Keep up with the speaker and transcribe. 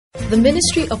The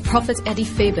ministry of Prophet Eddie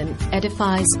Fabian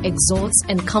edifies, exhorts,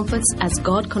 and comforts as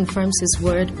God confirms His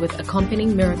word with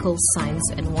accompanying miracles, signs,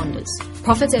 and wonders.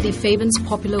 Prophet Eddie Fabian's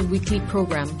popular weekly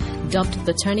program, dubbed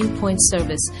the Turning Point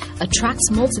Service,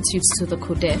 attracts multitudes to the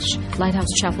Kodesh,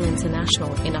 Lighthouse Chapel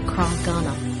International in Accra,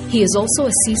 Ghana. He is also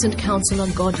a seasoned counselor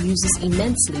God uses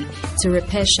immensely to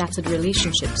repair shattered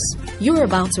relationships. You are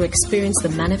about to experience the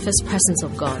manifest presence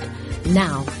of God.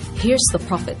 Now, here's the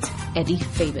Prophet Eddie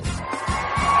Fabian.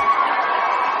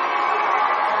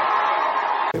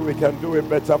 We can do it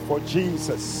better for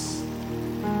Jesus.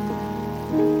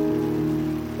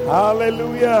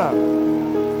 Hallelujah.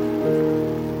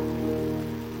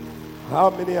 How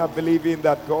many are believing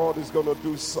that God is going to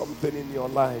do something in your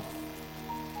life?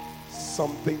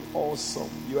 Something awesome.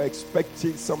 You're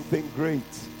expecting something great.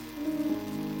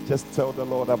 Just tell the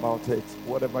Lord about it.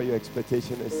 Whatever your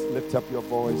expectation is, lift up your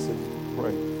voice and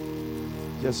pray.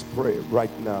 Just pray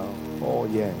right now. Oh,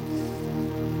 yes.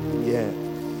 Yes.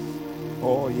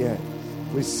 Oh, yes.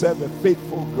 We serve a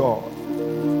faithful God.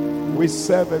 We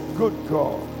serve a good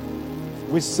God.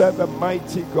 We serve a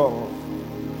mighty God.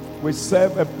 We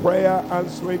serve a prayer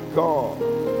answering God.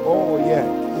 Oh, yes.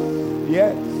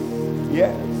 Yes.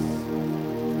 Yes.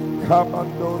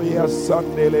 Kamandoria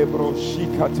Sandele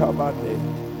Broshikatabane.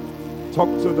 Talk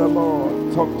to the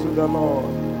Lord. Talk to the Lord.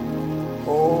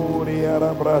 Oh,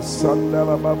 Riarabra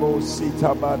Sandala Babo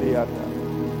Sitabadiana.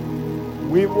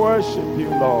 We worship you,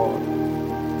 Lord.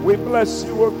 We bless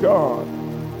you, O God.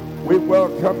 We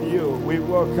welcome you. We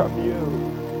welcome you.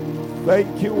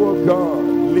 Thank you, O God.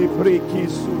 Libriki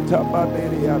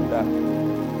Sutabaderianda.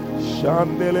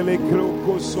 Shandelele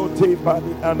Kroko Sote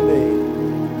Badi Ande.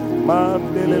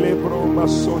 Mandelele Broma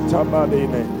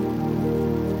Sotabadene.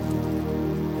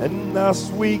 And as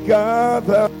we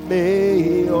gather,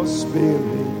 may your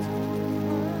spirit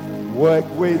work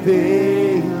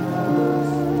within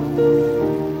us.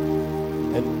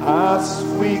 And as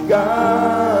we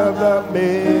gather,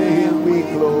 may we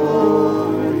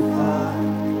glorify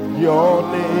your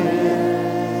name.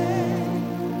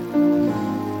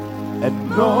 And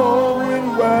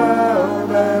knowing well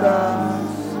that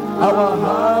our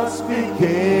hearts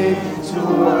became to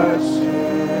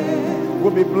worship,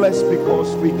 we'll be blessed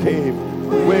because we came.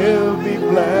 We'll be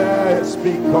blessed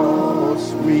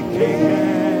because we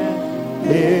came.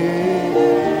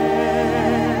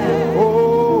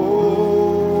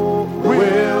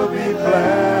 We'll be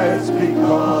blessed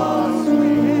because we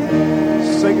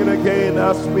came. Sing it again.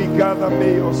 As we gather,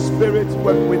 may your spirit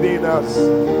work within us.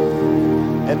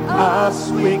 And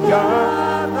as we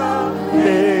gather,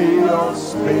 may your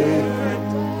spirit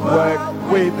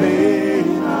work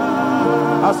within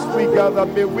us. As we gather,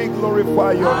 may we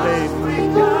glorify your name. As we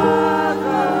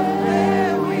gather,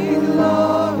 may we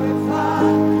glorify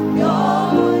your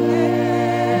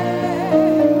name.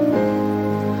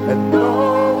 And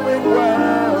knowing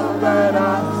well that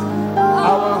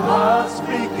our hearts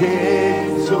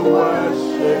begin to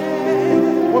worship,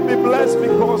 we'll be blessed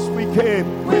because we came.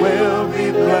 We'll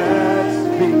be blessed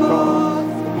because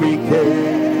we came.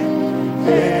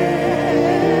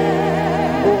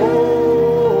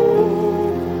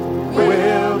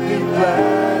 We'll be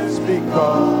blessed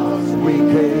because we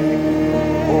came.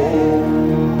 Oh,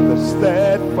 the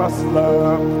steadfast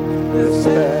love, the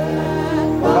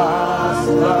steadfast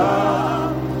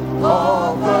love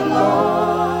of the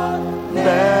Lord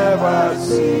never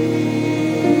ceases.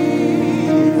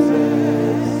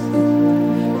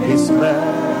 His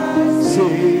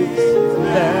mercies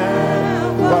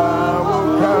never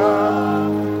will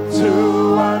come to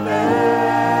an end.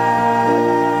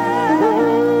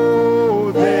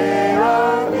 Oh, they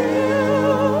are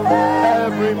new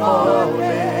every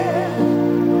morning,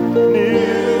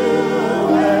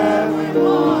 new every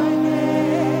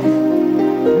morning.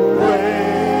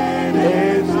 Great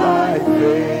is thy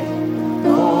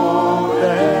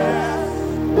faithfulness,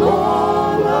 oh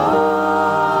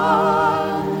Lord.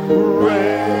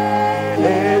 Great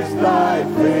is thy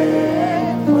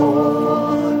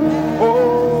faithfulness.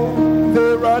 Oh,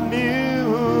 they are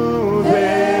new,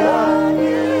 they are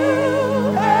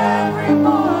New every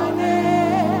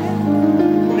morning,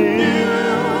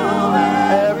 new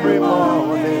every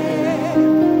morning.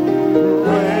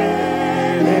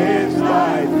 Great is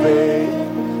thy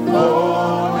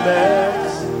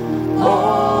faithfulness, oh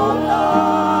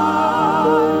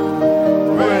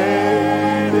Lord.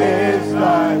 Great is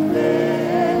thy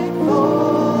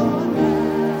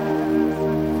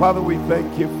faithfulness. Father, we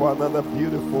thank you for another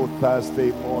beautiful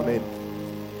Thursday morning.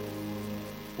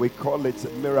 We call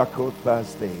it Miracle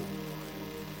Thursday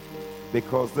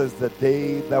because this is the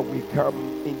day that we come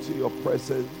into your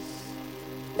presence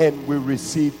and we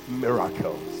receive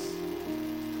miracles.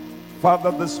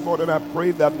 Father, this morning I pray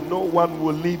that no one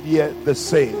will leave here the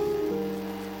same.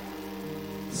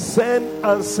 Send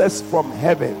answers from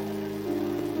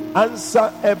heaven.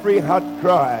 Answer every heart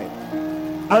cry.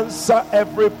 Answer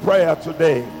every prayer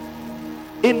today.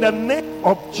 In the name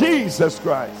of Jesus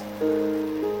Christ.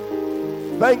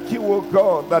 Thank you, O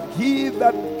God, that he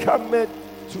that cometh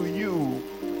to you,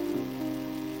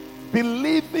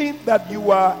 believing that you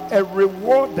are a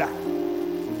rewarder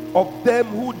of them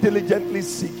who diligently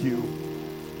seek you,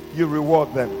 you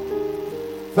reward them.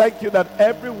 Thank you that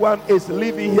everyone is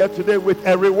living here today with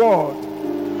a reward.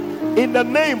 In the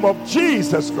name of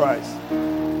Jesus Christ,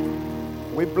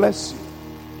 we bless you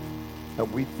and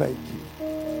we thank you.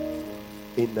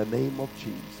 In the name of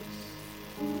Jesus.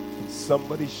 And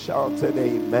somebody shouted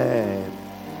amen.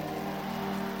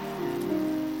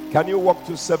 Can you walk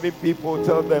to 7 people,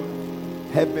 tell them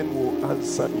heaven will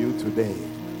answer you today?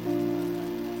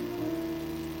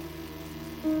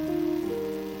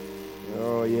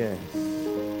 Oh yes.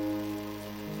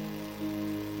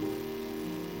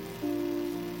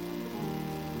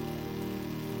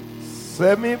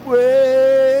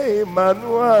 Semibwe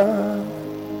manua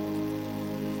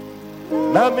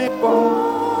namipo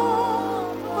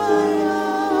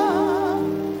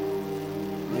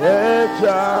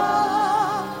yeja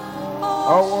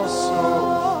awoso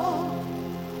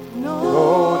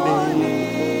noni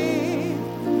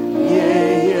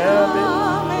yeyame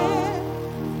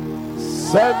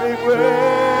semibwe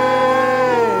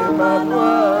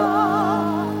manua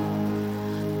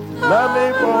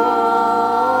namipo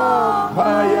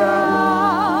Paya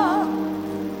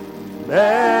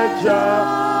Meja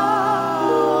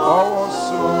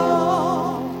also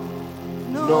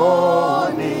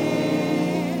Noni.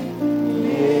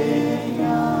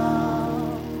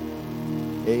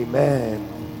 Amen.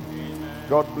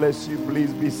 God bless you.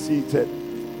 Please be seated.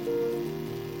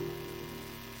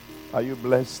 Are you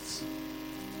blessed?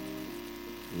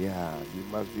 Yeah, you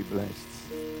must be blessed.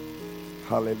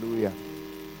 Hallelujah.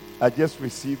 I just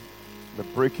received the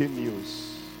breaking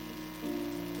news.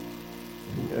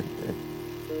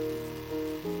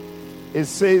 It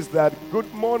says that,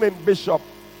 good morning, Bishop.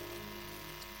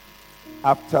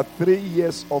 After 3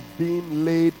 years of being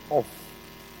laid off,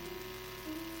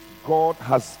 God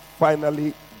has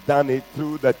finally done it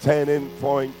through the Turning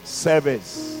Point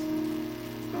service.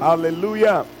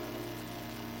 Hallelujah.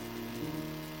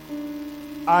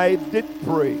 I did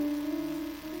pray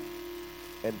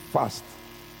and fast,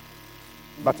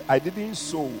 but I didn't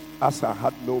sow as I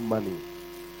had no money.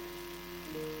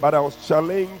 But I was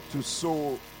challenged to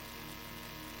sow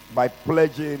by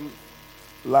pledging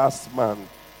last month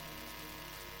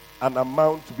an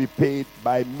amount to be paid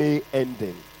by May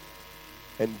ending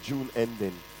and June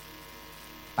ending.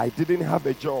 I didn't have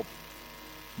a job,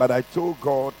 but I told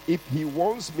God if He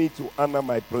wants me to honor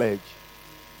my pledge,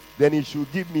 then He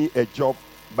should give me a job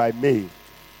by May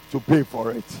to pay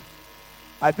for it.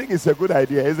 I think it's a good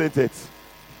idea, isn't it?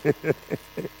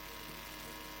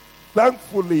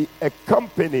 Thankfully, a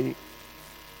company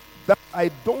that I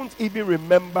don't even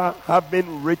remember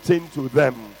having written to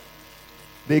them,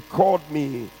 they called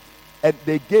me and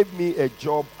they gave me a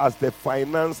job as the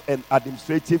finance and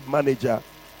administrative manager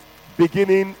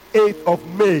beginning 8th of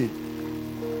May.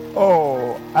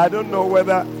 Oh, I don't know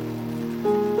whether,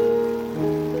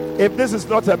 if this is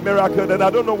not a miracle, then I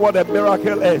don't know what a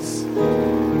miracle is.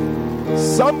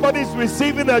 Somebody's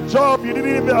receiving a job you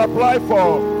didn't even apply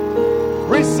for.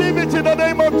 Receive it in the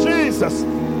name of Jesus.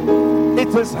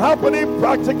 It is happening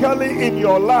practically in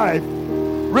your life.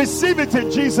 Receive it in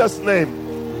Jesus' name.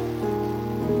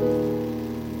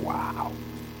 Wow.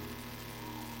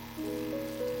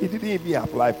 He didn't even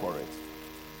apply for it.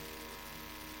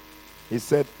 He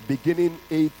said, beginning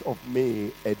 8th of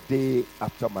May, a day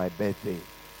after my birthday,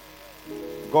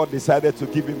 God decided to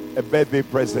give him a birthday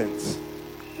present.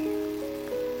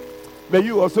 May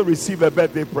you also receive a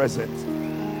birthday present.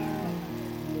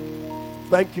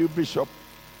 Thank you, Bishop,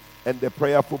 and the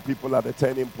prayerful people at the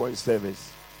Turning Point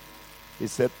service. He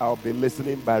said, I'll be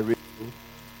listening by radio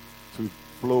to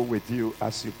flow with you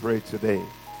as you pray today.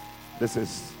 This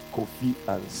is Kofi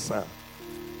and Son.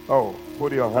 Oh,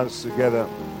 put your hands together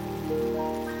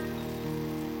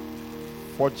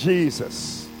for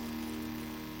Jesus.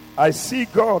 I see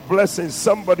God blessing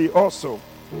somebody also.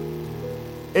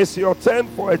 It's your turn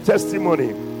for a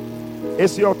testimony.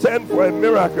 It's your turn for a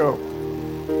miracle.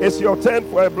 It's your turn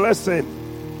for a blessing.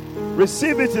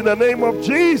 Receive it in the name of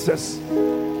Jesus.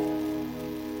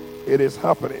 It is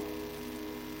happening.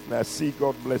 And I see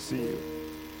God blessing you.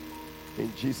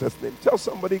 In Jesus' name. Tell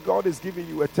somebody God is giving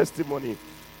you a testimony.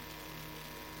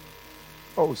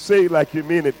 Oh, say it like you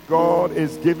mean it. God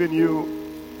is giving you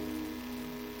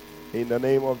In the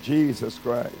name of Jesus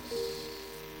Christ.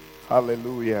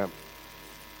 Hallelujah.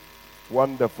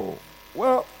 Wonderful.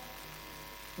 Well,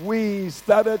 we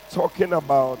started talking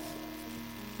about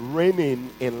reigning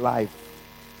in life.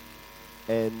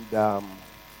 And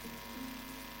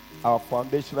our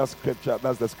foundational scripture,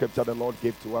 that's the scripture the Lord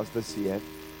gave to us this year.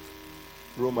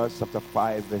 Romans chapter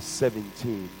 5, verse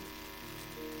 17.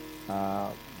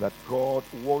 That God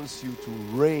wants you to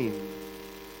reign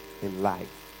in life,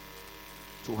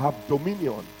 to have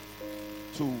dominion,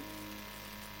 to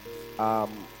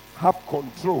have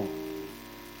control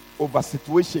over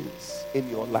situations in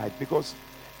your life. Because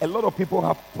a lot of people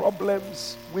have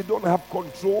problems, we don't have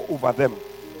control over them.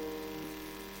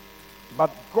 But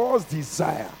God's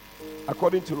desire,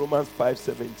 according to Romans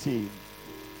 5:17,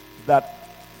 that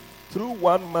through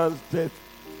one man's death,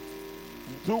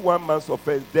 through one man's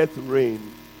offense, death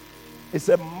reigned. It's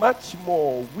a much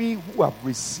more we who have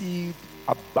received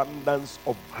abundance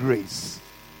of grace.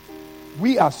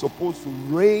 We are supposed to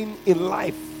reign in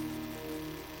life.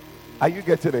 Are you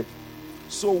getting it?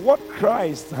 So what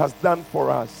Christ has done for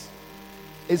us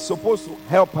is supposed to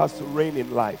help us to reign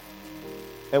in life.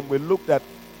 And we looked at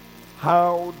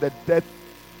how the death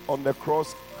on the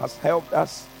cross has helped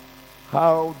us,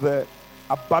 how the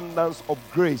abundance of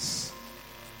grace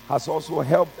has also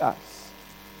helped us,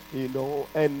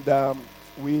 and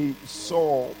we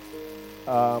saw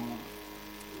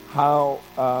how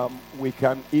we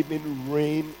can even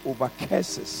reign over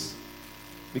curses,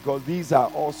 because these are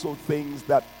also things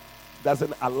that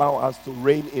doesn't allow us to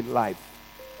reign in life.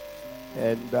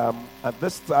 And at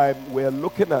this time we're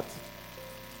looking at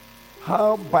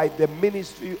how by the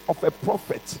ministry of a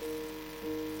prophet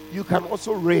you can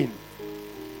also reign.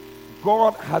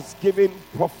 God has given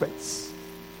prophets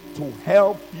to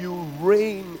help you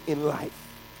reign in life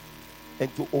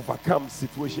and to overcome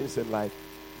situations in life.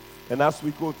 And as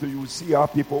we go through, you will see how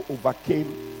people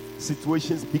overcame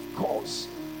situations because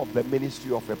of the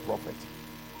ministry of a prophet.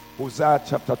 Hosea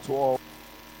chapter 12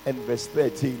 and verse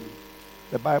 13,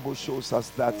 the Bible shows us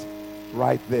that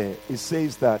right there. It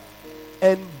says that,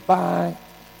 and by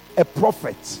a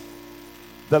prophet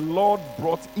the Lord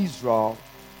brought Israel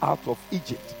out of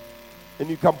Egypt. And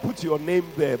you can put your name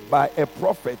there. By a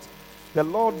prophet the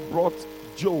Lord brought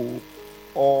Job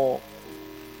or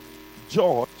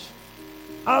George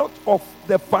out of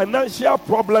the financial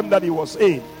problem that he was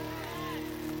in.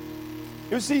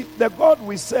 You see, the God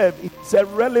we serve is a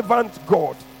relevant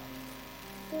God.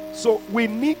 So we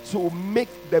need to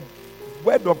make the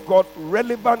word of God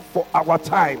relevant for our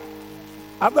time.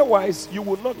 Otherwise, you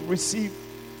will not receive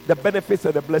the benefits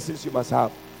and the blessings you must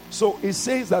have. So it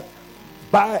says that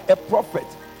by a prophet,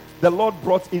 the Lord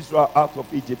brought Israel out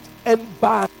of Egypt. And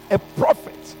by a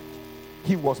prophet,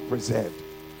 he was preserved.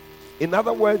 In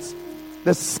other words,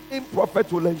 the same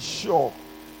prophet will ensure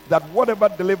that whatever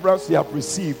deliverance you have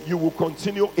received, you will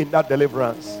continue in that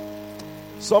deliverance.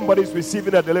 Somebody is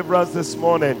receiving a deliverance this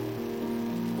morning,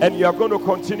 and you are going to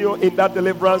continue in that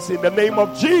deliverance in the name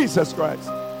of Jesus Christ.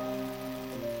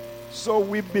 So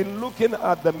we've been looking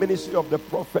at the ministry of the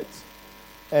prophet,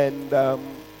 and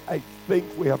I think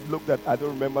we have looked at, I don't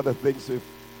remember the things,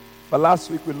 but last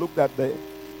week we looked at the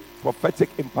prophetic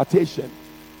impartation,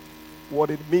 what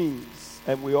it means,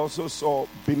 and we also saw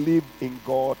believe in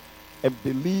God and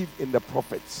believe in the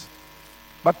prophets.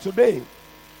 But today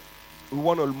we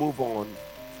want to move on,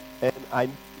 and I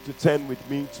need to turn with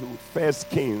me to 1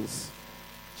 Kings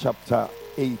chapter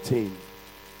 18.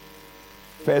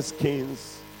 1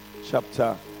 Kings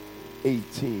chapter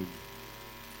 18.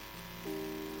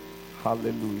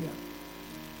 Hallelujah.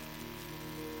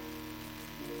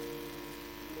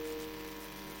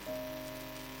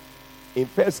 In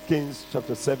 1 Kings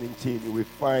chapter 17, we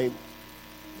find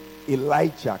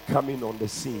Elijah coming on the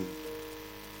scene.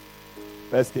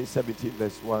 1 Kings 17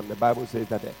 verse 1, the Bible says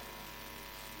that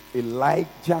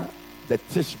Elijah the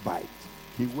Tishbite,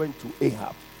 he went to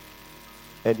Ahab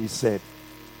and he said,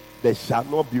 there shall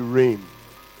not be rain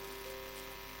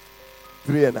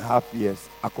 3.5 years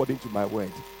according to my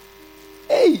word.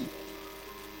 Hey,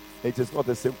 it is not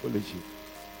a simple issue.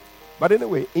 But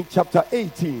anyway, in chapter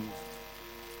 18,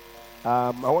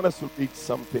 I want us to read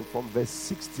something from verse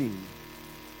 16.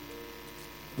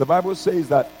 The Bible says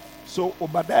that, so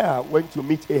Obadiah went to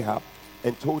meet Ahab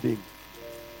and told him,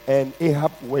 and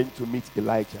Ahab went to meet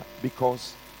Elijah,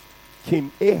 because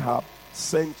King Ahab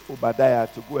sent Obadiah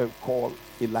to go and call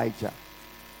Elijah.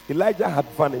 Elijah had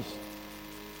vanished.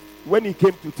 When he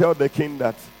came to tell the king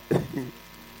that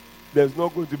there's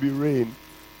not going to be rain,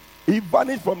 he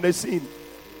vanished from the scene,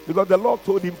 because the Lord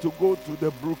told him to go to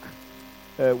the brook,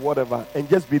 whatever, and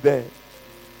just be there.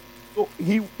 So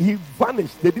he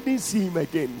vanished. They didn't see him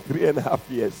again 3.5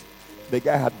 years. the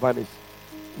guy had vanished.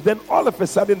 Then all of a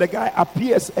sudden, the guy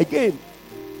appears again.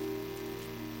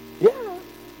 Yeah.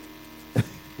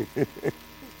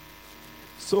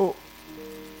 So,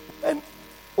 when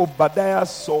Obadiah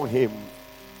saw him,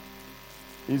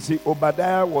 you see,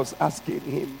 Obadiah was asking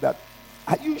him that,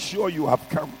 are you sure you have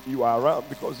come, you are around?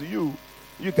 Because you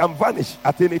can vanish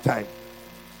at any time.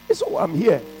 He said, oh, I'm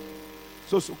here.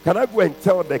 So can I go and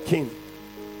tell the king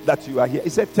that you are here? He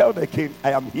said, tell the king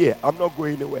I am here. I'm not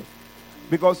going anywhere.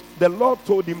 Because the Lord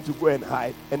told him to go and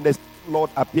hide. And the Lord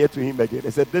appeared to him again.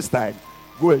 He said, this time,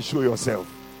 go and show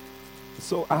yourself.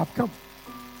 So I have come.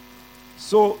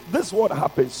 So this is what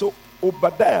happened. So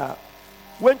Obadiah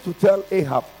went to tell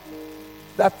Ahab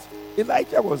that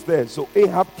Elijah was there. So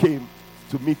Ahab came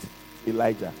to meet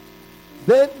Elijah.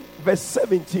 Then verse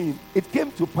 17, it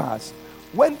came to pass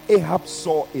when Ahab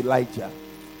saw Elijah,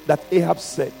 that Ahab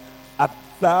said, art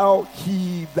thou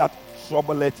he that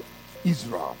troubleth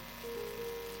Israel?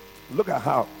 Look at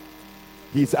how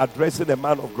he's addressing the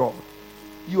man of God.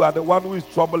 You are the one who is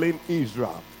troubling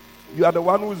Israel. You are the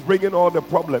one who is bringing all the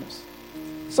problems.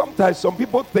 Sometimes some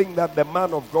people think that the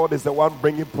man of God is the one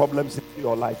bringing problems into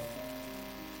your life.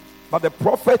 But the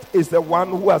prophet is the one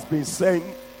who has been sent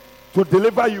to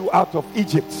deliver you out of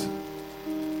Egypt.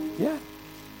 Yeah.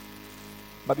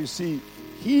 But you see,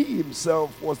 he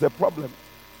himself was the problem.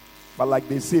 But like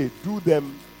they say, do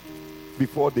them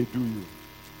before they do you.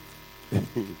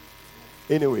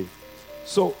 Anyway,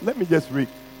 so let me just read.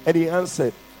 And he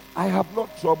answered, I have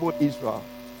not troubled Israel,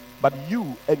 but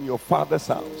you and your father's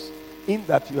house, in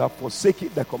that you have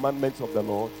forsaken the commandments of the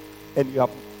Lord, and you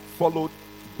have followed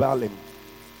Baalim.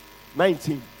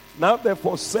 19. Now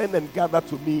therefore send and gather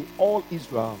to me all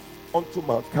Israel unto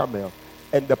Mount Carmel,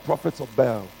 and the prophets of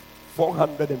Baal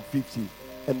 450,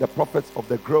 and the prophets of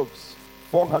the groves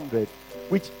 400,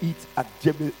 which eat at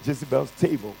Jezebel's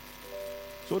table.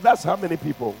 So that's how many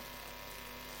people?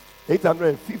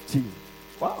 850.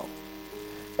 Wow.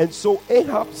 And so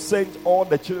Ahab sent all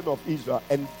the children of Israel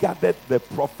and gathered the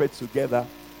prophets together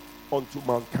unto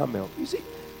Mount Carmel. You see,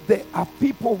 there are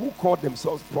people who call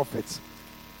themselves prophets,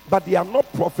 but they are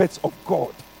not prophets of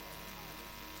God.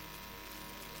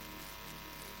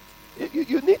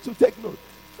 You need to take note.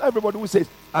 Everybody who says,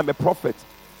 I'm a prophet.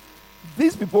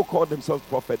 These people call themselves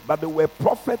prophets, but they were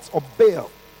prophets of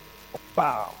Baal, of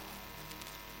Baal,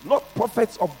 not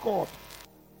prophets of God.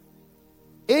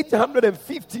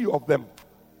 850 of them.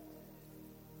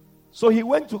 So he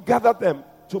went to gather them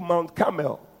to Mount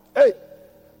Carmel. Hey,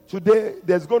 today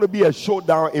there's going to be a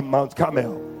showdown in Mount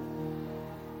Carmel.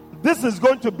 This is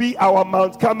going to be our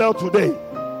Mount Carmel today.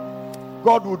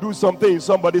 God will do something in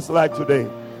somebody's life today.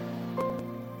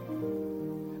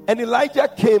 And Elijah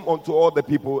came unto all the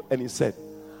people and he said,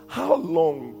 how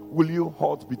long will you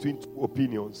halt between two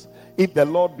opinions? If the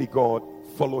Lord be God,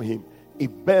 follow him.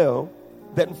 If Baal,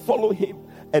 then follow him.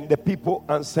 And the people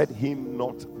answered him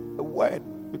not a word,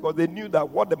 because they knew that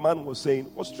what the man was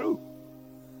saying was true.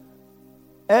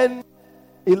 And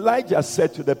Elijah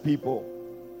said to the people,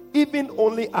 even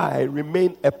only I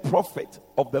remain a prophet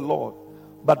of the Lord,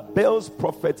 but Baal's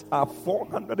prophets are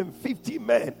 450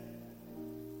 men.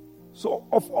 So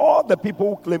of all the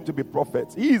people who claim to be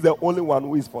prophets, he is the only one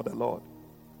who is for the Lord.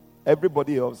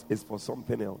 Everybody else is for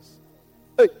something else.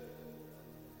 Hey.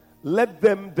 Let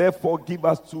them therefore give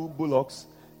us 2 bullocks.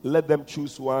 Let them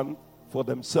choose one for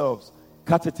themselves.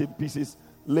 Cut it in pieces,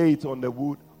 lay it on the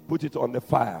wood, put it on the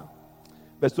fire.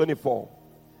 Verse 24.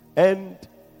 And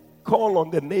call on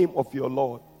the name of your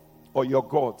Lord or your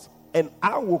gods, and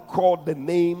I will call the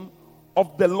name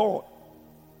of the Lord.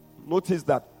 Notice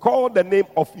that. Call the name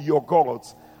of your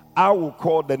gods. I will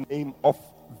call the name of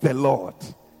the Lord.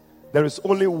 There is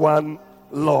only one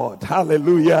Lord.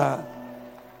 Hallelujah.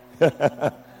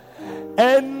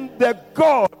 And the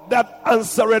God that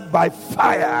answered by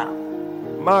fire,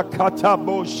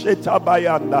 Makatabo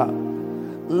Shetabayanda,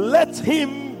 let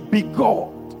him be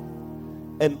God.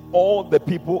 And all the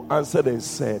people answered and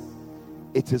said,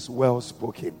 it is well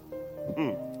spoken.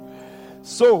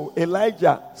 So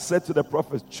Elijah said to the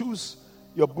prophets, choose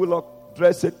your bullock,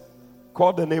 dress it,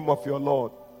 call the name of your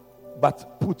Lord,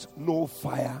 but put no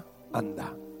fire under.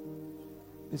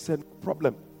 They said, no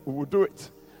problem, we will do it.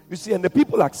 You see, and the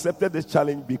people accepted this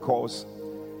challenge because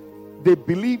they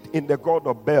believed in the God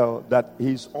of Baal, that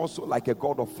he is also like a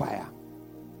God of fire.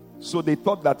 So they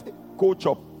thought that, coach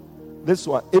up, this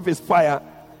one, if it's fire,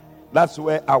 that's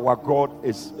where our God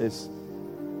is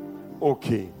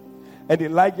okay. And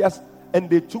Elijah, and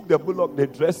they took the bullock, they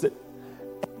dressed it,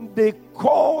 and they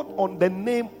called on the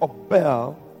name of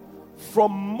Baal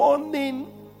from morning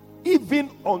even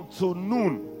until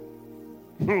noon.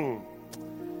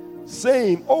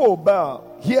 saying, "Oh Baal,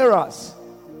 hear us."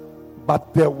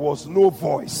 But there was no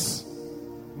voice,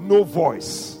 nor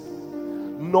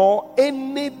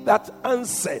any that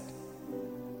answered.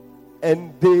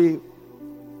 And they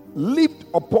leaped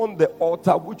upon the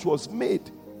altar which was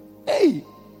made. Hey,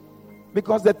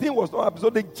 because the thing was not up, so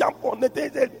they jumped on it. They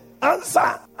said,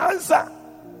 "Answer, answer."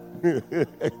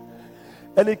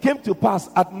 And it came to pass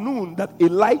at noon that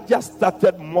Elijah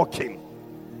started mocking.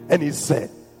 And he said,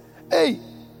 "Hey,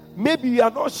 maybe you are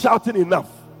not shouting enough.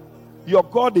 Your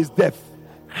God is deaf.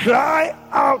 Cry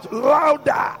out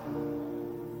louder.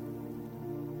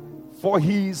 For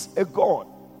he is a God.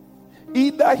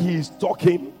 Either he is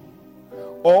talking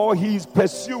or he is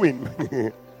pursuing."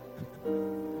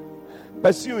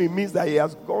 Pursuing means that he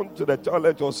has gone to the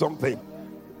toilet or something.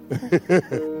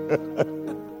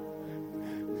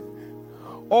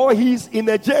 Or he's in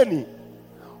a journey.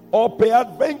 Or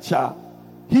peradventure,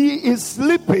 he is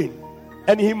sleeping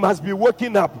and he must be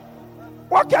waking up.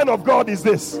 What kind of God is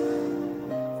this?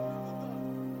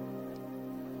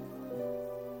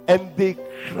 And they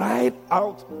cried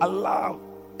out aloud,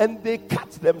 and they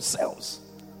cut themselves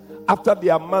after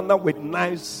their manner with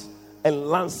knives and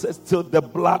lances till the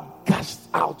blood gushed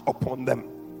out upon them.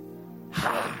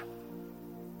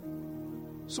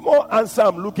 Small answer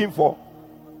I'm looking for.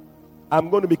 I'm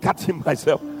going to be cutting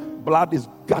myself. Blood is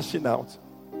gushing out.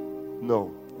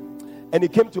 No. And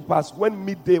it came to pass when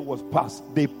midday was past,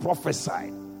 they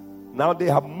prophesied. Now they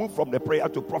have moved from the prayer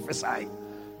to prophesying.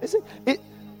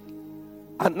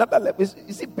 Another level.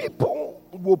 You see, people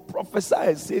will prophesy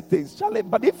and say things, Charlie,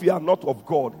 but if you are not of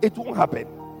God, it won't happen.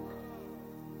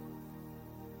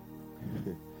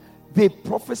 They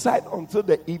prophesied until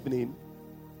the evening,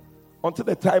 until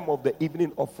the time of the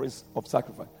evening offerings of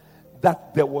sacrifice,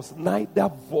 that there was neither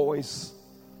voice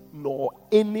nor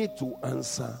any to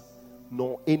answer,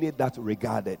 nor any that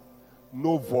regarded.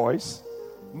 No voice,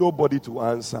 nobody to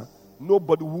answer,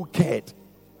 nobody who cared.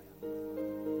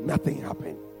 Nothing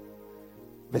happened.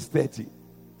 Verse 30.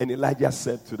 And Elijah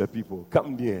said to the people,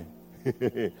 "Come near."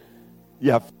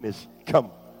 You have finished. Come.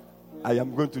 I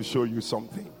am going to show you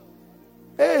something.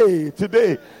 Hey,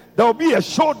 today there will be a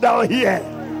showdown here.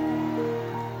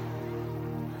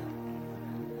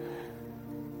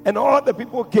 And all the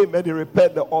people came and they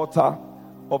repaired the altar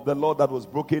of the Lord that was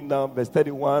broken down. Verse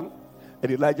 31.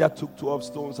 And Elijah took 12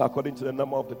 stones according to the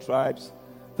number of the tribes.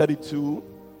 32.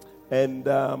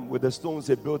 And with the stones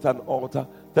he built an altar.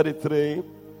 33.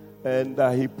 And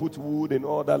he put wood in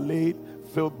order laid,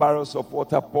 filled barrels of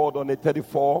water poured on it.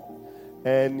 34.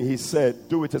 And he said,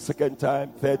 "Do it a second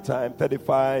time, third time."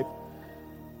 35.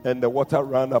 And the water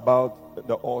ran about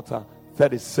the altar.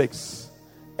 36.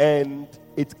 And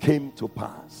it came to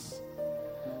pass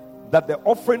that the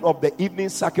offering of the evening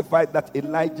sacrifice that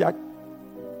Elijah,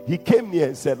 he came near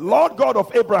and said, "Lord God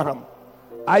of Abraham,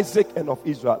 Isaac, and of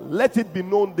Israel, let it be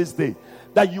known this day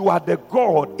that you are the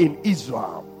God in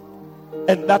Israel,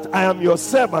 and that I am your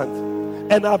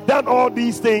servant, and I've done all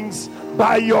these things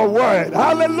by your word."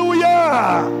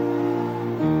 Hallelujah.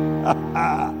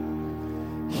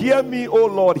 Hear me, O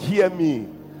Lord, hear me,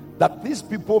 that these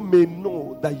people may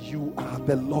know that you are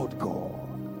the Lord God,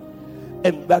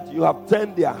 and that you have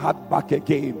turned their heart back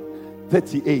again.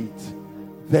 38.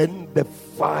 Then the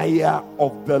fire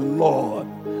of the Lord,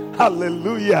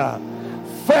 hallelujah,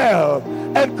 fell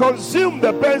and consumed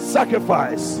the burnt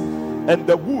sacrifice and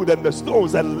the wood and the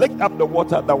stones, and licked up the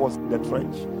water that was in the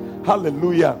trench.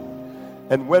 Hallelujah.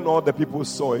 And when all the people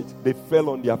saw it, they fell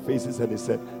on their faces and they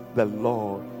said, "The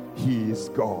Lord, he is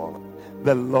God.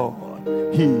 The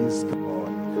Lord, he is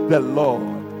God. The Lord,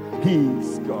 he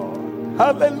is God."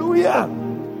 Hallelujah.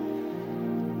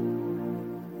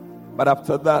 But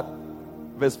after that,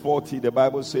 verse 40, the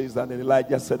Bible says that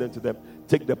Elijah said unto them,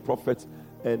 "Take the prophets,"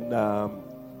 and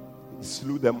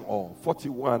slew them all.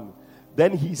 41.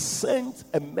 Then he sent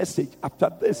a message. After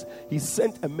this, he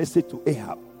sent a message to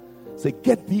Ahab. Say,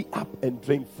 "Get thee up and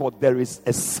drink, for there is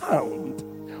a sound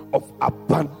of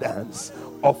abundance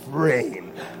of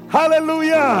rain."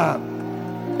 Hallelujah.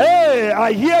 Hey,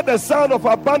 I hear the sound of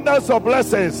abundance of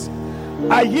blessings.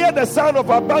 I hear the sound of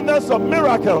abundance of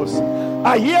miracles.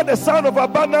 I hear the sound of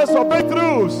abundance of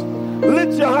breakthroughs.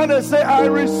 Lift your hand and say, "I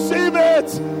receive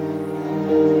it."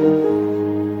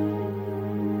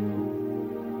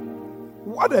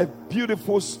 What a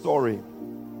beautiful story.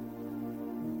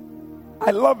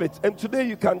 I love it. And today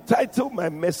you can title my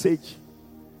message,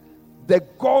 "The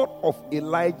God of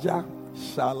Elijah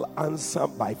shall answer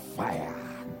by fire."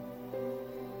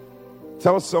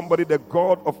 Tell somebody, the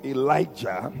God of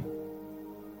Elijah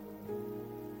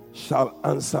shall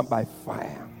answer by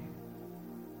fire.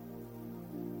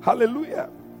 Hallelujah.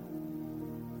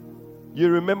 You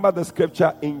remember the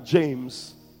scripture in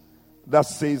James that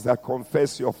says that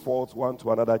confess your faults one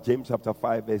to another. James chapter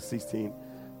 5 verse 16.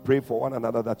 Pray for one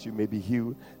another that you may be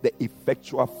healed. The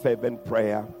effectual fervent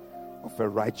prayer of a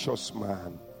righteous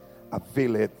man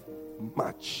availeth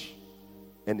much.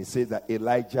 And it says that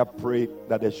Elijah prayed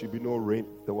that there should be no rain.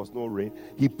 There was no rain.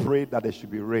 He prayed that there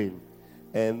should be rain.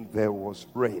 And there was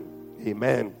rain.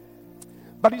 Amen.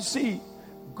 But you see,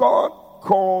 God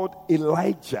called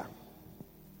Elijah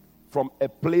from a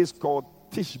place called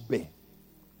Tishbe.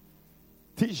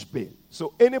 Tishbe.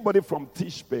 So anybody from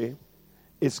Tishbe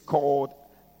is called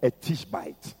a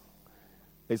Tishbite.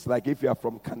 It's like if you are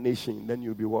from Carnation, then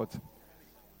you'll be what?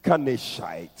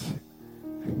 Carnashite.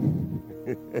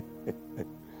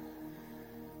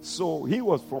 So he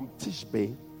was from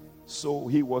Tishbe. So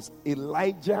he was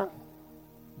Elijah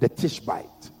the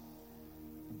Tishbite.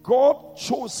 God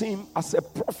chose him as a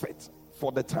prophet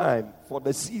for the time, for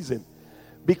the season.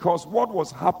 Because what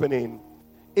was happening,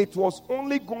 it was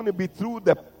only going to be through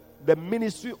the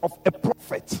ministry of a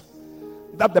prophet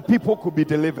that the people could be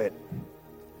delivered.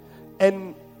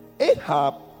 And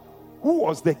Ahab, who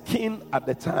was the king at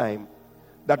the time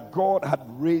that God had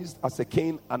raised as a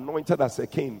king, anointed as a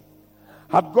king,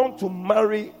 had gone to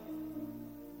marry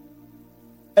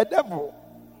a devil.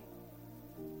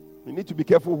 You need to be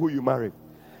careful who you marry.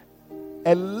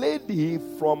 A lady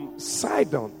from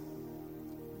Sidon,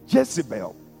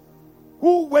 Jezebel,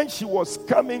 who when she was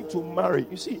coming to marry,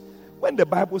 you see, when the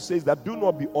Bible says that do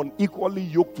not be unequally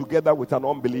yoked together with an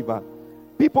unbeliever,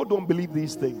 people don't believe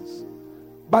these things.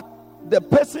 But the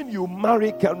person you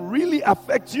marry can really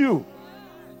affect you.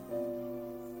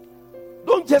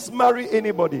 Don't just marry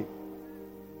anybody.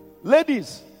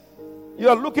 Ladies, you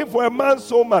are looking for a man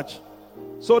so much.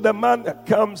 So the man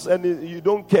comes and you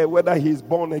don't care whether he's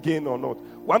born again or not.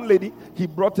 One lady, he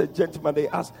brought a gentleman. They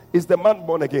asked, is the man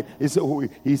born again? He said, oh,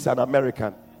 he's an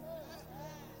American.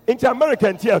 Into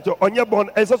American theater, on your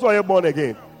born, and that's why you're born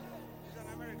again.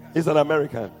 He's an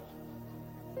American.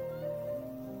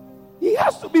 He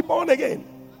has to be born again.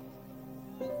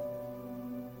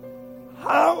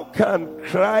 How can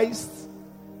Christ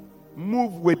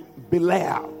move with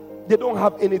Belial? They don't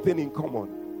have anything in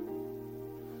common.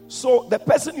 So the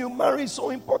person you marry is so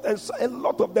important. So a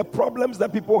lot of the problems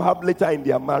that people have later in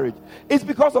their marriage is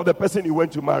because of the person you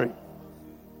went to marry.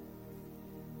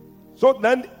 So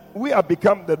then we have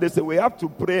become we have to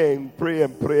pray and pray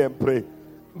and pray and pray.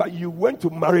 But you went to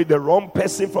marry the wrong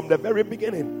person from the very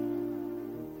beginning.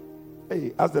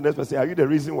 Hey, ask the next person, are you the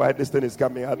reason why this thing is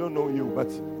coming? I don't know you, but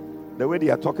the way they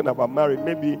are talking about marriage,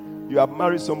 maybe you have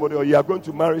married somebody or you are going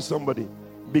to marry somebody.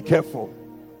 Be careful.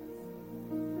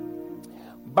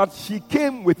 But she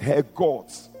came with her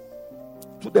gods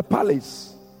to the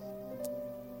palace.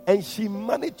 And she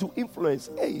managed to influence.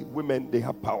 Hey, women, they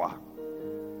have power.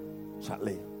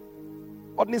 Charlie.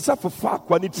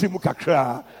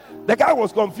 The guy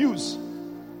was confused.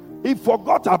 He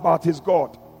forgot about his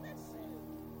God.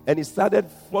 And he started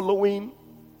following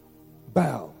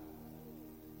Baal.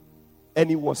 And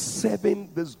he was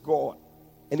serving this God.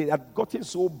 And it had gotten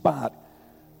so bad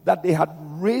that they had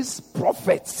raised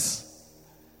prophets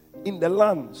in the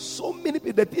land. So many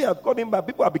people, the thing had gotten bad.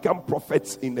 People have become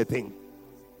prophets in the thing.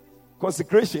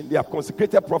 Consecration, they have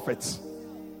consecrated prophets.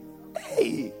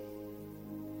 Hey!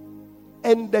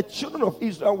 And the children of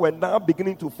Israel were now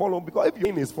beginning to follow, because if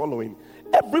your is following,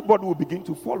 everybody will begin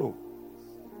to follow.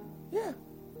 Yeah.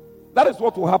 That is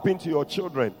what will happen to your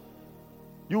children.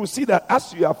 You will see that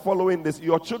as you are following this,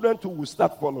 your children too will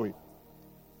start following.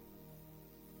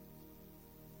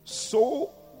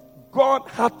 So, God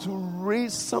had to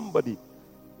raise somebody.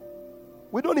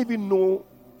 We don't even know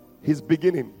his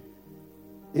beginning.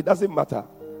 It doesn't matter.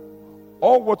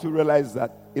 All what we realize is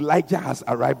that Elijah has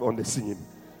arrived on the scene.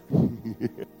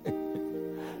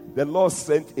 The Lord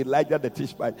sent Elijah the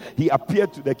Tishbite. He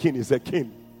appeared to the king. He said,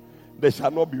 King, there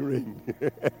shall not be rain.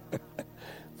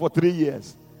 For 3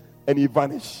 years. And he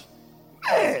vanished.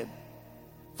 Man!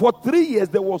 For 3 years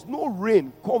there was no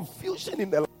rain. Confusion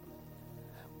in the land.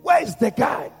 Where is the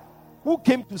guy who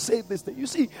came to say this thing? You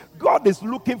see, God is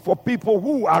looking for people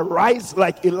who arise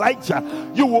like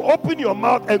Elijah. You will open your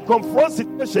mouth and confront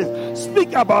situations.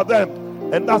 Speak about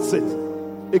them. And that's it.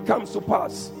 It comes to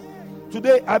pass.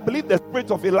 Today, I believe the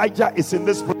spirit of Elijah is in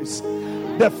this place.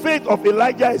 The faith of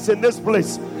Elijah is in this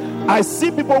place. I see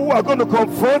people who are going to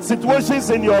confront situations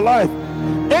in your life.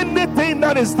 Anything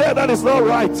that is there that is not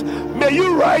right, may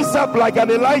you rise up like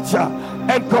an Elijah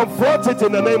and confront it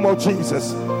in the name of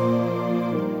Jesus.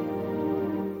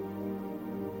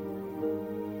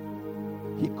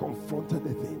 He confronted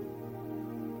the thing.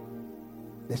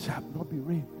 There shall not be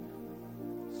rain.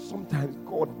 Sometimes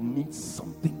God needs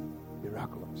something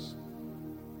miraculous.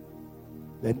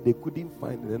 Then they couldn't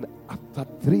find it. And after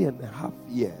 3.5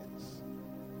 years,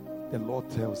 the Lord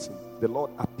tells him, the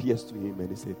Lord appears to him and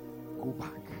he said, go back.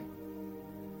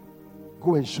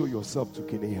 Go and show yourself to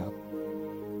King Ahab.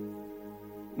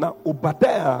 Now,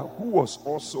 Obadiah, who was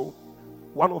also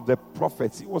one of the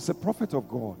prophets, he was a prophet of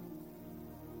God.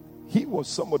 He was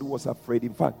somebody who was afraid.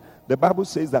 In fact, the Bible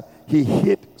says that he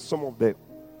hid some of the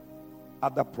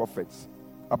other prophets,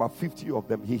 about 50 of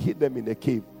them. He hid them in a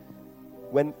cave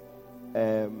when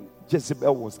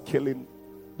Jezebel was killing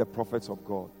the prophets of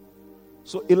God.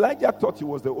 So Elijah thought he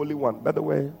was the only one. By the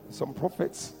way, some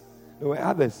prophets, there were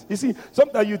others. You see,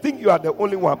 sometimes you think you are the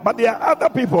only one, but there are other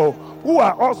people who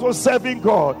are also serving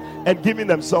God and giving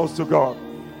themselves to God.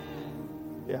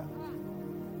 Yeah.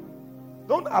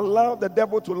 Don't allow the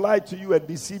devil to lie to you and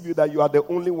deceive you that you are the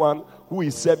only one who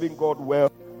is serving God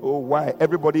well. Oh, why?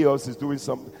 Everybody else is doing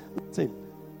something. Listen,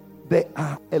 there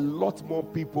are a lot more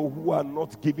people who are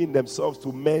not giving themselves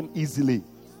to men easily.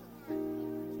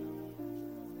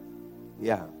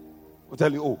 Yeah. I'll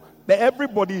tell you,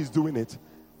 everybody is doing it.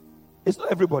 It's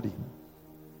not everybody.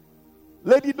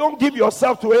 Lady, don't give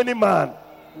yourself to any man.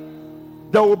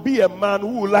 There will be a man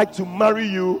who would like to marry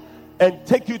you and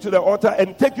take you to the altar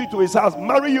and take you to his house,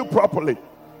 marry you properly.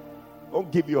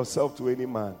 Don't give yourself to any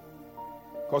man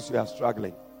because you are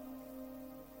struggling.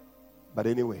 But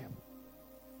anyway,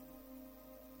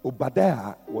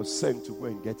 Obadiah was sent to go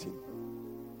and get him.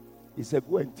 He said,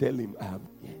 go and tell him I am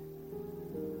here.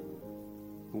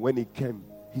 When he came,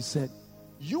 he said,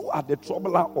 you are the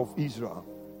troubler of Israel.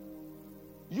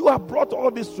 You have brought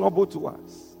all this trouble to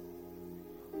us.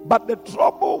 But the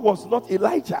trouble was not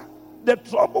Elijah. The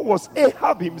trouble was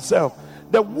Ahab himself,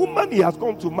 the woman he has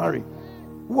gone to marry,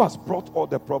 who has brought all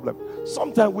the problem.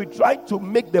 Sometimes we try to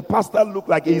make the pastor look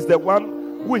like he's the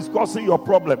one who is causing your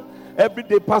problem. Every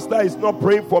day, pastor is not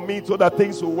praying for me so that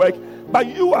things will work. But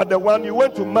you are the one, you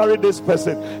went to marry this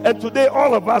person. And today,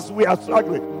 all of us, we are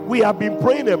struggling. We have been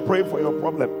praying and praying for your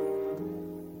problem.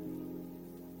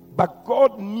 But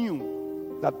God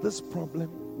knew that this problem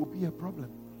would be a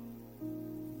problem.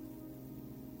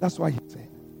 That's why he said,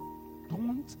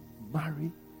 don't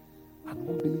marry an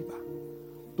unbeliever.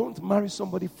 Don't marry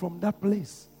somebody from that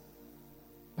place.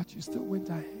 But you still went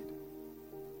ahead.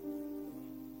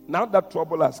 Now that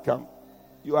trouble has come,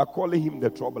 you are calling him the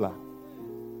troubler.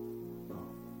 No.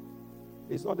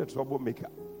 It's not the troublemaker.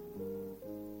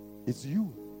 It's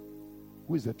you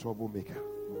who is the troublemaker.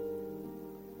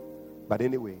 But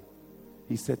anyway,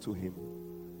 he said to him,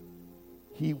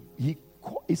 he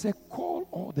said, call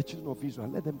all the children of Israel,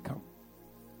 let them come.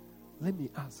 Let me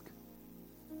ask,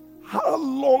 how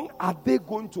long are they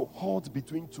going to halt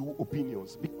between two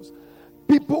opinions? Because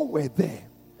people were there.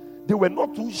 They were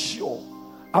not too sure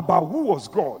about who was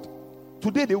God.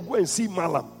 Today they go and see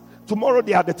Malam. Tomorrow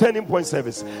they are the turning point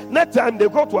service. Next time they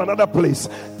go to another place.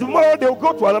 Tomorrow they'll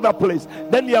go to another place.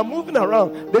 Then they are moving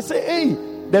around. They say, hey,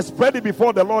 they spread it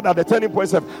before the Lord at the turning point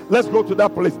service. Let's go to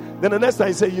that place. Then the next time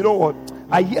you say, you know what?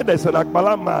 I hear there's an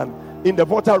Akbala man in the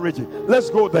Volta region. Let's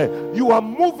go there. You are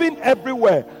moving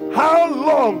everywhere. How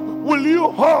long will you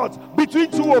halt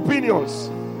between two opinions?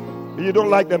 If you don't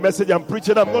like the message I'm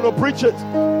preaching, I'm going to preach it.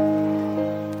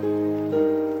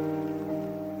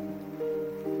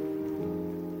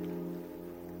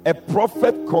 A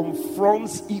prophet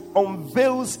confronts, he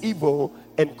unveils evil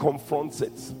and confronts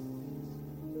it.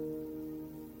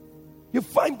 You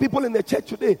find people in the church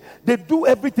today, they do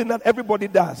everything that everybody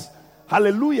does.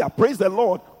 Hallelujah, praise the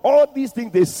Lord. All these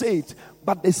things they say it,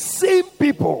 but the same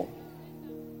people,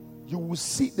 you will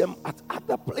see them at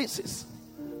other places.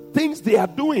 Things they are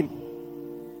doing.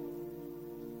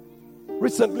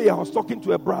 Recently, I was talking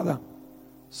to a brother.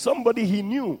 Somebody he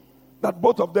knew that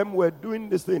both of them were doing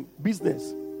this thing,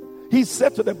 business. He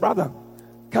said to the brother,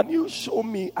 can you show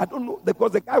me? I don't know,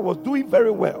 because the guy was doing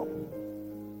very well.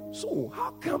 So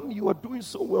how come you are doing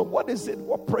so well? What is it?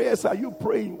 What prayers are you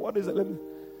praying? What is it?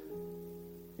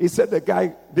 He said the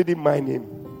guy didn't mind him.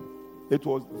 It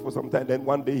was for some time. Then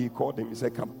one day he called him. He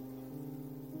said, come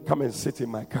and sit in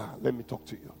my car. Let me talk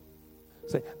to you.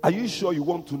 Say, are you sure you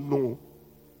want to know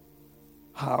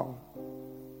how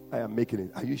I am making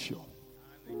it? Are you sure?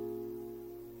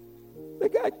 The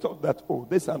guy thought that,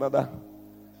 this is another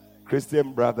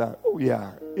Christian brother. Oh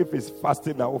yeah, if it's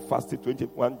fasting now, fasting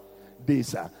 21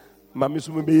 days.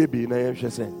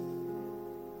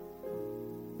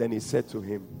 Then he said to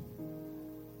him,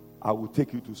 I will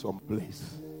take you to some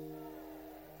place.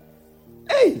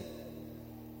 Hey!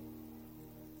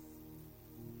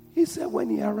 He said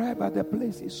when he arrived at the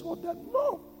place, he saw that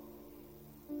no.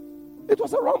 It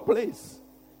was a wrong place.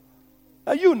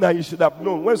 And you should have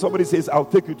known when somebody says, I'll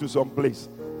take you to some place.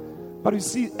 But you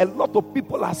see, a lot of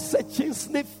people are searching,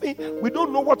 sniffing. We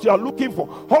don't know what you are looking for.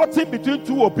 Halting between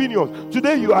two opinions.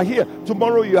 Today you are here,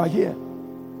 tomorrow you are here.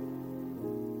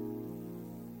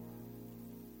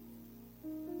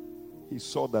 He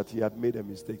saw that he had made a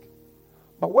mistake.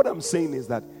 But what I'm saying is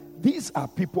that these are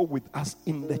people with us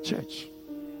in the church.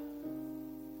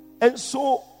 And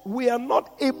so we are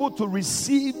not able to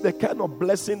receive the kind of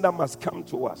blessing that must come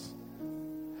to us.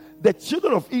 The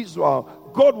children of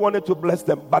Israel, God wanted to bless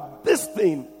them, but this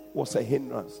thing was a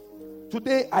hindrance.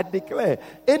 Today I declare,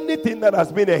 anything that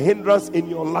has been a hindrance in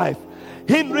your life,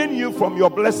 hindering you from your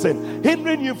blessing,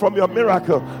 hindering you from your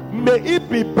miracle, may it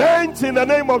be bent in the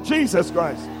name of Jesus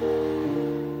Christ.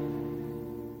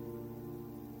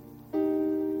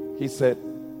 He said,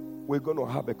 we're going to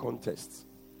have a contest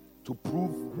to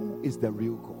prove who is the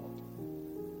real God.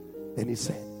 And he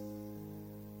said,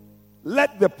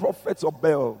 let the prophets of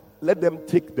Baal, let them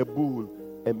take the bull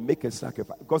and make a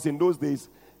sacrifice. Because in those days,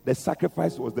 the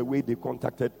sacrifice was the way they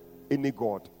contacted any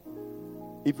god.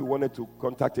 If you wanted to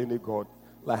contact any god,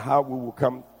 like how we will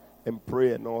come and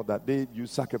pray and all that, they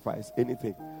use sacrifice,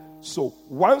 anything. So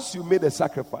once you made a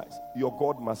sacrifice, your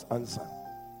God must answer.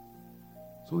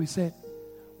 So he said,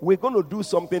 we're going to do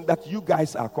something that you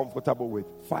guys are comfortable with.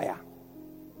 Fire.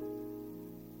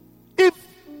 If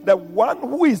the one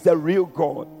who is the real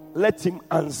God, let him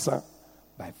answer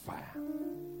by fire.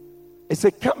 He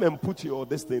said, come and put your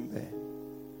this thing there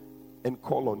and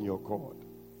call on your God.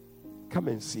 Come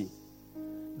and see.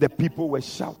 The people were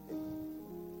shouting,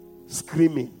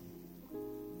 screaming.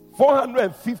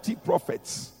 450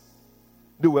 prophets,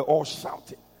 they were all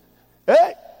shouting.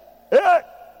 Hey, hey,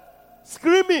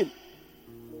 screaming.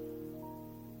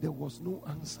 There was no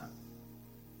answer.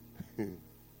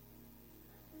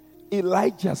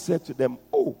 Elijah said to them,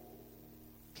 oh,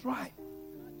 try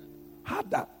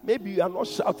harder. Maybe you are not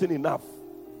shouting enough.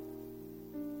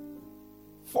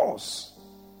 Force.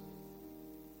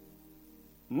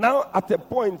 Now at a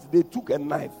point they took a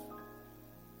knife.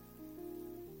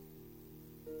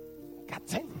 Cut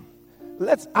him.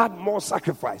 Let's add more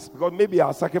sacrifice, because maybe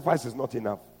our sacrifice is not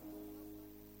enough.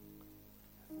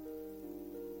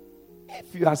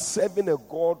 If you are serving a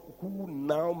God who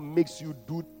now makes you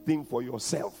do things for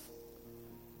yourself,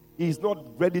 he is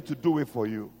not ready to do it for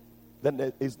you, then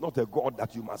there is not a God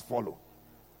that you must follow.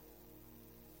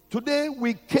 Today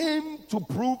we came to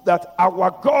prove that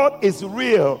our God is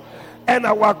real, and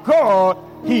our God,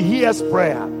 he hears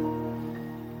prayer.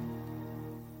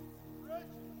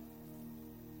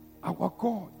 Our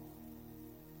God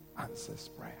answers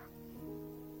prayer.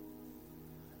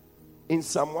 In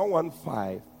Psalm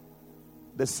 115,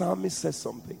 the psalmist says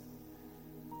something.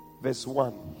 Verse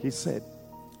 1, he said,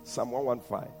 Psalm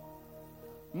 115,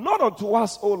 not unto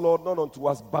us, O Lord, not unto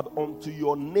us, but unto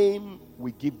your name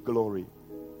we give glory,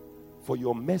 for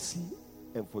your mercy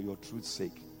and for your truth's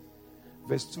sake.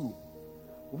 Verse 2,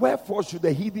 wherefore should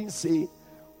the heathen say,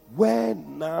 where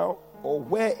now, or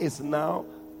where is now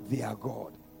their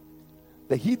God?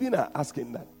 The heathen are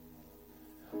asking that.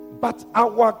 But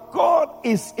our God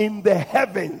is in the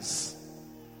heavens.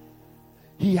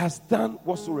 He has done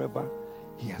whatsoever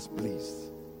he has pleased.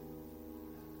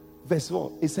 Verse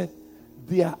 4, he said,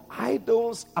 their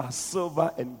idols are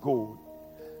silver and gold,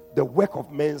 the work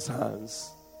of men's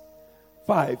hands.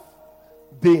 5,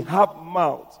 they have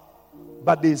mouth,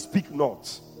 but they speak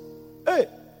not. Hey,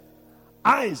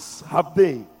 eyes have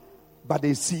they, but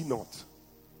they see not.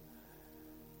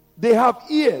 They have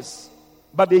ears,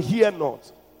 but they hear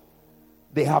not.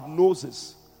 They have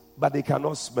noses, but they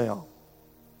cannot smell.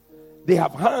 They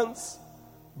have hands,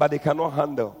 but they cannot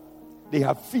handle. They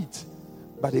have feet,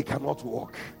 but they cannot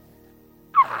walk.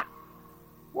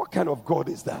 What kind of God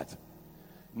is that?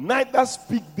 Neither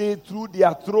speak they through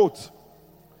their throat.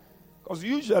 Because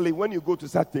usually when you go to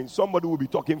such things, somebody will be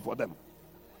talking for them.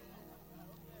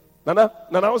 Nana,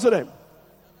 what's the name?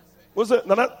 What's it?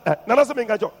 Nana,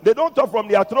 they don't talk from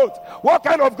their throat. What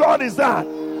kind of God is that?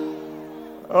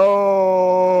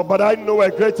 Oh, but I know a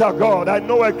greater God. I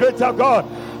know a greater God.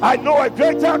 I know a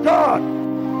greater God.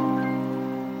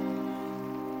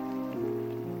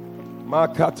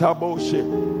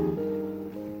 Makataboshe.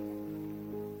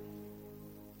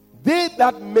 They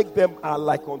that make them are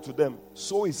like unto them.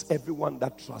 So is everyone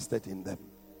that trusted in them.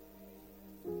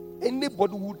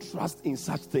 Anybody who trusts in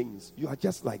such things, you are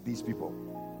just like these people.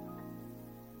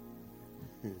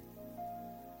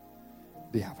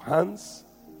 They have hands,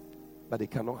 but they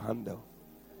cannot handle.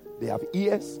 They have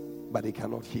ears, but they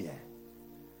cannot hear.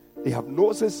 They have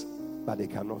noses, but they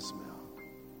cannot smell.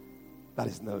 That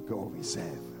is not God we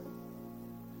serve.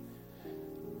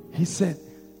 He said,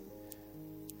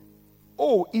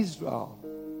 O Israel,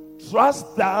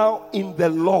 Trust thou in the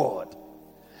Lord.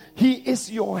 He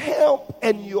is your help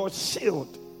and your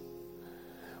shield.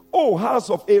 O house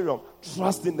of Aaron,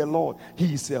 trust in the Lord.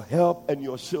 He is your help and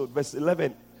your shield. Verse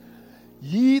 11.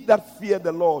 Ye that fear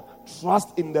the Lord,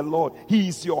 trust in the Lord. He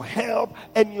is your help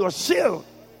and your shield.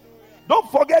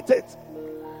 Don't forget it.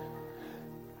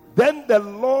 Then the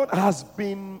Lord has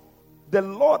been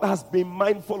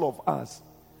mindful of us.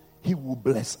 He will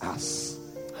bless us.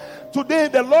 Today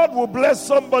the Lord will bless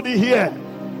somebody here.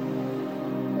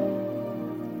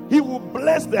 He will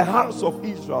bless the house of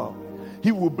Israel.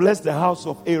 He will bless the house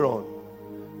of Aaron.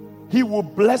 He will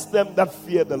bless them that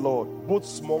fear the Lord, both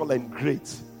small and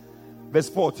great. Verse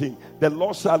 14, the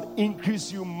Lord shall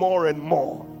increase you more and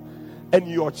more, and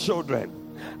your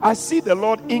children. I see the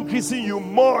Lord increasing you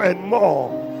more and more,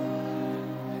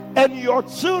 and your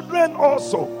children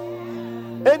also.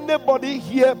 Anybody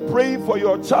here praying for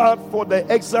your child for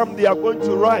the exam they are going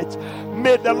to write,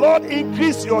 may the Lord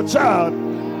increase your child,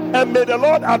 and may the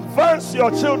Lord advance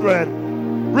your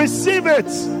children. Receive it.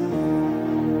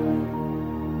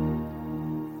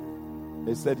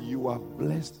 They said, you are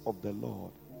blessed of the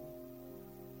Lord,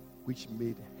 which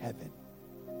made heaven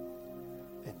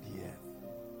and the earth.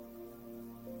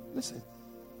 Listen,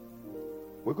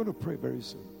 we're going to pray very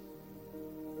soon.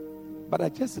 But I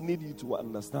just need you to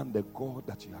understand the God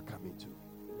that you are coming to.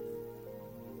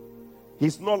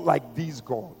 He's not like these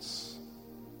gods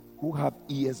who have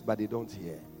ears but they don't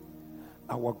hear.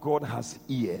 Our God has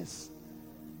ears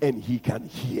and he can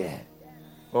hear.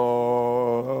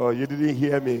 Oh, you didn't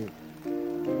hear me.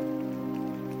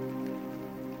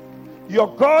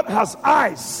 Your God has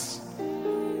eyes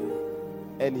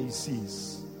and he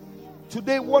sees.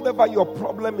 Today, whatever your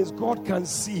problem is, God can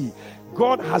see.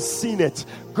 God has seen it.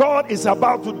 God is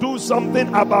about to do something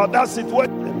about that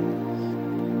situation.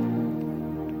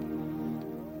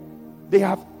 They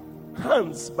have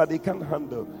hands, but they can't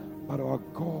handle. But our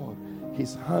God,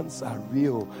 his hands are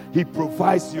real. He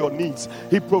provides your needs.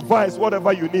 He provides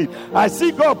whatever you need. I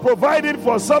see God providing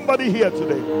for somebody here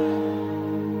today.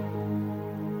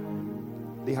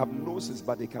 They have noses,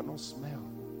 but they cannot smell.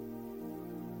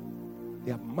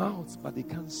 They have mouths, but they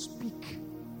can't speak.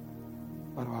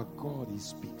 But our God, he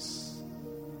speaks.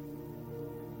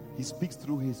 He speaks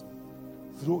through his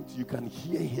throat. You can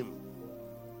hear him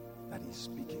that he's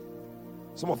speaking.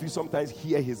 Some of you sometimes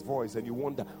hear his voice and you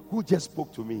wonder, who just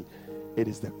spoke to me? It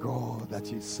is the God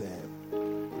that you serve.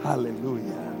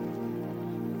 Hallelujah.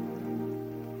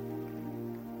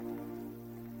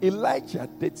 Elijah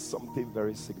did something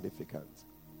very significant,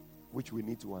 which we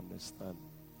need to understand.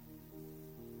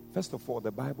 First of all,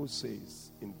 the Bible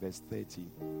says in verse 30,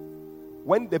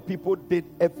 when the people did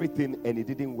everything and it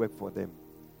didn't work for them,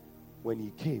 when he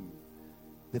came,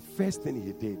 the first thing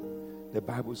he did, the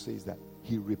Bible says that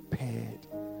he repaired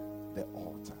the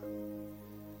altar.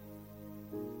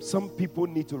 Some people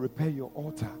need to repair your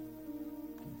altar.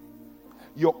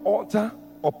 Your altar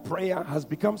of prayer has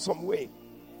become some way.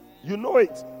 You know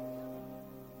it.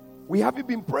 We haven't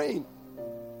been praying.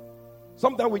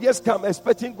 Sometimes we just come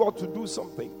expecting God to do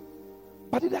something.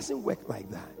 But it doesn't work like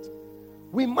that.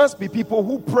 We must be people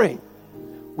who pray.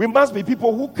 We must be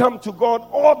people who come to God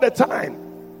all the time.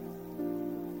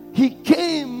 He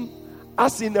came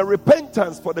as in a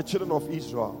repentance for the children of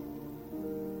Israel,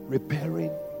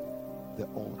 repairing the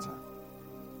altar.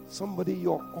 Somebody,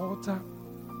 your altar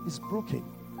is broken.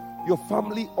 Your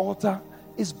family altar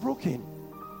is broken.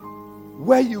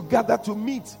 Where you gather to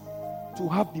meet, to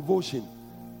have devotion,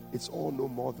 it's all no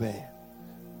more there.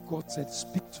 God said,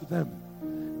 speak to them.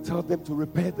 Tell them to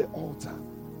repair the altar.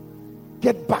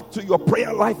 Get back to your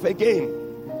prayer life again.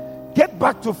 Get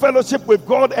back to fellowship with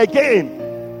God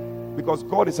again. Because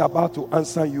God is about to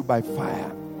answer you by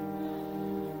fire.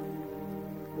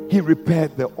 He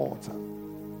repaired the altar.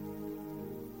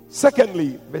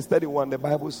 Secondly, verse 31, the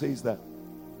Bible says that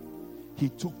he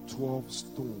took 12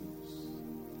 stones.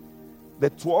 The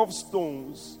 12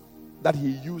 stones that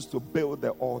he used to build the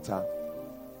altar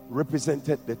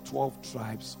represented the 12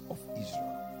 tribes of Israel.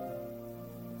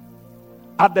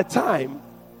 At the time,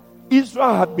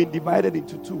 Israel had been divided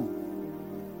into two.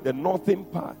 The northern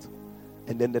part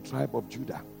and then the tribe of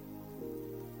Judah.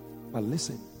 But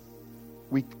listen,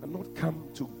 we cannot come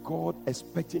to God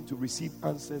expecting to receive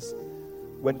answers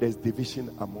when there's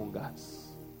division among us.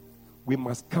 We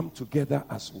must come together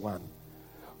as one.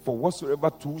 For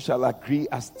whatsoever two shall agree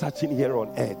as touching here on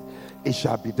earth, it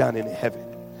shall be done in heaven.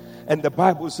 And the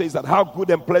Bible says that how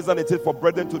good and pleasant it is for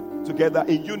brethren to together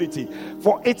in unity.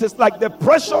 For it is like the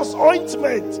precious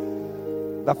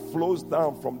ointment that flows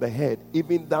down from the head,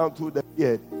 even down to the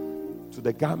beard, to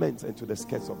the garment and to the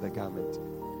skirts of the garment.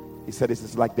 He said, it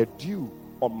is like the dew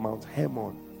on Mount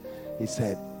Hermon. He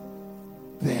said,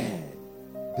 there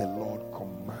the Lord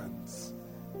commands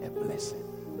a blessing.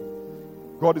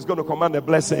 God is going to command a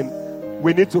blessing.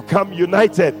 We need to come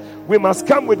united. We must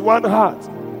come with one heart,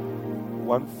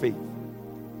 one faith.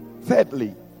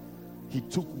 Thirdly, he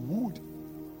took wood.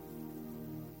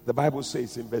 The Bible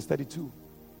says in verse 32,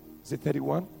 is it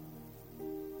 31?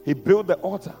 He built the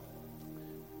altar.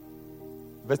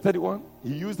 Verse 31,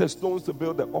 he used the stones to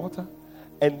build the altar,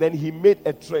 and then he made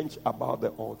a trench about the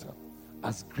altar,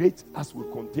 as great as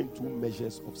would contain 2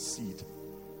 measures of seed.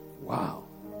 Wow.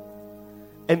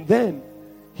 And then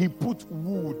he put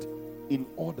wood in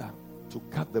order to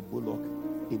cut the bullock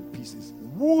in pieces.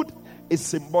 Wood is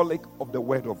symbolic of the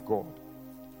word of God.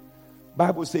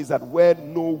 Bible says that where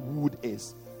no wood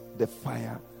is, the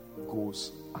fire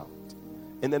goes out.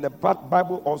 And then the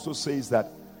Bible also says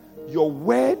that your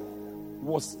word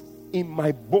was in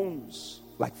my bones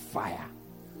like fire.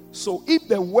 So if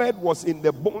the word was in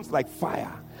the bones like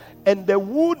fire, and the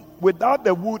wood, without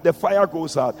the wood, the fire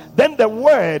goes out, then the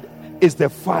word is the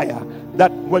fire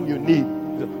that when you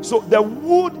need. So the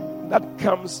wood that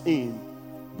comes in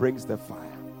brings the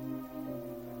fire.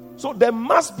 So there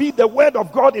must be the word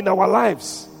of God in our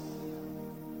lives.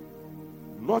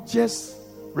 Not just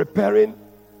repairing,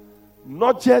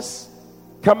 not just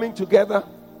coming together.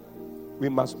 We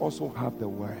must also have the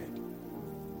word.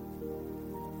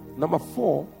 Number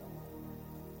 4,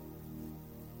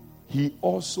 he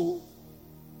also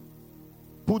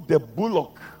put the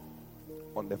bullock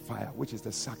on the fire, which is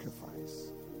the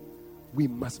sacrifice. We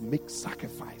must make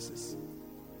sacrifices.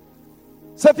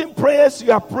 Certain prayers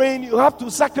you are praying, you have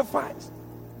to sacrifice.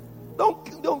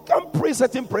 Don't come pray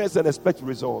certain prayers and expect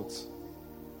results.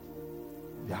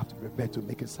 You have to prepare to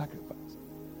make a sacrifice.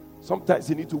 Sometimes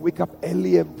you need to wake up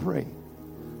early and pray.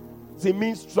 It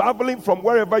means traveling from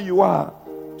wherever you are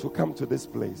to come to this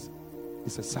place.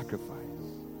 It's a sacrifice.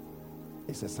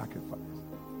 It's a sacrifice.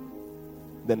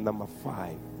 Then number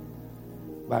 5,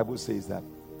 Bible says that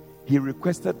he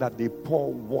requested that they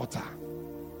pour water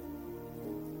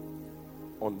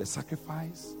on the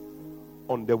sacrifice,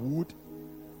 on the wood,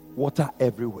 water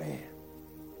everywhere.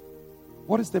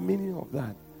 What is the meaning of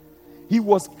that? He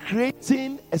was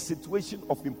creating a situation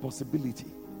of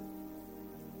impossibility.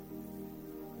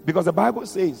 Because the Bible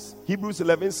says, Hebrews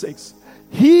 11:6,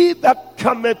 he that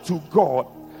cometh to God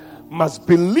must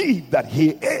believe that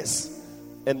he is,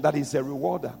 and that is a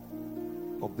rewarder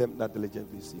of them that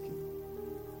diligently seek him.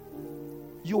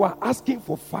 You are asking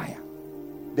for fire,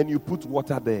 then you put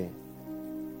water there.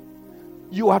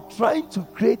 You are trying to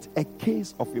create a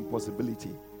case of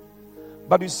impossibility.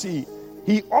 But you see,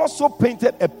 he also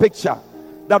painted a picture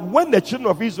that when the children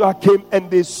of Israel came and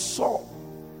they saw,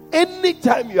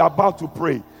 anytime you are about to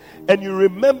pray, and you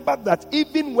remember that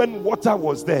even when water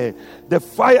was there, the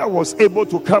fire was able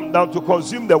to come down to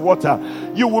consume the water,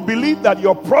 you will believe that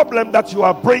your problem that you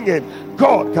are bringing,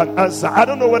 God can answer. I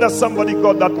don't know whether somebody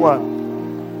got that one.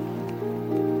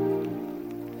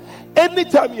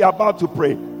 Anytime you are about to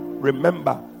pray,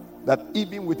 remember that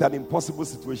even with an impossible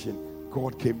situation,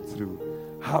 God came through.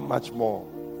 How much more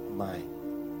mine?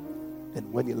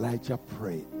 And when Elijah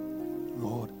prayed,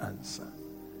 Lord, answer.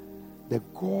 The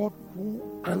God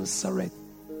who answereth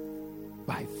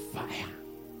by fire,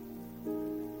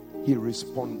 he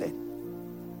responded.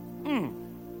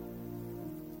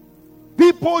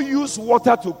 People use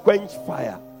water to quench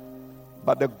fire,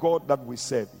 but the God that we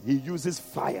serve, he uses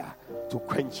fire to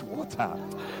quench water.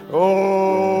 Oh,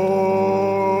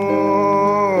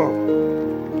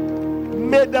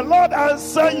 may the Lord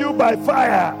answer you by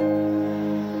fire.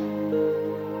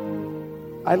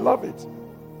 I love it.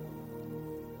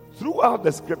 Throughout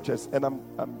the scriptures, and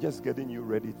I'm just getting you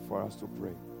ready for us to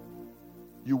pray,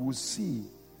 you will see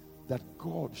that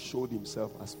God showed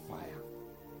himself as fire.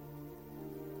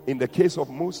 In the case of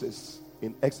Moses,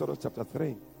 in Exodus chapter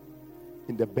 3,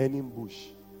 in the burning bush,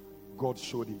 God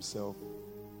showed himself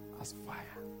as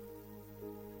fire.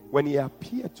 When he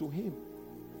appeared to him,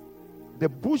 the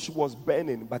bush was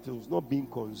burning, but it was not being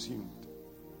consumed.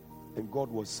 And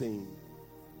God was saying,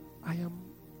 I am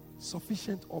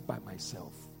sufficient all by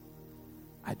myself.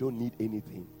 I don't need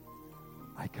anything.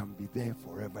 I can be there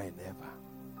forever and ever.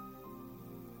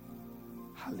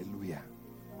 Hallelujah.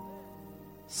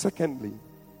 Secondly,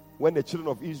 when the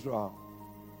children of Israel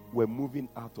were moving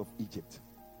out of Egypt,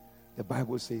 the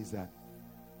Bible says that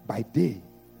by day,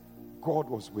 God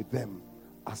was with them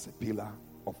as a pillar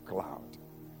of cloud.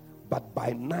 But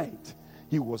by night,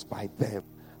 he was by them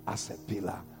as a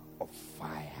pillar of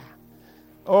fire.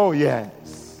 Oh,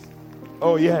 yes.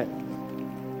 Oh, yes.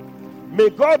 May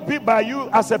God be by you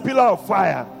as a pillar of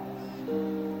fire.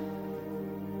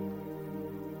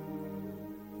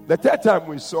 The third time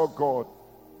we saw God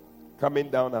coming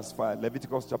down as fire,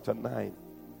 Leviticus chapter 9,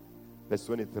 verse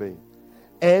 23.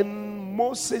 And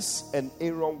Moses and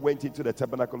Aaron went into the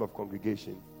tabernacle of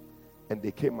congregation, and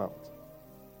they came out,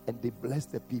 and they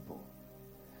blessed the people.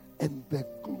 And the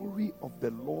glory of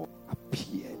the Lord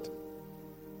appeared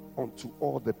unto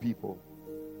all the people.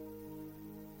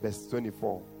 Verse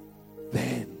 24.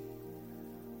 Then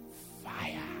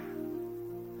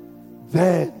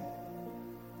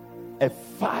a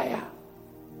fire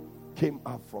came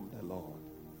up from the Lord.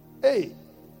 Hey.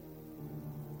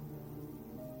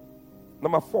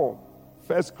 Number 4,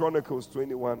 1 Chronicles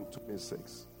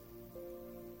 21:26.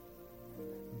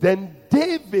 Then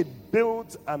David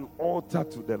built an altar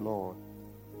to the Lord,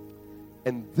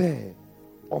 and there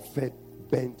offered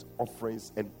burnt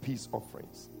offerings and peace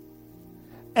offerings.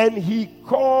 And he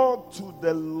called to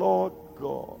the Lord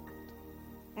God.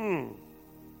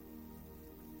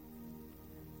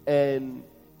 And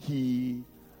he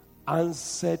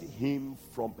answered him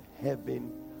from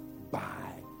heaven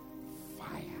by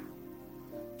fire.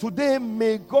 Today,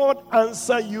 may God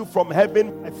answer you from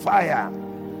heaven by fire.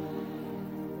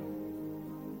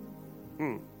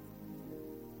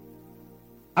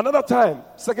 Another time,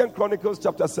 2 Chronicles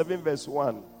chapter 7 verse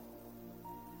 1.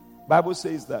 Bible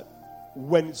says that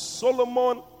when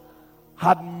Solomon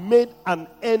had made an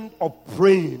end of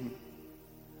praying,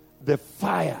 the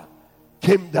fire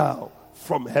came down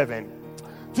from heaven.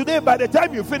 Today, by the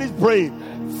time you finish praying,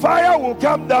 fire will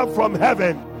come down from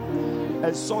heaven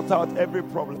and sort out every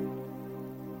problem.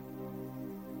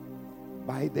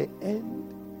 By the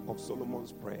end of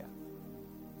Solomon's prayer,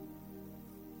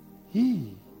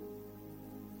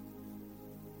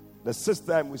 the sixth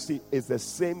time we see is the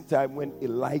same time when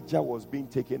Elijah was being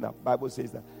taken up. Bible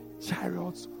says that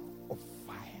chariots of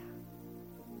fire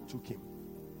took him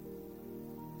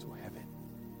to heaven.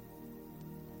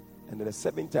 And then the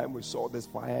seventh time we saw this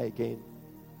fire again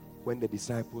when the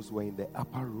disciples were in the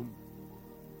upper room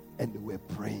and they were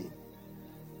praying.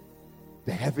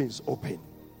 The heavens opened.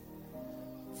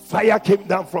 Fire came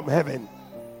down from heaven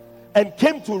and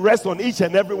came to rest on each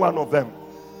and every one of them.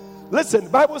 Listen, the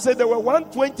Bible said there were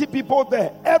 120 people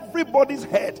there. Everybody's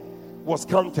head was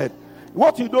counted.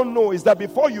 What you don't know is that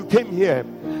before you came here,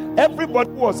 everybody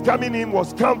who was coming in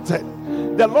was counted.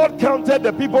 The Lord counted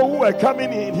the people who were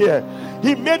coming in here.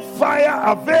 He made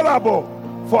fire available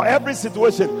for every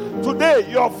situation. Today,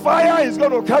 your fire is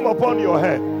going to come upon your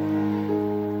head.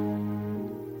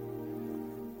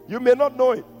 You may not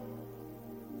know it.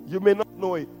 You may not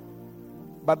know it.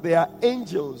 But there are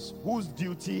angels whose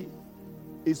duty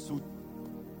is to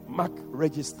mark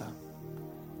register,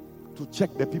 to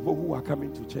check the people who are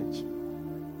coming to church.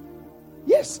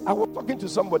 Yes, I was talking to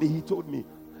somebody. He told me,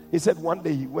 he said one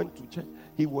day he went to church.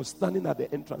 He was standing at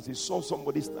the entrance. He saw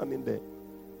somebody standing there.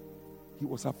 He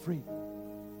was afraid.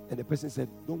 And the person said,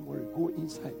 don't worry, go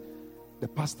inside. The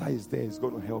pastor is there. He's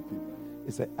going to help you.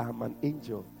 He said, I'm an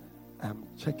angel. I'm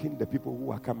checking the people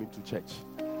who are coming to church.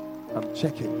 I'm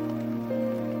checking.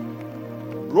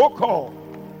 Roll call.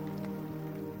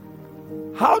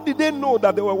 How did they know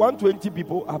that there were 120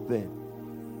 people up there?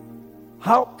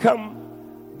 How come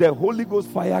the Holy Ghost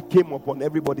fire came upon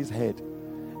everybody's head?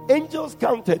 Angels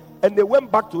counted and they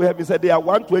went back to heaven and said, there are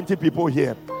 120 people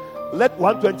here. Let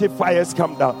 120 fires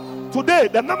come down. Today,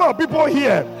 the number of people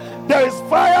here, there is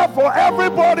fire for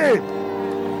everybody.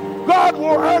 God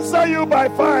will answer you by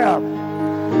fire.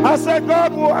 I said,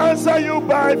 God will answer you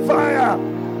by fire.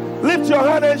 Lift your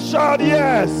hand and shout,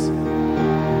 yes.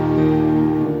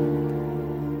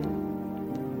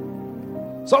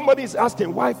 Somebody is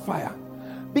asking, why fire?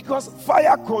 Because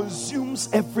fire consumes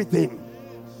everything.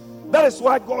 That is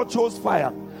why God chose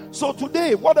fire. So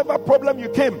today, whatever problem you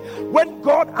came, when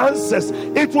God answers,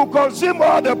 it will consume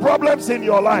all the problems in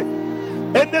your life.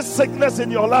 Any sickness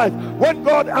in your life, when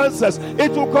God answers,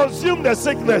 it will consume the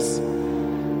sickness.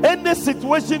 Any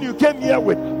situation you came here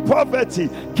with, poverty,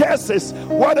 curses,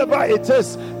 whatever it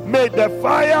is, may the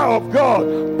fire of God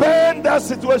burn that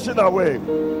situation away.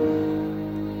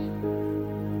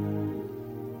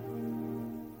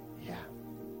 Yeah.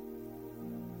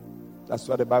 That's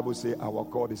why the Bible says our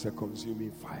God is a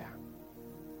consuming fire.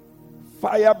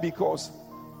 Fire, because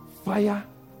fire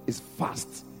is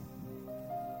fast.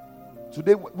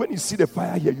 Today, when you see the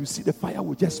fire here, you see the fire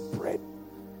will just spread.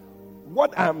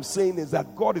 What I'm saying is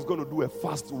that God is going to do a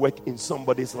fast work in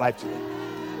somebody's life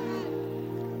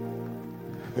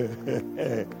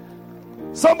today.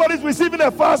 Somebody's receiving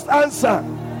a fast answer.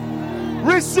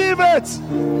 Receive it.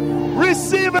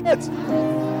 Receive it.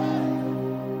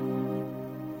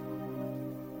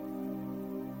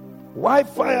 Why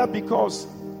fire? Because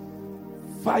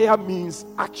fire means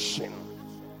action.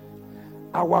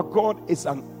 Our God is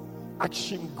an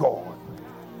action God.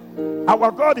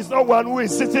 Our God is not one who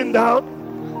is sitting down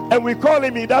and we call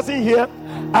him, he doesn't hear.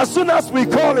 As soon as we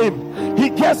call him, he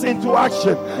gets into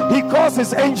action. He calls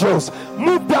his angels,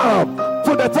 move down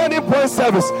to the turning point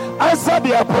service, answer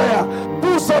their prayer,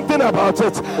 do something about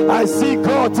it. I see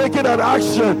God taking an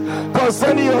action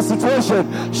concerning your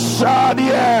situation. Shout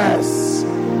yes.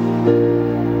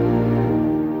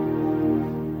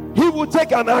 He will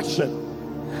take an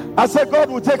action. I said God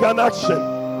will take an action.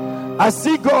 I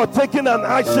see God taking an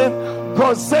action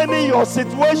concerning your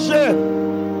situation.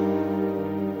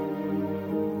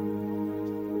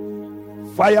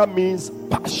 Fire means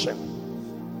passion.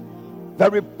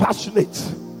 Very passionate.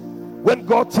 When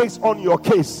God takes on your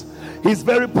case, he's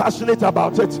very passionate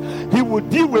about it. He will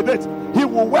deal with it. He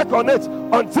will work on it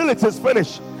until it is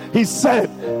finished. He said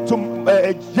to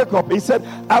Jacob, he said,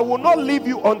 I will not leave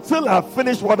you until I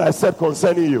finish what I said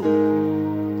concerning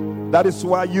you. That is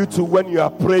why you too, when you are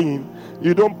praying,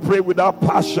 you don't pray without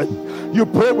passion. You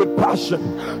pray with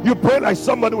passion. You pray like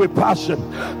somebody with passion.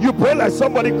 You pray like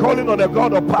somebody calling on a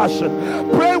God of passion.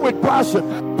 Pray with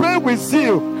passion. Pray with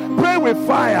zeal. Pray with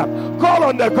fire. Call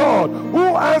on the God who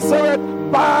answered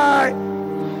by.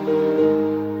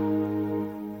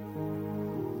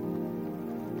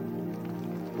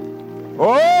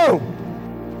 Oh,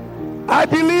 I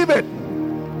believe it.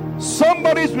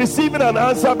 Somebody's receiving an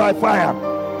answer by fire.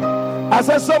 I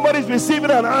said somebody's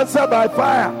receiving an answer by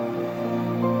fire.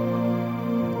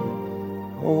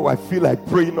 Oh, I feel like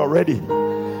praying already.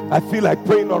 I feel like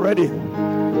praying already.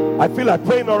 I feel like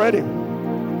praying already.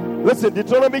 Listen,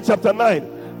 Deuteronomy chapter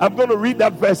 9. I'm going to read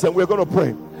that verse and we're going to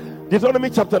pray. Deuteronomy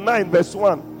chapter 9 verse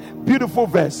 1. Beautiful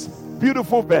verse.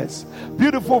 Beautiful verse.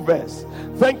 Beautiful verse.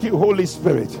 Thank you, Holy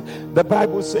Spirit. The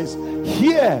Bible says,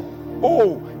 hear,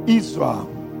 O Israel,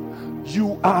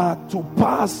 you are to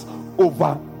pass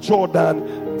over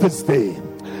Jordan this day.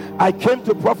 I came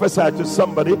to prophesy to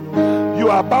somebody. You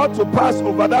are about to pass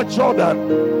over that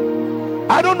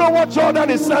Jordan. I don't know what Jordan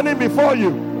is standing before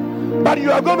you, but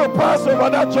you are going to pass over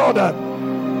that Jordan.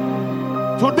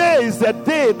 Today is the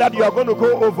day that you are going to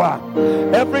go over.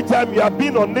 Every time you have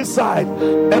been on this side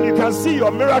and you can see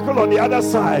your miracle on the other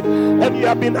side, and you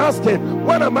have been asking,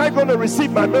 when am I going to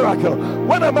receive my miracle?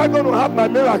 When am I going to have my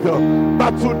miracle?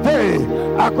 But today,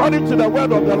 according to the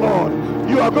word of the Lord,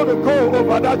 you are going to go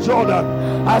over that Jordan.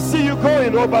 I see you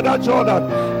going over that Jordan.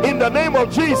 In the name of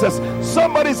Jesus,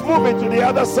 somebody's moving to the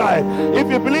other side. If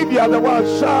you believe you are the one,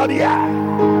 shout yeah.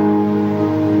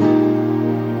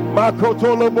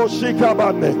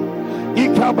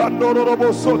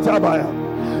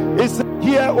 It's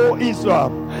hear, O Israel,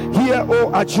 hear,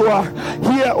 O Achua,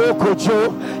 hear, O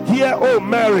Kocho, hear, O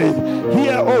Mary,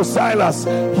 hear, O Silas,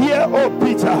 hear, O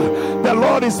Peter. The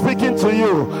Lord is speaking to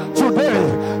you. Today,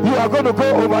 you are going to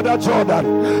go over that Jordan.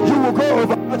 You will go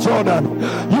over that Jordan.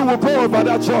 You will go over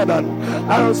that Jordan.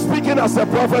 I am speaking as a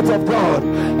prophet of God,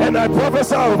 and I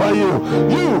prophesy over you.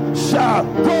 You shall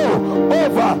go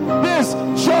over this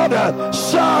Jordan.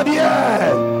 Shout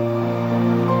yeah.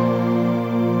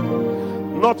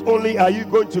 Not only are you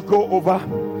going to go over,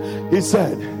 he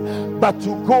said, but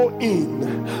to go in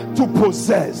to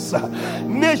possess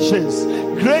nations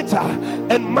greater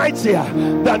and mightier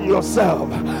than yourself.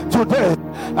 Today,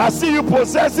 I see you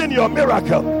possessing your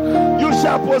miracle. You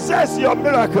shall possess your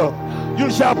miracle. You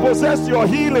shall possess your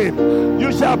healing.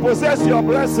 You shall possess your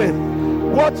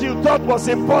blessing. What you thought was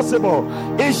impossible,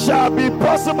 it shall be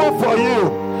possible for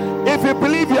you. If you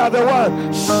believe you are the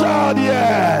one, shout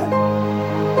yeah.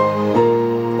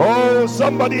 Oh,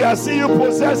 somebody, I see you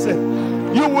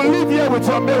possessing. You will live here with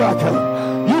your miracle.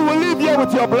 You will live here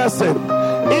with your blessing.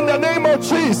 In the name of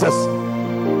Jesus.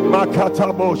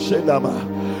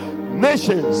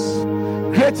 Nations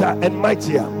greater and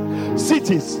mightier.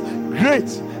 Cities great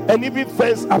and even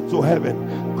fenced up to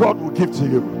heaven. God will give to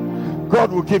you.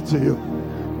 God will give to you.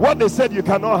 What they said you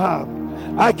cannot have,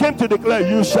 I came to declare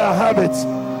you shall have it.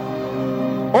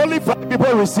 Only 5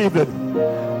 people received it.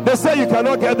 They say you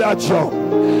cannot get that job.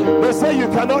 They say you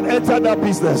cannot enter that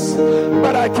business.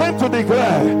 But I came to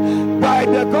declare, by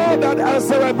the God that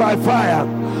answered by fire,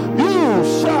 you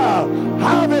shall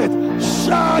have it.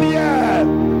 Shout yeah.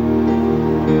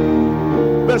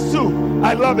 Verse 2,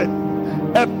 I love it.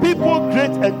 A people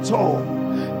great and tall,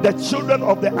 the children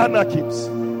of the Anakims,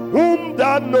 whom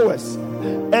thou knowest,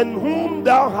 and whom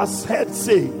thou hast heard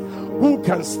say, who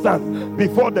can stand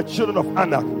before the children of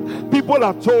Anak? People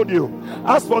have told you,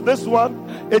 as for this one,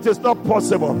 it is not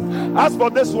possible. As for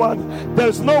this one,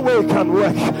 there's no way it can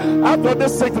work. After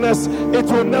this sickness, it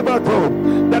will never go.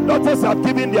 The doctors have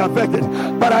given their verdict.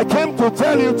 But I came to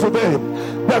tell you today,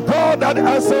 the God that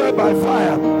answered by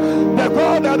fire, the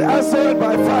God that answered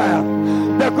by fire,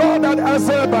 the God that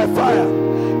answered by fire,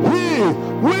 He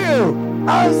will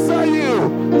answer you.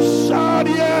 Shout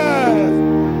yes.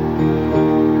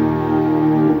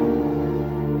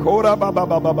 Kora baba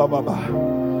baba baba.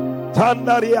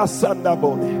 Tandaria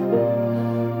sandabone.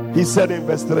 He said in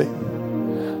verse 3,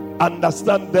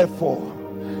 understand therefore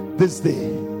this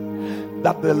day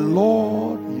that the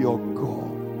Lord your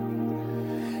God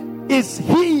is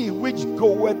He which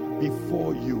goeth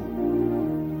before you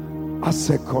as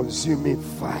a consuming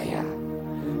fire.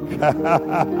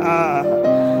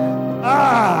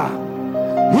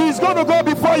 He's going to go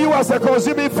before you as a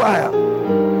consuming fire.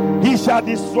 He shall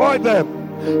destroy them.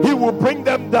 He will bring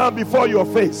them down before your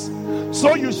face.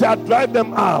 So you shall drive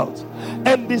them out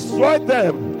and destroy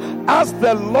them as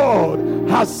the Lord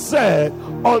has said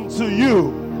unto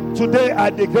you. Today I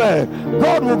declare,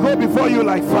 God will go before you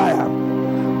like fire.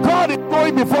 God is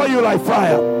going before you like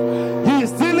fire. He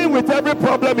is dealing with every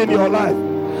problem in your life.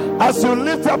 As you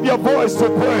lift up your voice to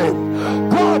pray,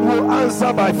 God will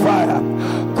answer by fire.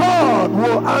 God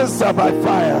will answer by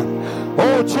fire.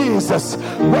 Oh Jesus,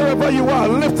 wherever you are,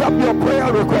 lift up your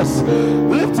prayer requests,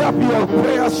 lift up your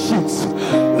prayer sheets,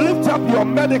 lift up your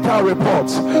medical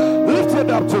reports, lift it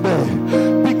up today,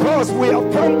 because we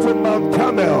have come to Mount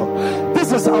Carmel.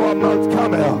 This is our Mount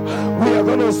Carmel. We are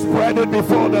going to spread it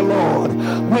before the Lord.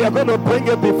 We are going to bring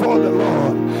it before the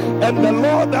Lord. And the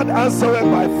Lord that answered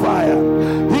by fire,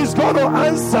 He's going to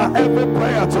answer every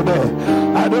prayer today.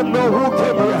 I don't know who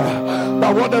came here,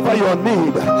 but whatever your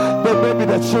need, there may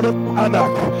be the children of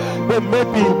Anak, there may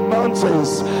be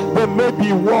mountains, there may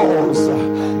be walls,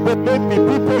 there may be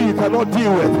people you cannot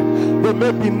deal with, there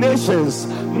may be nations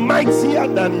mightier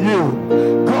than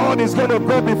you. God is going to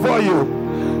go before you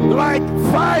like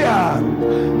fire.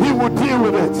 He will deal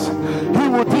with it. He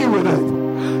will deal with it.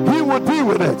 He will deal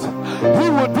with it. He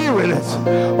will deal with it.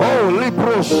 Oh,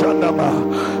 Libro Shandama,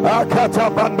 Akata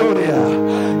Bandoria,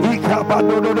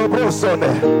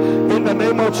 in the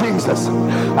name of Jesus.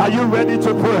 Are you ready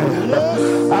to pray?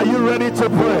 Yes. Are you ready to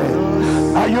pray?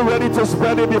 Are you ready to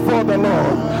spread it before the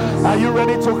Lord? Are you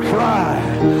ready to cry?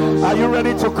 Are you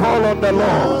ready to call on the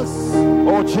Lord?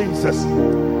 Oh, Jesus.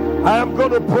 I am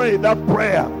going to pray that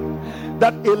prayer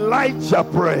that Elijah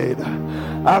prayed.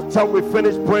 After we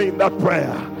finish praying that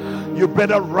prayer, you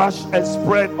better rush and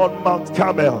spread on Mount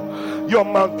Carmel. Your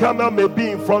Mount Carmel may be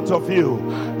in front of you.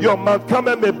 Your Mount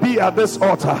Carmel may be at this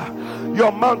altar.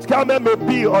 Your Mount Carmel may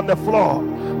be on the floor.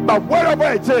 But wherever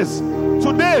it is,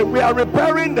 today we are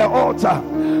repairing the altar.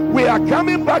 We are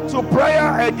coming back to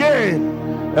prayer again.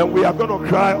 And we are going to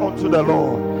cry unto the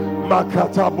Lord.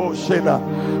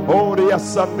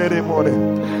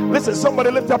 Listen,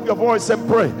 somebody lift up your voice and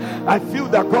pray. I feel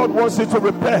that God wants you to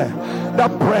repair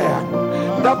that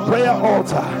prayer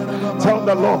altar. Tell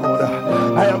the Lord,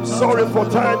 I am sorry for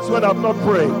times when I've not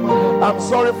prayed. I'm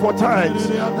sorry for times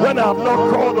when I've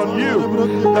not called on you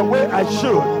the way I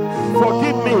should.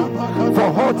 Forgive me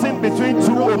for halting between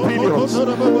two opinions.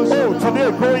 Oh,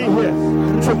 today go in here,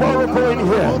 tomorrow go in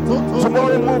here,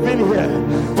 tomorrow move in here.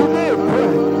 Today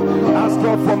pray. Ask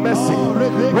God for mercy.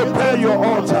 Repair your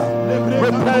altar.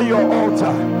 Repair your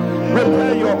altar.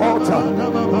 Repair your altar.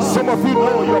 Some of you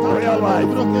know your prayer life,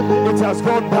 it has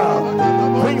gone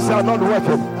down. Things are not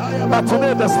working. But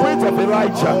today the spirit of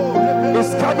Elijah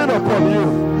is coming upon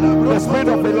you. The spirit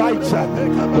of Elijah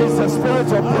is a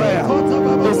spirit of prayer.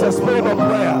 It's a spirit of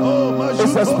prayer.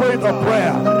 It's a spirit of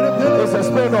prayer. It's a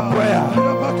spirit of prayer.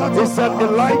 It's an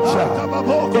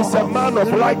Elijah. It's a man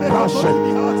of like passion,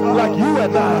 like you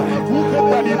and I.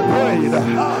 That he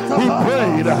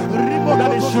prayed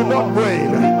that it should not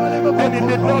rain, and it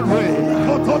did not rain.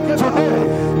 Today,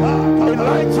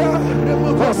 Elijah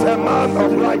was a man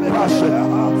of like passion.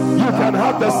 You can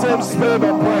have the same spirit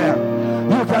of prayer.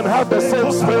 You can have the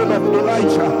same spirit of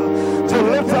Elijah. To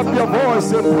lift up your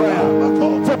voice in prayer,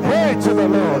 to pray to the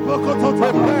Lord.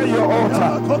 Repair your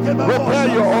altar. Repair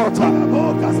your altar.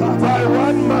 By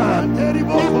one man, if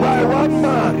by one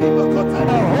man, the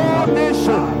whole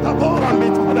nation can be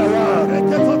turned around.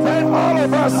 And all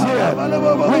of us here,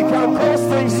 we can cause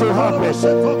things to happen.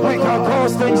 We can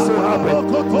cause things to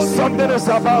happen. Something is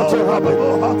about to happen.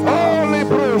 Only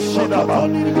Brushidaba.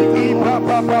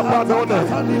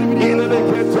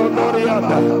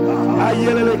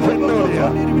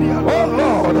 Oh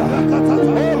Lord,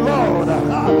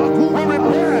 we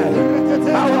repair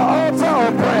our altar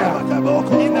of prayer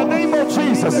in the name of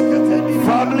Jesus.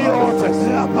 Family altars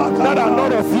that are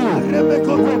not of you, we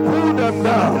pull them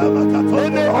down.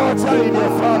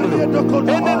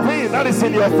 Anything that is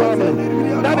in your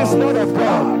family that is not of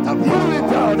God, pull it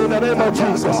down in the name of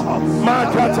Jesus. Any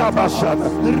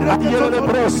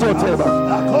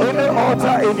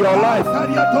altar in your life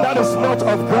that is not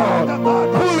of God,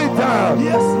 pull it down,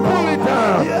 pull it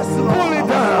down, pull it down, pull it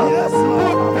down.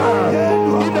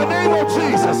 In the name of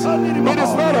Jesus, it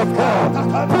is not of God.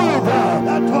 Pull it down.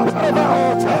 Whatever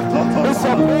altar is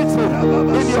operating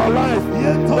in your life,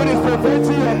 it is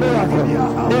preventing your miracle.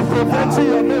 It's preventing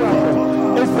your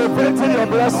miracle. It's preventing your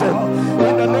blessing.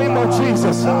 In the name of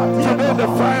Jesus, today the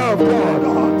fire of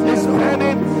God is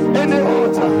burning any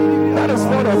altar that is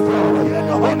not of God.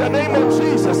 In the name of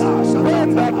Jesus,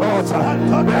 burn that altar.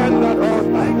 Burn that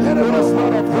altar. It is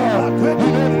not of God. You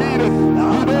don't need it.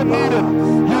 You don't need it.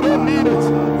 You don't need it.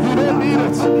 You don't need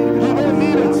it. You don't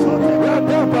need it.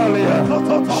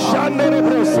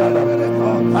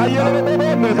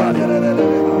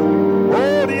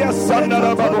 Oh, yes, son of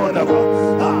a babona.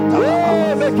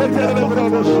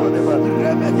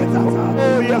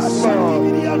 Oh, yes,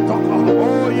 Lord.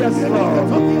 Oh, yes, Lord.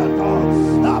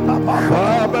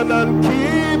 Covenant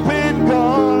keeping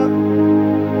God.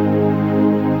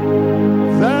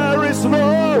 There is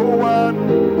no one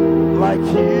like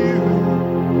you.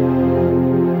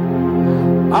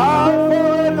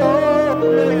 Alpha and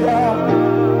Omega.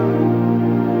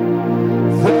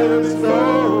 There is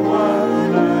no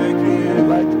one like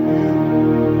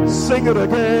you. Sing it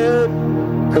again.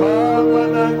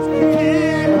 Covenant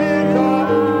keeping God.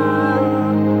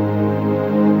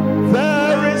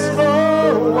 There is no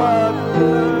one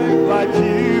like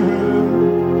you.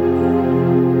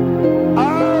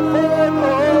 Alpha and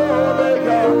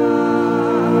Omega.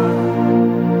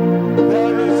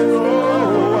 There is no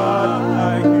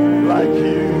one like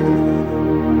you.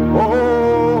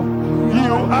 Oh,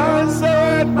 you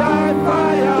answered by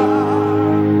fire.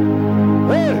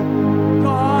 Hey,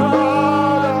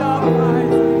 God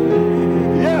Almighty.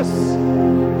 Yes,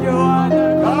 you are the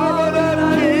covenant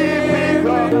keeping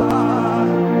God.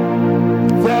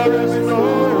 There is no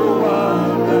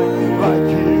one like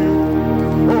you.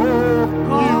 Oh,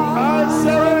 you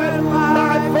answered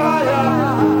by fire.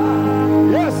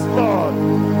 Yes, Lord,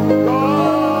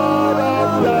 God of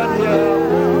Daniel.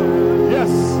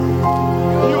 Yes,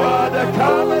 you are the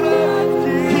covenant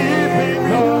keeping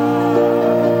God.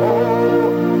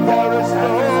 Oh, there is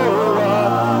no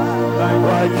one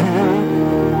like you.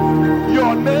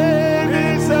 Your name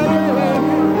is Elohim.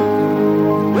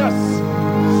 Yes,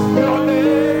 your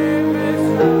name is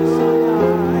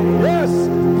Shaddai. Yes,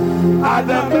 at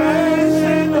the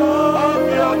mention of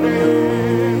your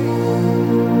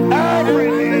name, every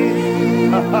knee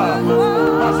must bow.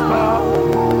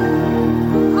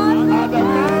 At the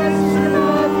mention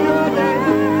of your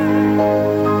name,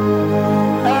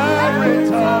 every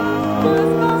tongue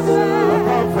must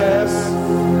confess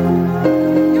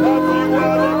that you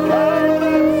are the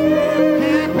covenant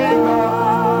keeping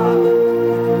God.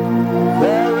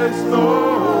 There is no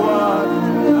one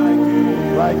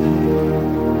like you.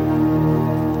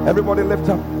 Everybody lift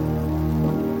up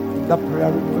that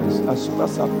prayer request. As soon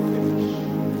as I finish,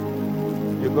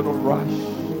 you're going to rush.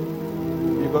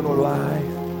 You're going to lie.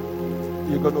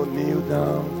 You're going to kneel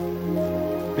down.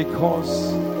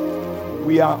 Because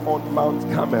we are on Mount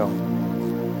Carmel.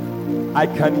 I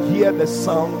can hear the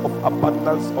sound of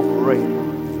abundance of rain.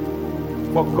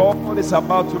 For God is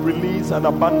about to release an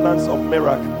abundance of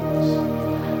miracles,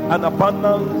 an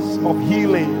abundance of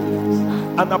healings,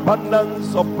 an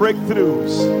abundance of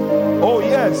breakthroughs. Oh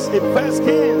yes, in 1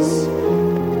 Kings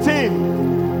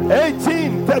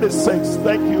 18:36.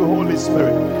 Thank you, Holy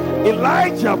Spirit.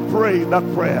 Elijah prayed that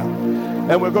prayer,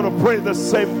 and we're going to pray the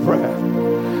same prayer.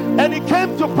 And it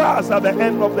came to pass at the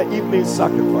end of the evening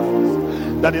sacrifice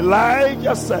that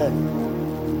Elijah said,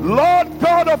 Lord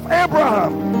God of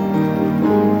Abraham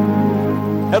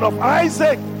and of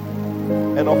Isaac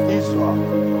and of Israel,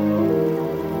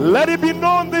 let it be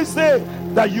known this day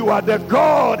that you are the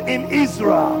God in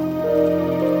Israel.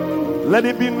 Let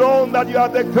it be known that you are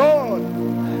the God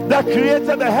that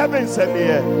created the heavens and the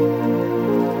earth.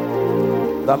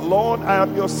 That Lord, I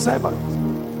am your servant,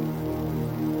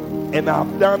 and I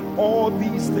have done all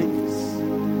these things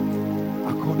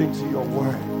according to your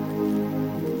word.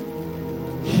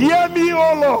 Hear me,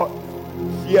 O Lord,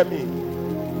 hear me,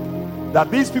 that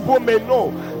these people may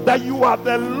know that you are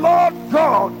the Lord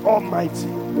God Almighty.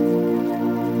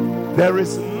 There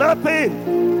is nothing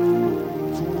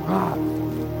too hard.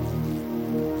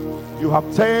 You have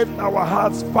turned our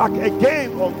hearts back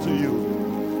again unto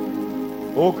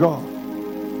you, O God.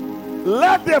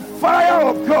 Let the fire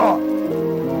of God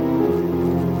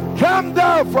come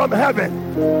down from heaven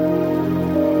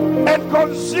and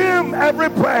consume every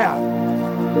prayer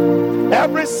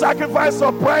Every sacrifice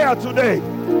of prayer today,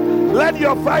 let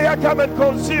your fire come and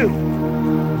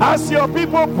consume. As your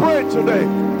people pray today,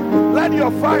 let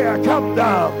your fire come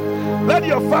down. Let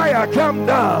your fire come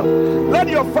down. Let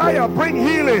your fire bring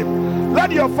healing.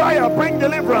 Let your fire bring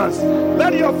deliverance.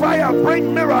 Let your fire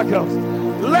bring miracles.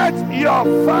 Let your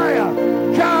fire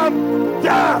come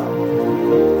down.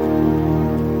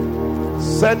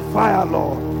 Send fire,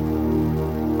 Lord.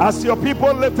 As your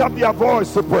people lift up their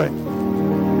voice to pray,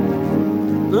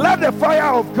 let the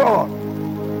fire of God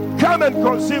come and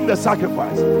consume the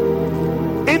sacrifice.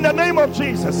 In the name of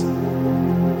Jesus,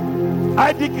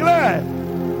 I declare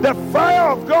the fire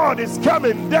of God is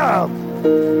coming down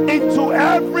into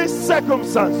every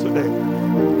circumstance today.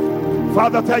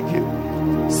 Father, thank you.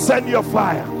 Send your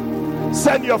fire.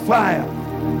 Send your fire.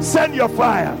 Send your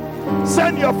fire.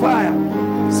 Send your fire.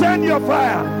 Send your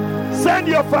fire. Send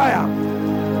your fire.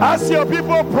 As your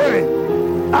people pray,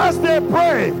 as they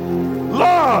pray,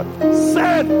 Lord,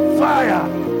 send fire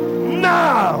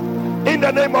now. In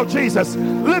the name of Jesus,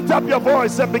 lift up your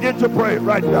voice and begin to pray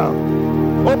right now.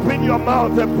 Open your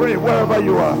mouth and pray wherever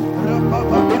you are.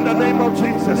 In the name of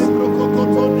Jesus.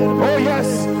 Oh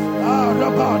yes,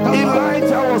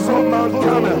 Elijah was on Mount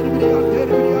Carmel.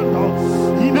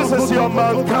 This is your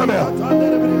Mount Carmel.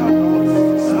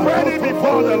 Spread it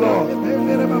before the Lord.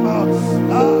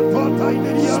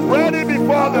 Spread it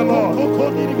before the Lord.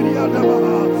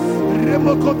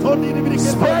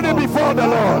 Spread it before the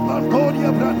Lord.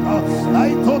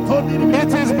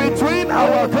 It is between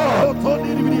our God.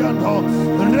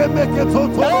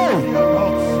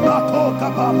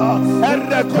 And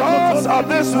the gods of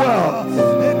this world.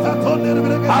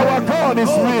 Our God is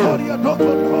real.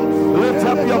 Lift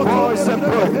up your voice and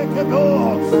pray.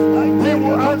 He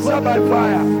will answer by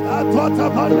fire.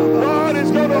 God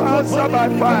is going to answer by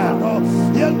fire.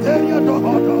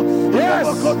 Yes.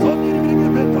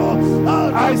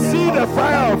 I see the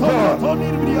fire of God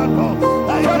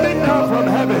coming down from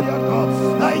heaven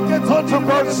to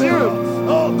consume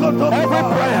every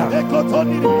prayer, every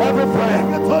prayer,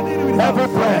 every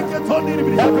prayer,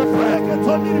 every prayer,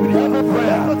 every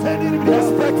prayer.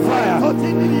 Expect fire,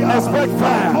 expect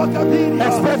fire,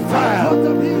 expect fire,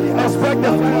 expect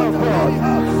the fire of God,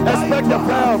 expect the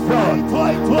fire of God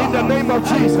in the name of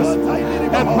Jesus.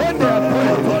 And when they are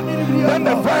praying, then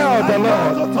the fire of the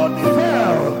Lord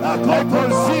fell and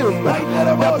consumed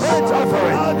the burnt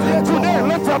offering. Today,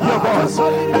 lift up your voice. A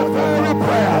fiery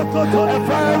prayer, a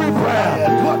fiery prayer,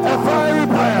 a fiery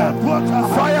prayer.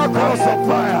 Fire calls of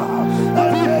fire.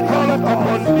 Deep calleth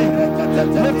upon me.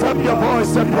 Lift up your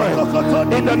voice and pray.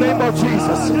 In the name of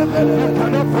Jesus. You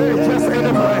cannot pray just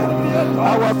any prayer.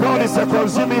 Our God is a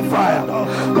consuming fire.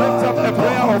 Lift up a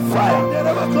prayer of fire.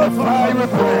 A fiery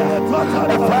prayer.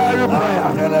 A fiery prayer.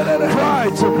 Cry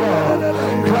to God.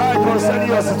 Cry concerning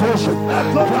your situation.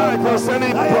 Cry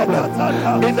concerning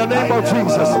problem. In the name of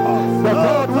Jesus. The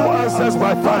God who answers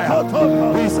by fire.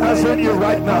 He's answering you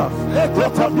right now.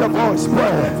 Lift up your voice.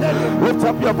 Pray. Lift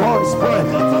up your voice. Pray.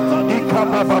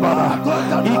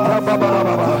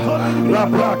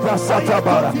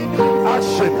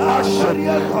 Action, action,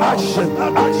 action,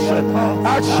 action,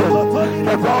 action.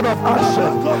 The God of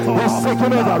action is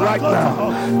taking over right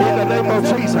now. In the name of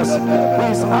Jesus,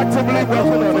 He's actively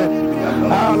working on it.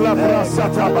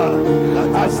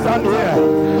 I stand here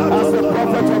as the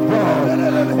prophet of God,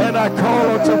 and I call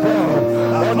unto God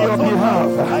on your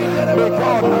behalf. May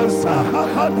God answer.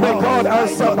 May God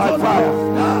answer by fire.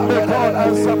 May God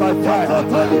answer by fire.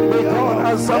 May God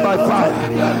answer by fire.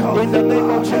 In the name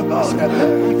of Jesus.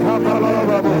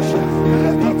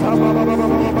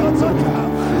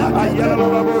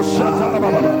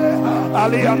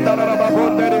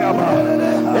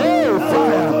 Hey,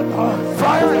 fire.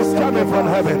 Fire is coming from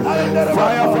heaven.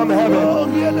 Fire from heaven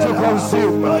to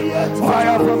consume.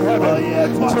 Fire from heaven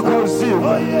to consume.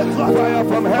 Fire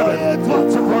from heaven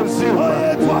to consume.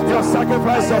 Your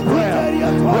sacrifice of prayer.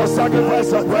 Your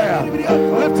sacrifice of prayer.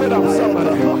 Lift it up,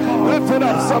 somebody. Lift it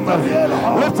up, somebody.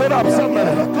 Lift it up,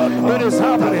 somebody. It is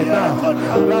happening now.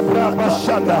 La brapa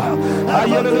shanda.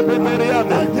 Ayene de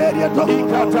beberiane.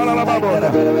 Ikatala la baboda.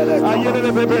 Ayene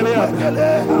de beberiane.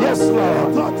 Yes,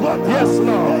 Lord. Yes,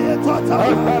 Lord. That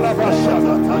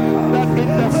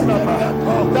index number,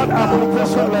 that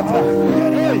application letter,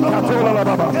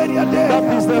 that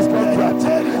business contract,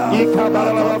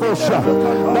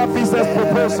 That business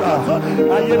proposal, that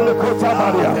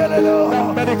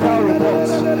medical report,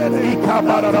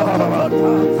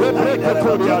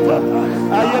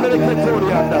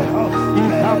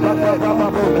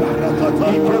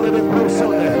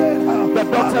 the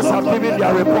doctors have given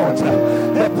their report.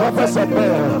 The prophets of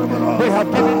Baal, they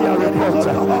have given their report.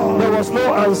 There was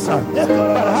no answer.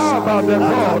 But how about the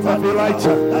God of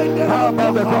Elijah? How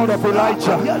about the God of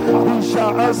Elijah? He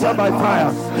shall answer by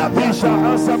fire. He shall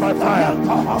answer by fire.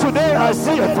 Today I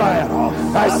see a fire.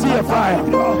 I see a fire.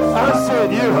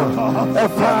 Answering you. A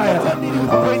fire.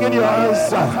 Bringing your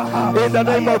answer. In the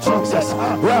name of Jesus.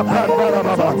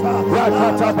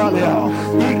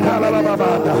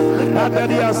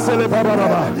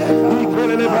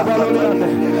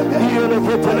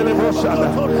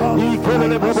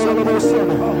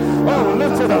 Oh,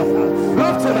 lift it up.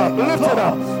 Lift it up. Lift it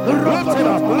up. Lift it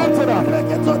up. Lift it up.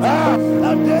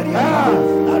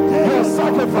 Your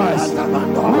sacrifice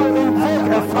will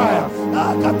invoke a fire.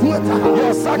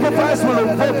 Your sacrifice will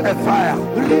invoke a fire.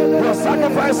 Your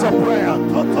sacrifice of prayer.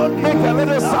 Make a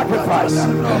little sacrifice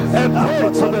and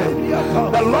pray today.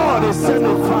 The Lord is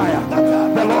sending fire.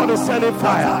 The Lord is sending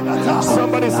fire.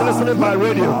 Somebody's listening by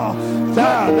radio.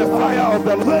 The fire of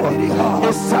the Lord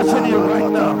is touching you right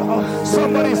now.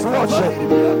 Somebody's watching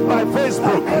by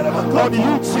Facebook, on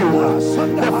YouTube.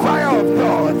 The fire of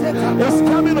God is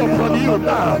coming upon you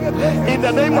now. In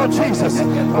the name of Jesus,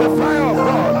 the fire of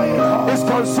God is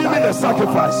consuming the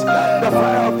sacrifice. The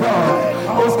fire of God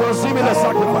is consuming the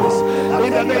sacrifice.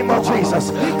 In the name of Jesus.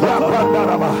 A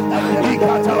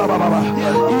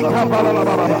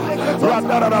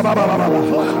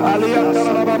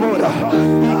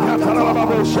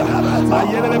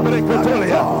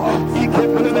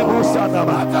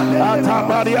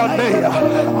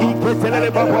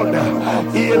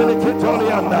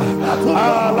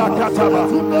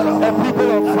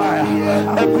people of fire,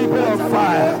 a people of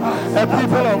fire, a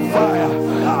people of fire,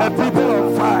 a people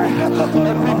of fire, a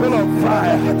people of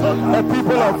fire, a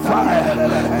people of fire.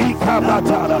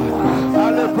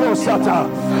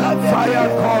 Fire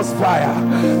calls fire.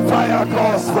 Fire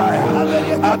calls fire.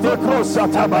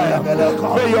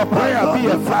 May your prayer be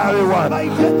a fiery one. May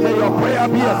your prayer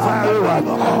be a fiery one.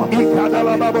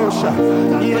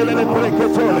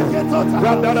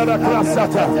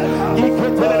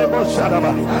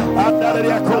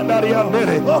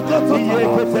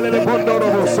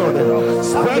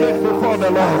 Spread it before the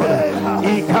Lord.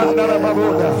 It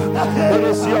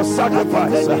is your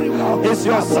sacrifice. It's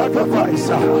your sacrifice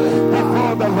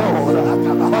before the Lord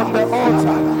on the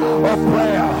altar of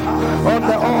prayer. On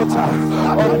the altar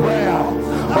of prayer.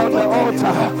 On the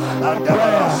altar of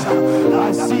prayer.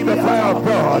 I see the fire of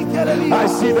God. I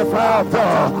see the fire of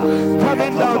God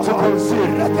coming down to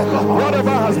consume whatever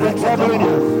has been troubling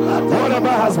you, whatever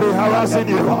has been harassing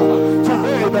you.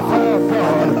 Today, the fire of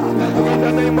God, in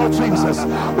the name of Jesus.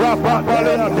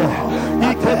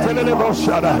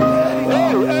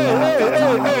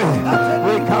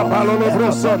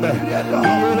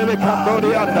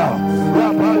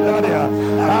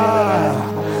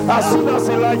 As soon as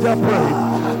Elijah prayed,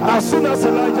 as soon as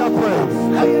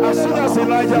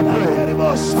Elijah prayed,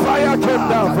 fire came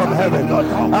down from heaven.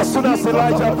 As soon as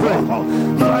Elijah prayed,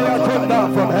 fire came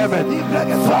down from heaven.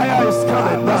 Fire is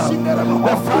coming down.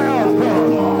 The fire of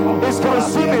God is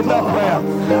consuming that prayer.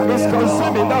 It's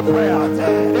consuming that prayer.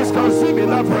 It's consuming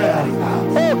that prayer.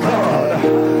 Oh God,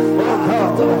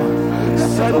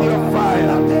 send your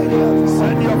fire.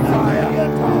 Send your fire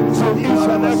to each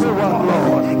and every one,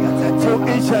 Lord. To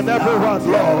each and every one,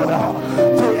 Lord.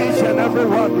 To each and every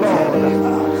one, Lord.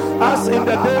 As in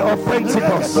the day of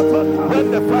Pentecost,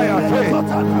 when the fire came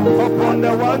upon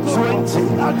the 120,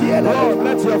 Lord,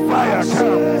 let your fire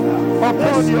come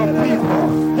upon your people.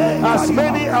 As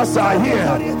many as are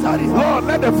here, Lord,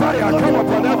 let the fire come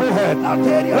upon every head.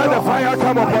 Let the fire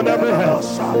come upon every head.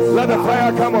 Let the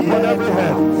fire come upon every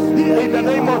head. In the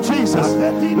name of Jesus,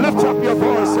 lift up your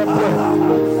voice and pray.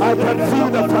 I can feel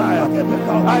the fire.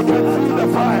 I can feel the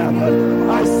fire.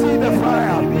 I see the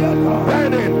fire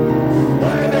burning,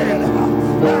 burning,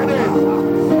 burning,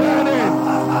 burning, burning,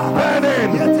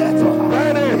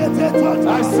 burning. I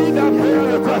see that prayer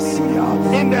request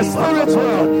in the spirit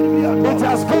world. It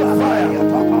has caught fire.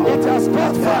 It has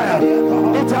caught fire.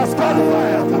 It has caught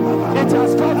fire. It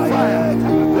has caught fire.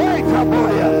 Lake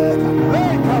Cambodia.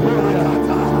 Lake Cambodia.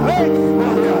 Lake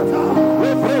Cambodia. We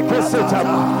break the system.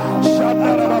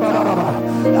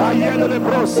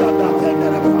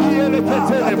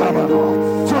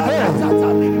 Today,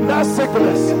 that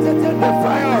sickness, the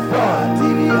fire of God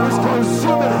is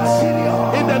consuming it.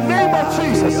 In the name of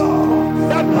Jesus,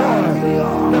 that boy,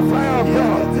 the fire of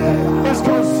God is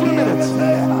consuming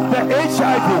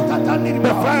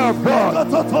fire of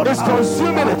God is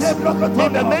consuming it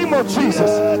in the name of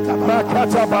Jesus.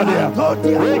 Makatabadia,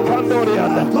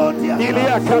 Rekandorianda,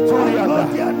 Ilia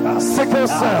Katurianda, sickle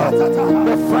cell.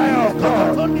 The fire of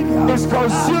God is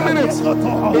consuming it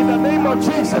in the name of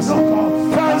Jesus.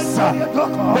 Cancer,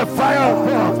 the fire of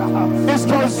God is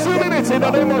consuming it in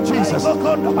the name of Jesus.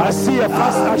 I see a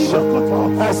fast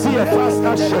action. I see a fast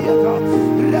action.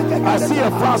 I see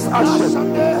a fast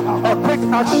action. A quick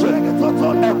action.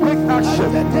 A quick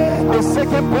action is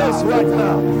taking place right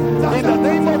now. In the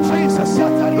name of Jesus. He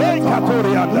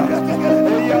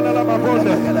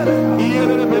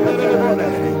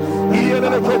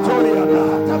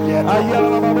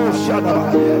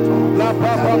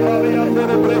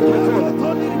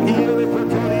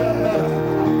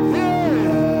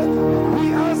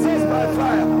answers by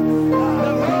fire.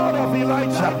 The Lord of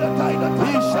Elijah,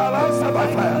 he shall answer by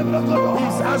fire.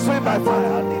 He's answering by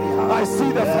fire. I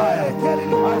see the fire.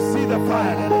 I see the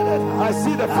fire. I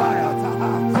see the fire.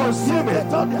 Consume it.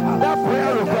 That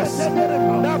prayer request.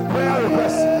 That prayer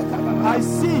request. I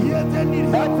see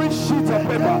every sheet of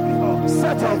paper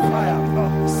set on fire.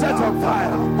 Set on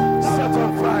fire. Set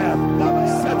on fire.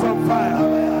 Set on fire.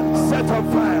 Set on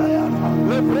fire.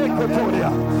 Lebre Ketoria.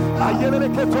 Ayele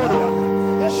Ketoria.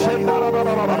 Shendara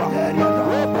Baba Baba.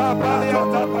 Opa Balia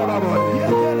Baba.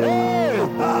 Hey!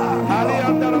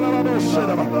 Aliandara Baba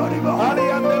Shedaba.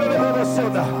 Aliandara Baba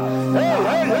Soda. Hey,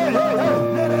 hey, hey, hey, hey.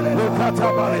 Lokata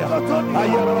Balia.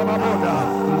 Ayala Baba.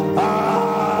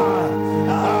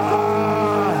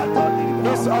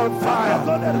 It's on fire.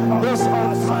 It's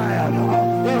on fire.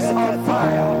 It's on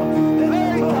fire.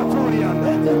 Lekaturia.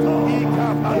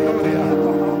 Ikapandoria.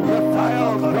 The fire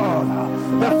of God.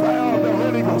 The fire of the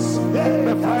Holy Ghost.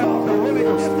 The fire of the Holy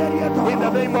Ghost. In the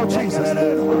name of Jesus.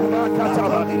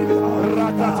 Rakatabada.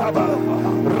 Rakatabada.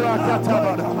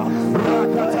 Rakatabada.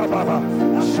 Rakatabada.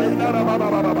 Shendara Baba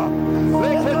Baba.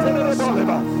 Leketele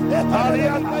Boleba. I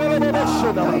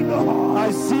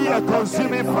see a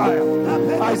consuming fire.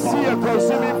 I see a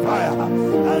consuming fire.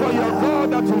 For your God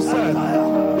that you serve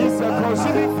is a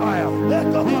consuming fire.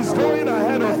 He's going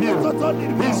ahead of you.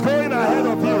 He's going ahead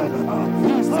of you.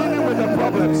 He's dealing with the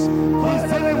problems. He's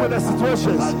dealing with the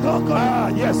situations.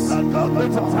 Yes.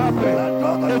 It is happening.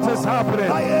 It is happening.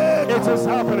 It is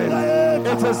happening.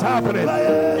 It is happening.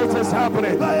 It is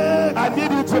happening. I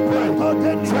need you to pray.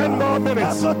 10 more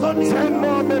minutes. 10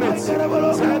 more minutes. 10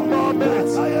 more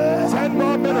minutes. 10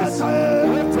 more minutes.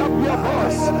 Lift up your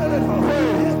voice. Pray.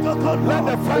 Let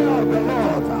the fire of the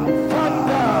Lord come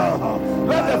down.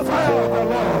 Let the fire of the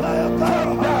Lord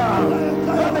come down.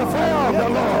 Let the fire of the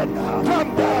Lord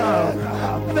come down.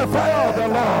 Let the fire of the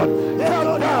Lord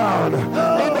come down.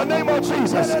 In the name of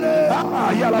Jesus.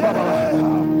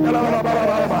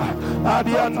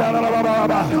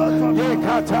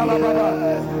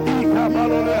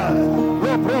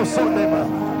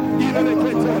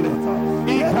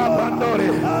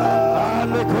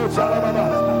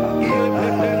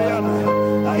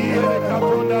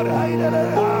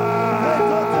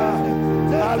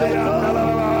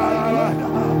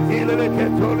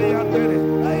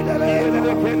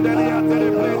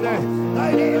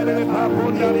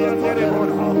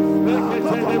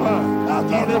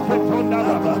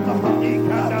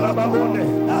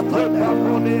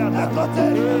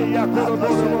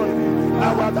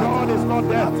 Our God is not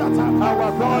dead.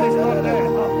 Our God is not dead.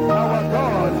 Our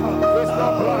God is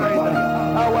not blind.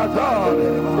 Our God,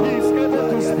 He is able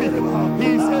to speak. He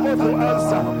is able to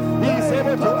answer. He is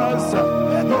able to answer.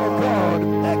 Your God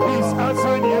is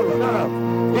answering you now.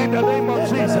 In the name of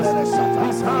Jesus,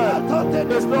 His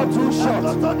hand is not too short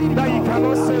that He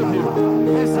cannot save you.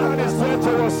 His hand is straight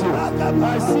towards you.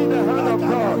 I see the hand of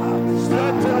God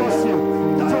straight towards you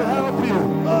to help you,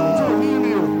 to heal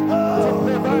you, to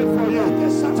provide for you,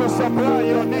 to supply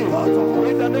your needs.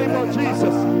 In the name of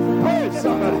Jesus, pray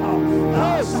somebody.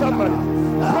 Pray somebody.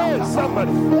 Pray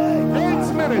somebody.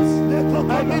 8 minutes.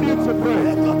 I need you to pray.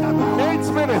 8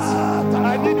 minutes.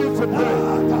 I need you to pray.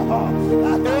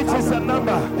 8 is a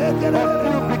number of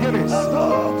new beginnings.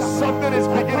 Something is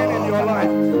beginning in your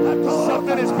life.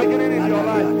 Something is beginning in your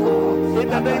life. In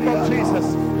the name of Jesus,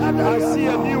 I see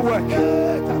a new work.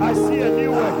 I see a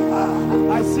new work.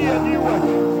 I see a new work.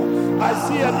 I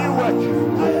see a new work.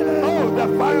 Oh, the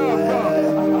fire of God.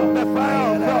 The fire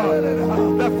of God.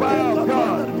 The fire of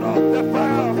God. The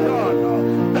fire of God.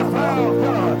 The fire of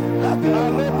God.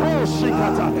 Alepo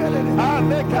shikata.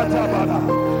 Alekata bana.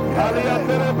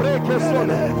 Aliandere breke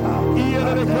sole.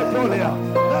 Iere ketolia.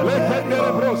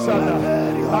 Lekendere brosana.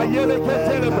 Ayele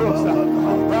ketele brosa.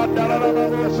 Radara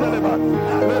babo sheleba.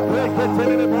 Lebreke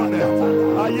tele bonde.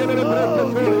 Ayele breke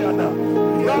toliana.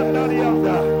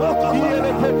 Randarianda.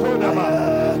 Iere ketona.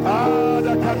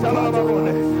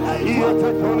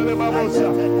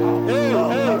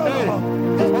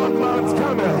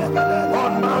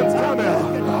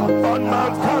 On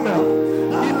Mount Carmel,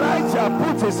 Elijah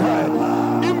put his hand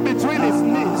in between his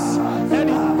knees and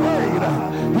he prayed.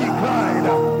 He cried.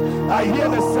 I hear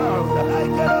the sound.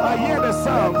 I hear the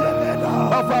sound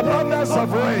of abundance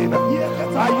of rain.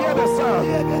 I hear the sound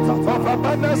of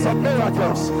abundance of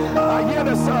miracles. I hear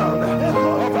the sound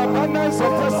of abundance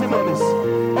of testimonies.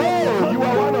 Oh, you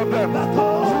are one of them. You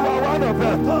are one of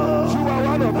them. You are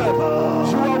one of them.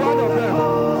 You are one of them.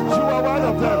 You are one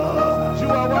of them. You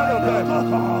are one of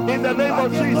them. In the name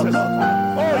of Jesus.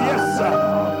 Oh, yes, sir.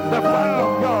 The fire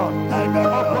of God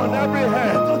upon every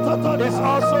head is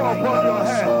also upon your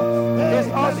head. It's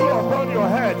also upon your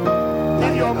head.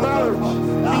 In your marriage,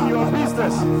 in your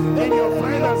business, in your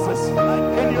finances,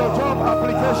 in your job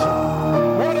application,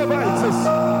 whatever it is,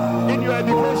 in your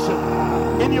education,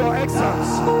 in your exams,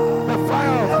 the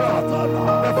fire of God,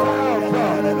 the fire of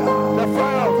God, the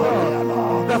fire of God,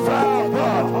 the fire of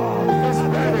God is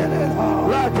burning.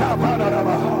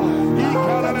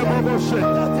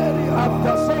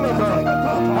 After Solomon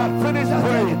had finished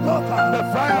praying, the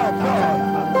fire of God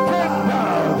came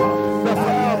down. The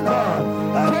fire of God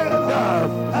came down.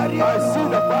 I see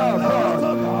the fire of God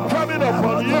coming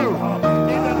upon you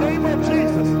in the name of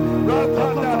Jesus.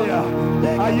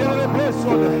 I hear the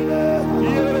blessing.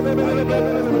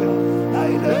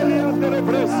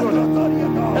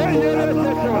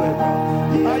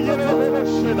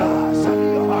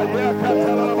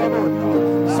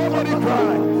 Somebody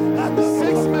cry.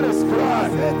 6 minutes cry.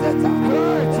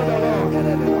 Cry to the Lord.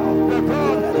 The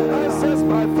God answers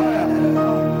by fire.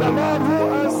 The Lord who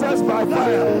answers by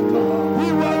fire. He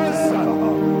will answer.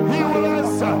 He will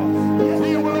answer.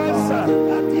 He will answer.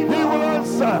 He will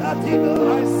answer.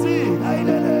 I see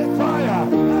fire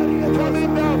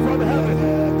coming down from heaven.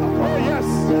 Oh yes.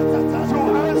 To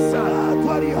answer.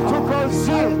 To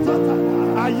consume.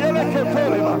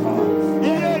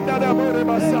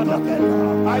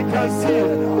 I can see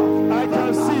it. I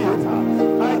can see it.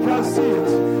 I can see it.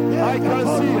 I can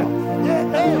see it.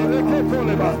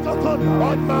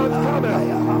 On Mount Carmel.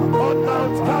 On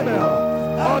Mount Carmel.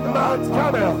 On Mount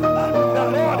Carmel. The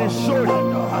Lord is showing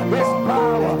His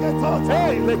power.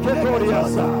 Hey, the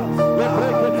Ketoriasa. The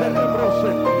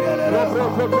Breketelebroshek. The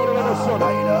Brokotorabosona.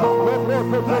 The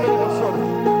Brokotorabosona.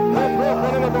 The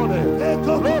Brokotorabone.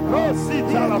 The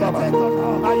Brositalababa.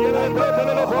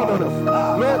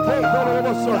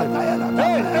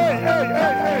 Hey, hey, hey,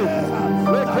 hey, hey.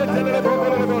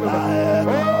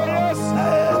 Oh, yes.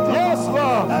 Yes,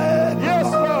 Lord. Yes,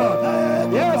 Lord.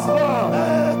 Yes, Lord.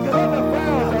 Let the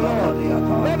fire of the Lord.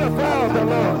 Let the fire of the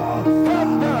Lord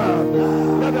come down.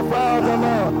 Let the fire of the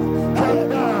Lord come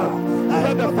down.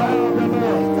 Let the fire of the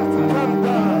Lord come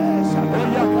down.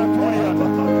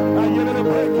 I hear the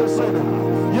break your soul.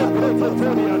 You break your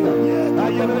Toriana.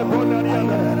 I hear the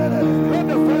Bonariana. Let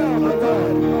the fire of the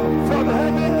Lord from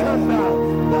heaven come down.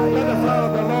 Let the fire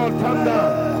of the Lord come down.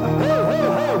 Hey, hey,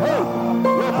 hey, hey.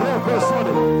 We break your soul.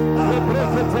 We break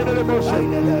the emotion.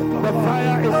 The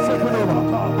fire is taking over.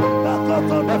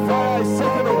 The fire is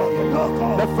taking over.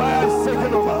 The fire is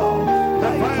taking over. The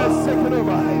fire is taking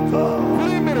over.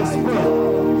 3 minutes pray.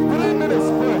 3 minutes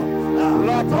pray.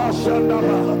 La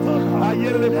Pashandaba.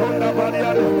 Ayele Ponda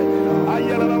Bariade.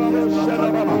 Ayala Baba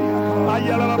Shandaba.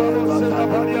 Ayala Baba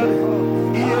Shandabariade.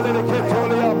 Iele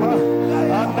Ketoliapa.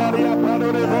 Andaria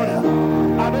Padore.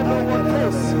 I don't know what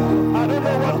case. I don't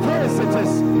know what case it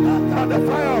is. But the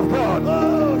fire of God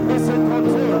is in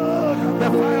control. The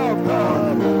fire of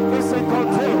God is in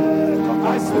control.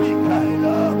 I speak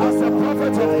as a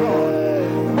prophet of God.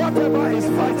 Whatever is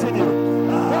fighting you,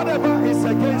 whatever is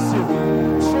against you,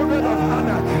 children of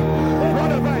Anak,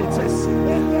 whatever it is,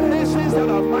 nations that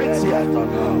are mightier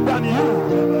than you,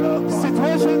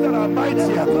 situations that are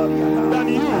mightier than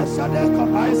you,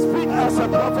 I speak as a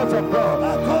prophet of God.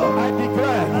 I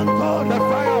declare the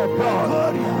fire of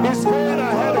God is going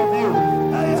ahead of you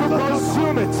to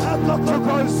consume it, to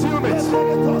consume it, to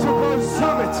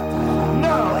consume it.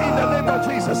 Now, in the name of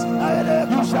Jesus,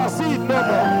 you shall see it no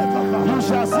more. You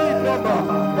shall see it no more.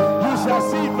 You shall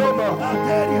see it no more.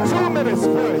 2 minutes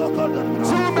pray.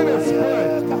 2 minutes pray.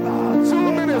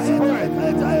 2 minutes pray.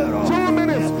 2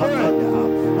 minutes pray.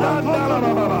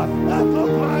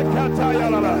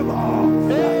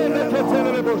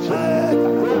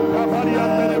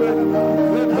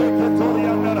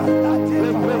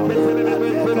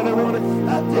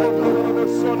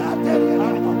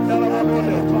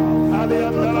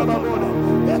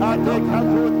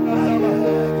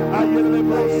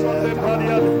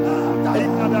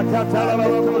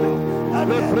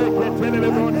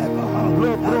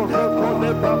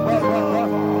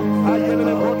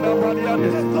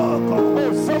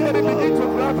 Oh, somebody begin to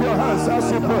clap your hands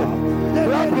as you pray.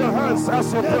 Clap Clap your hands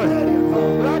as you pray.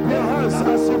 Clap your hands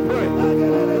as you pray.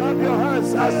 Clap your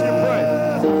hands as you pray.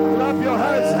 Clap your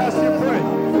hands as you pray.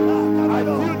 I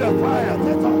feel the fire.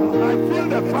 I feel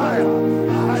the fire.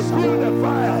 I feel the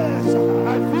fire.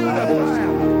 I feel the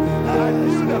fire. I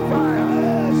feel the fire.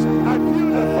 I feel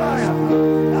the fire.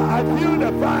 I feel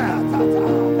the fire.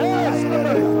 Hey,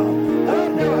 somebody.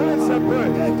 Clap your hands and pray.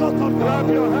 Clap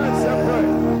your hands and pray.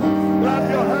 Clap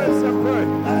your hands and pray.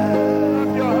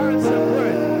 Clap your hands and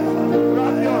pray.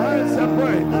 Clap your hands and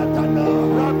pray.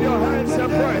 Clap your hands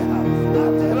and pray.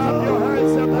 Clap your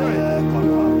hands and pray.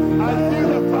 I feel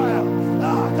the fire.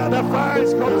 The fire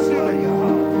is consuming.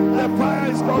 The fire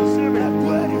is consuming.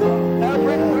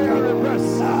 Every prayer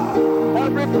request.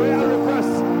 Every prayer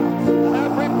request.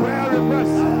 Every prayer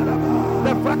request.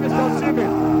 The fire is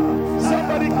consuming.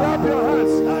 Somebody clap your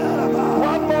hands.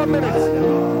 1 more minute.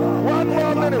 1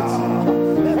 more minute.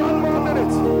 1 more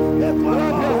minute.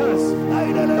 Clap your hands.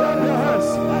 Clap your hands.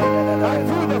 I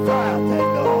feel the fire.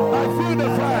 I feel the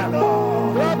fire.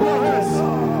 Clap your hands.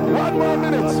 1 more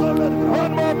minute.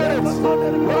 1 more minute. 1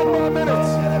 more minute.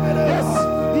 Yes.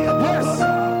 Yes.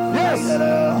 Yes.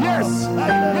 Yes.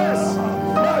 Yes.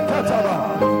 Makataba.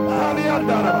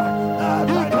 Aliandaraba.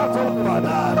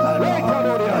 Ikatobada.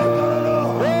 Rekanoria.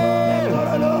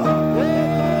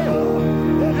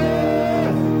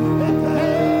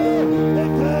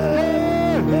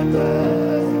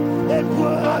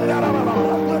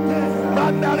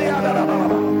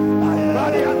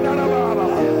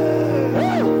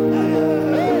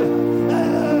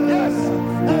 Yes.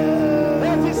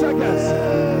 30 seconds.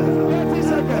 30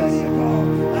 seconds.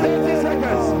 30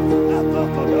 seconds.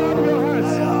 Clap your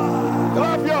hands.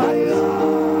 Clap your hands.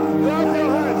 Clap your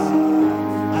hands.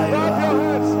 Clap your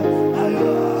hands.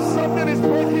 Something is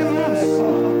breaking loose.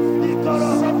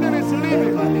 Something is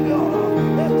leaving.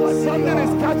 Something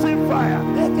is catching fire.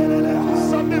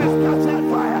 Something is catching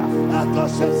fire.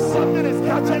 Something is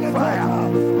catching fire.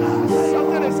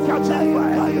 Something is catching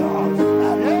fire.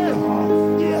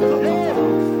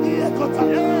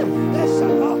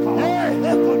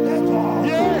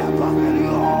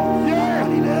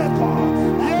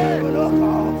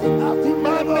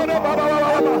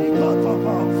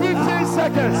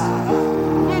 Seconds.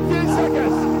 15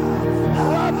 seconds.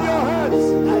 Clap your hands.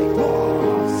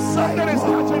 Something is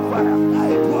catching fire.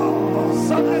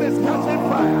 Something is catching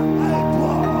fire.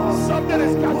 Something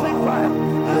is catching fire.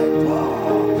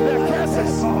 The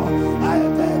curses.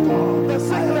 The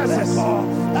sicknesses.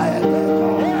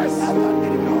 Yes.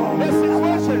 The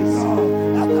situations.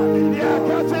 They are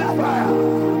catching fire.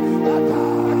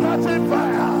 Catching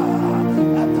fire.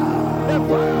 The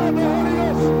fire of the Holy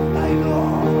Ghost.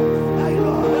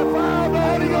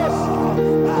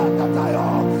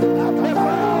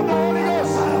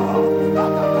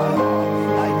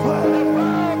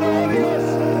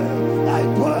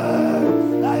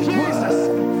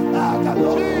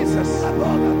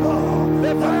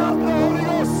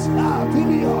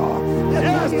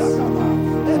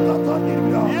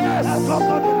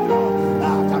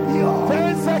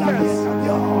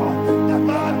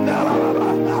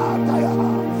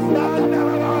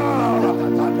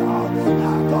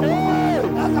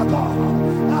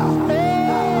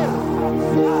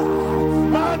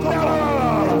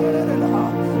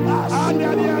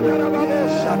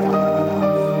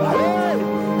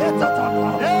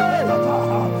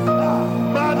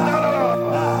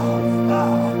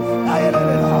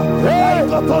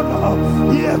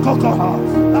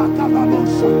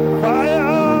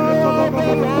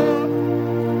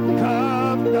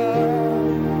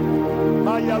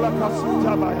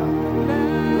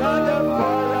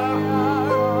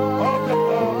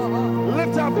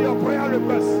 Lift up your prayer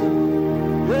request.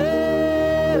 Yes.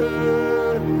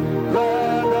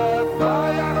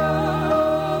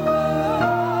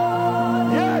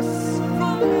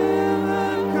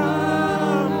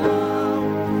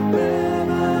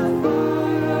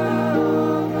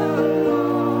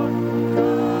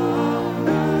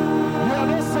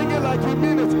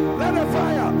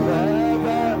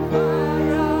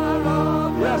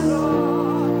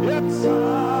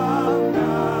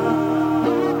 Do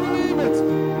you believe it?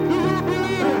 Do you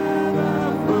believe it?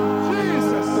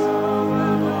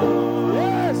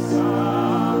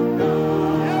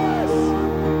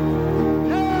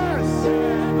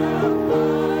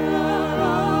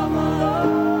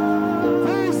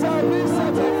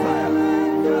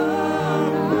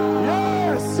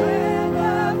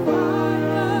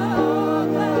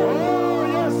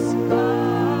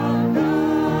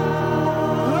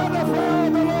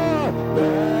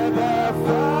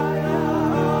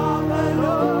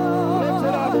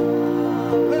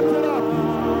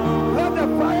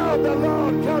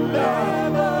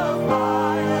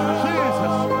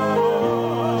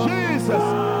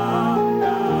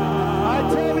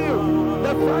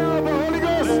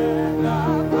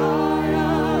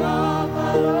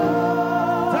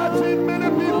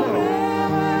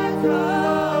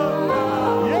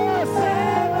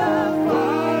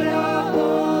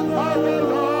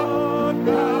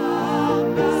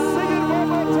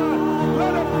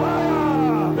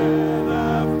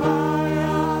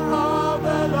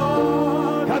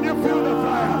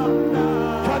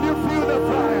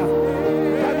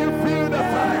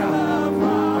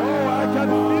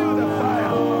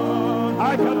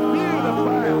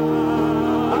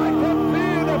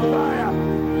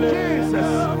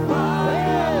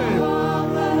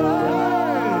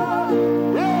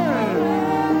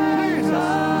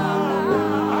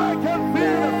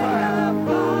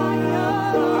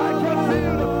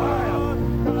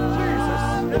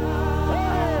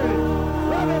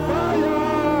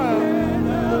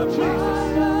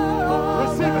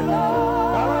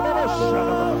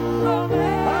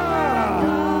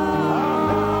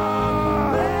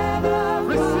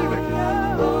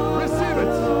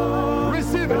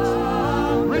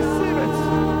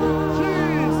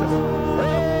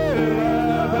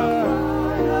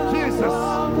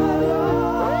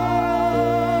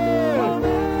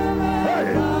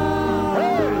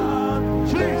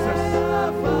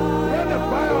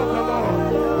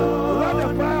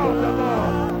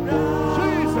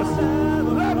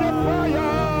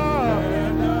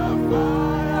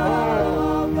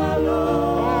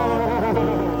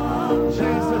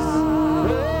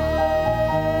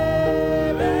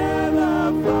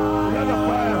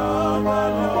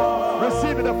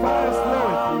 me the fire is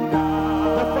flowing.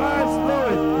 The fire is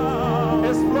flowing.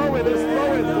 It's flowing. It's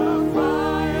flowing.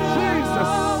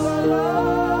 Jesus.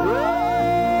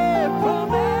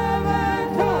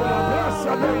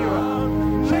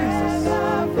 Jesus.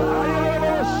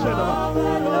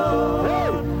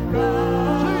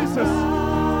 Jesus.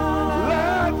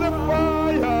 Let the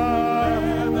fire.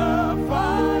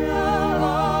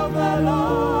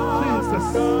 Jesus.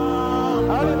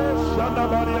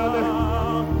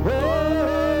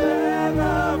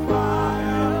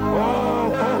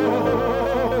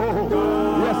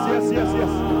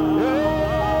 Yes.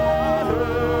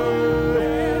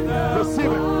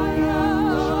 Receive it.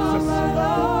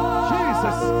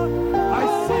 Jesus. I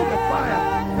see the fire.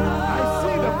 I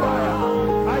see the fire.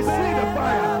 I see the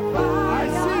fire. I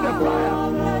see the fire.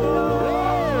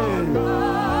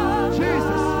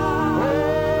 Jesus.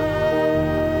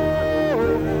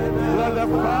 Let the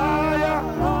fire.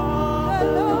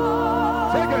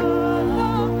 Take it.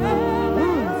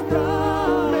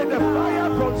 May the fire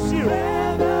consume.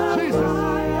 Jesus.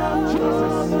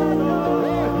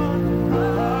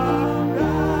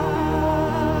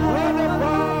 Let the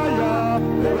fire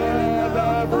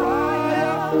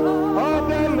of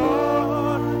the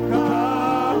Lord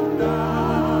come down.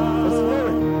 It's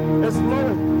flowing. It's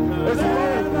flowing. It's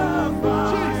flowing.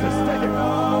 Jesus, take it.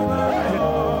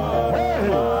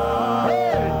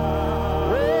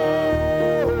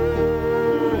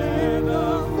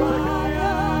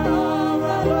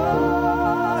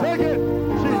 Take it,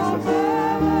 Jesus.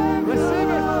 Receive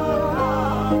it.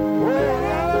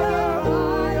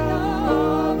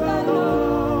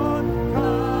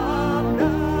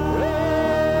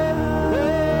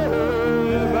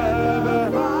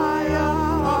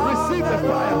 Receive the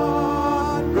fire.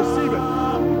 Receive it.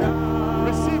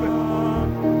 Receive it.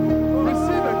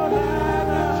 Receive it.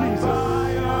 Jesus.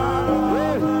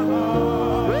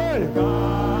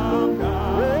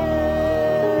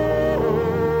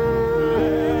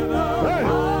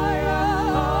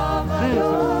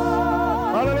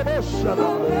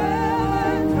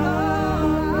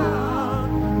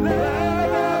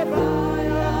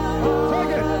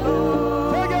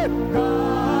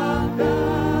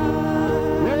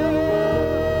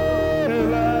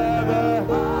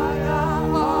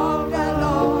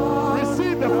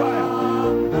 Receive the fire.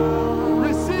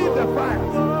 Receive the fire.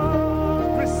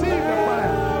 Receive the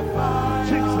fire.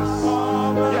 Jesus.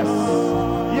 Yes.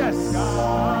 Yes.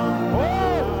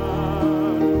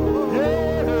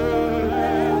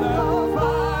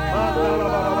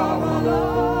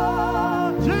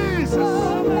 Jesus.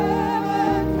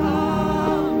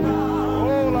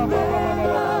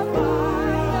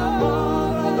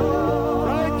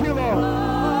 Thank you, Lord.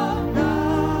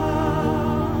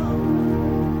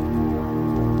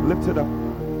 Lift it up.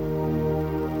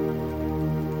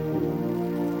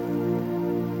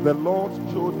 The Lord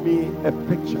showed me a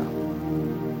picture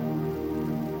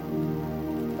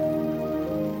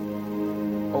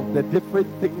of the different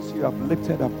things you have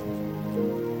lifted up.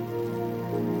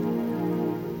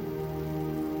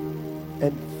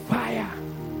 And fire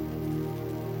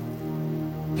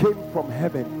came from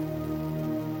heaven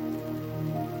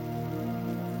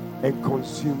and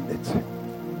consumed it.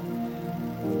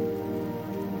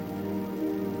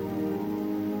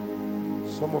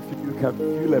 Some of you can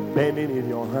feel a burning in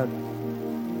your hand.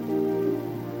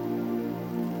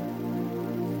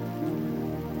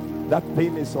 That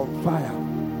thing is on fire.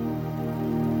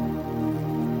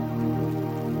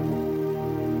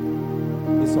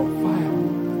 It's on fire.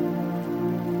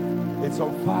 It's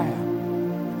on fire.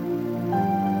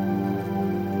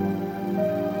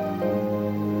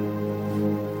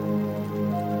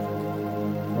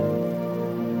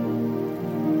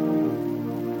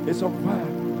 It's on fire.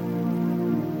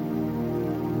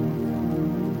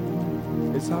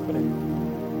 It's happening.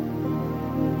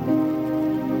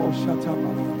 Oh, shut up.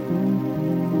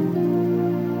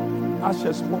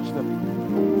 Ashes, watch them.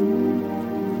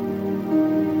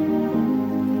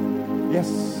 Yes.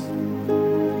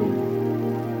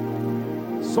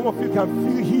 Some of you can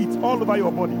feel heat all over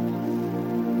your body.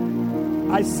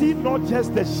 I see not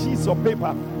just the sheets of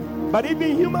paper, but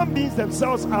even human beings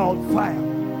themselves are on fire.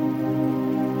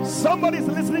 Somebody is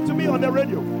listening to me on the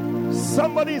radio.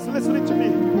 Somebody is listening to me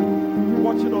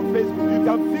watching on Facebook. You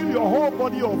can feel your whole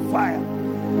body on fire.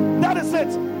 That is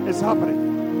it. It's happening.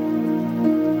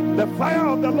 The fire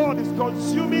of the Lord is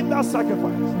consuming that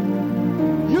sacrifice.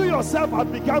 You yourself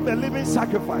have become a living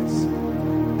sacrifice.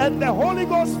 And the Holy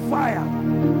Ghost fire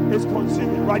is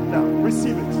consuming right now.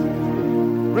 Receive it.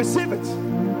 Receive it.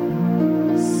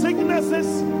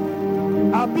 Sicknesses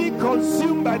are being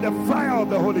consumed by the fire of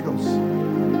the Holy Ghost.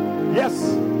 Yes.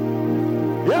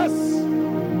 Yes.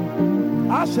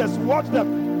 Ashes, watch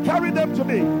them. Carry them to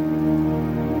me.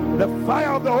 The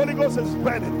fire of the Holy Ghost is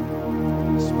burning.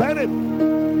 It's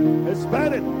burning. It's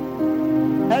burning.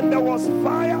 And there was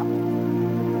fire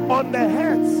on the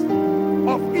heads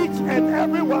of each and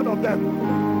every one of them.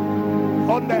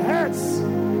 On the heads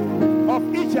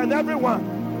of each and every one.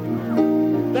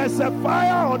 There's a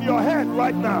fire on your head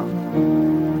right now.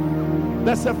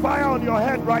 There's a fire on your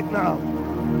head right now.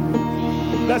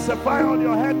 There's a fire on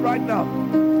your head right now.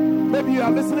 Maybe you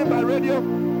are listening by radio.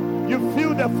 You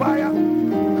feel the fire.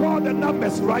 Call the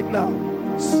numbers right now.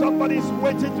 Somebody's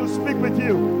waiting to speak with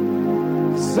you.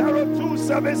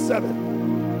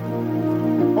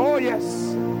 0277. Oh yes.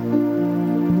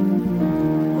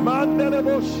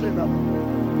 Mandeleboshina.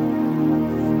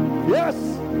 Yes.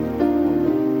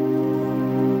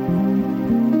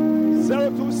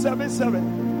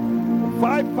 0277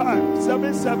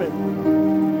 5577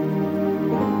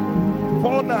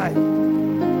 49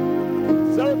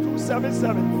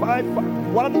 0277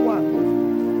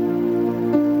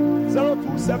 5511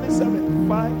 0277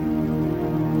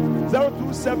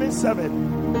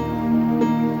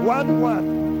 0277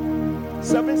 11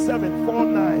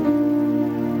 7749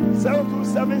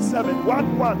 0277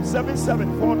 11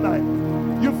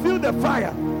 7749. You feel the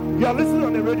fire. You are listening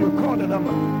on the radio. Call the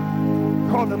number.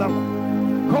 Call the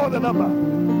number. Call the number.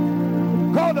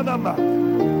 Call the number.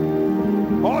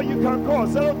 Or you can call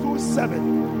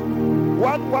 027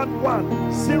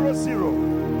 111 00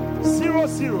 000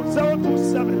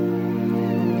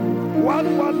 027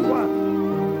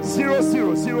 111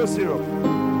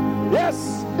 0000. Yes,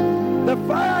 the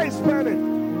fire is burning.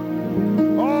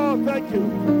 Oh, thank you.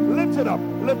 Lift it up.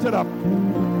 Lift it up.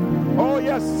 Oh,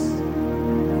 yes.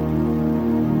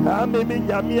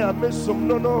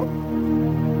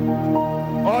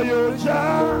 Oh, you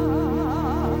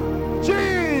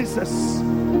Jesus.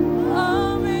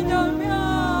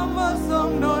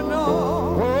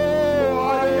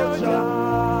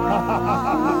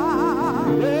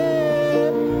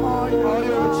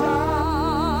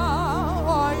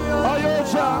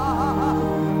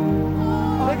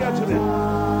 Look at you.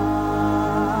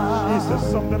 Jesus,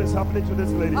 something is happening to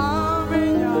this lady.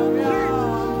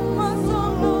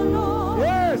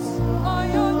 Yes.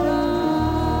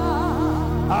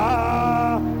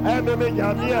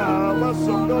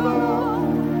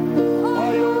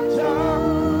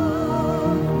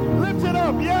 Lift it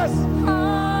up, yes.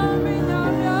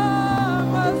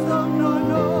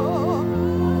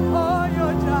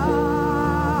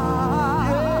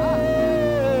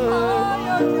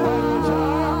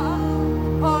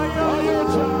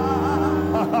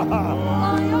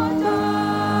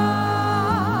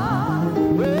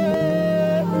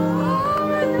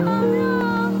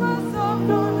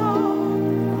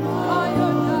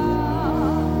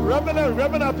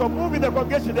 Reverend, to move in the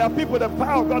congregation, there are people, the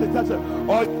power of God is touching.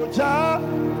 Or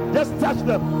just touch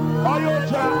them.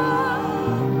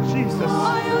 Jesus.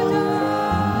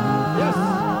 Yes.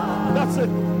 That's it.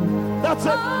 That's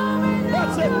it.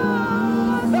 That's it.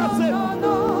 That's it.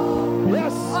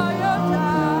 Yes.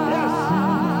 Yes.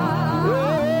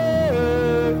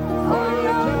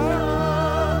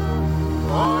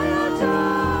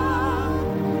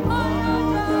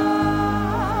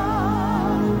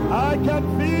 I can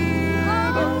feel.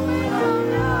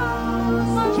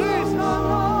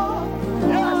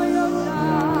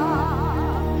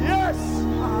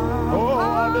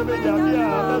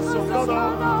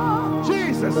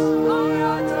 Jesus.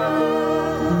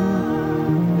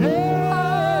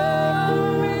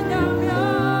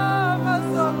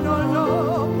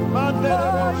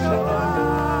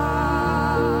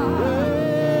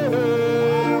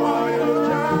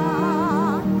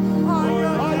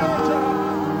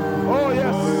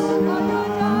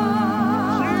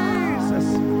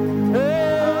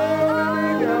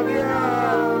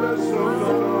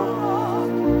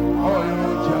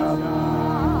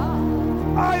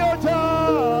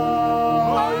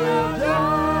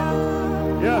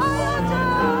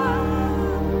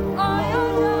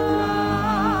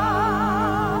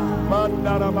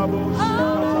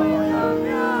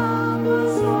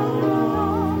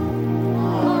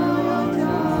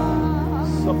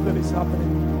 Something is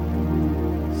happening.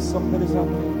 Something is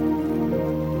happening.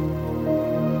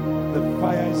 The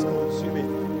fire is consuming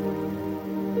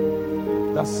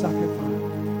the sacrifice.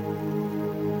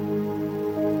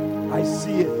 I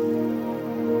see it.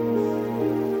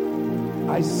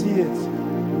 I see it.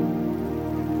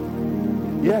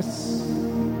 Yes.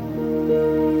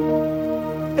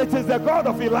 It is the God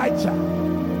of Elijah.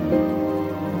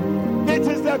 It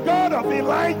is the God of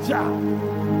Elijah.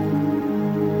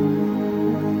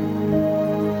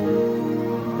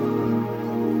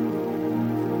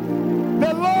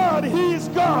 The Lord Lord, He is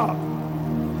God.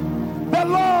 The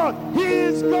Lord, He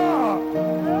is God.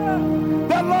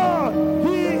 The Lord,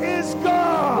 He is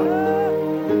God.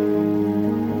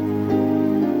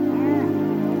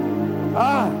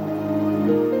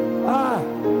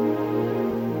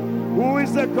 Who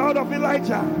is the God of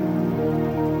Elijah?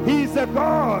 He is the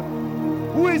God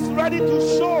who is ready to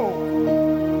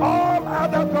show all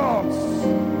other gods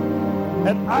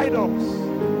and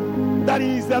idols that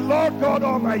He is the Lord God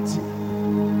Almighty.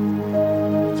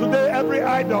 Today, every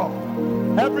idol,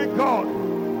 every God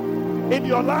in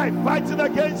your life fighting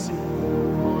against you,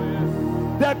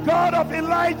 the God of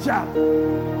Elijah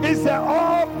is the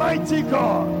Almighty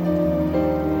God.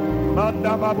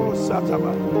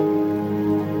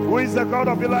 Who is the God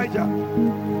of Elijah?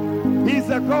 He is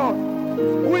the God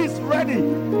who is ready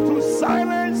to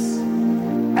silence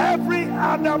every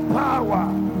other power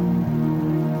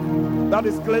that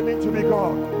is claiming to be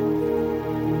God.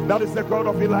 That is the God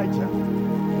of Elijah.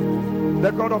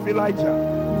 The God of Elijah.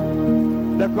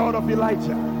 The God of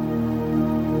Elijah.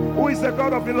 Who is the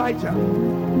God of Elijah?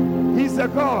 He's the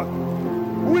God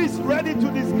who is ready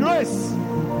to disgrace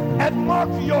and mock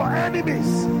your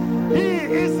enemies. He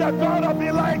is the God of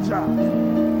Elijah.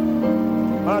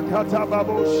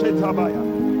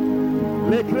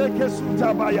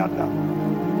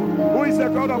 Who is the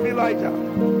God of Elijah?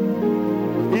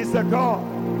 He's the God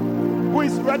who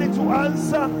is ready to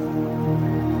answer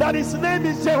that His name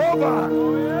is Jehovah.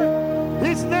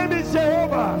 His name is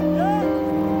Jehovah.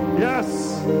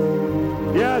 Yes.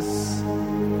 Yes.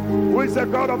 Who is the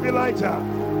God of Elijah?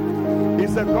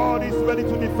 He's the God who is ready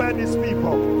to defend His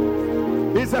people.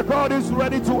 He's the God who is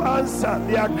ready to answer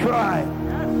their cry.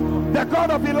 The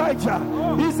God of Elijah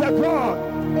is the God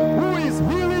who is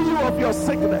healing you of your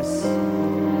sickness.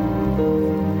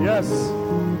 Yes.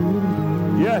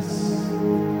 Yes.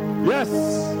 Yes.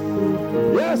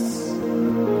 Yes.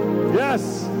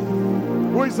 Yes.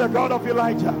 Who is the God of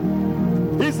Elijah?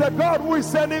 He's the God who is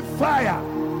sending fire.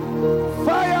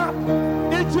 Fire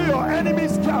into your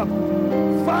enemy's camp.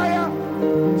 Fire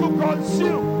to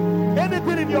consume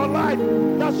anything in your life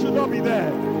that should not be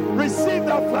there. Receive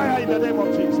that fire in the name of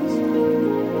Jesus.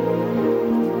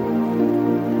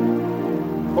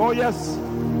 Oh yes.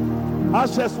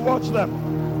 Ashes, watch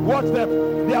them. Watch them.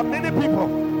 There are many people.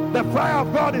 The fire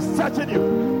of God is touching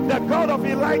you. The God of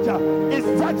Elijah is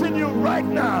touching you right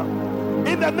now.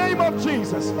 In the name of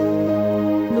Jesus.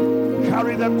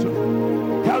 Carry them to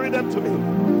me. Carry them to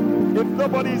me. If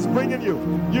nobody is bringing you,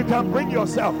 you can bring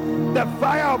yourself. The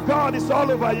fire of God is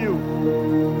all over you.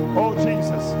 Oh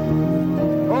Jesus.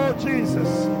 Oh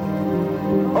Jesus.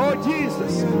 Oh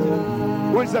Jesus.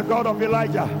 Who is the God of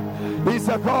Elijah? He's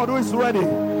the God who is ready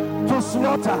to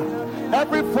slaughter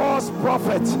every false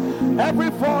prophet.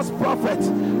 Every false prophet.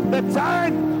 The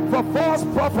time for false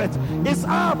prophet is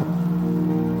up.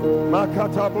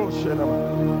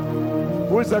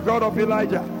 Who is the God of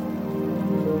Elijah?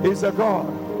 He's a God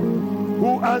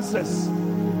who answers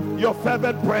your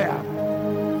fervent prayer.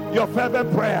 Your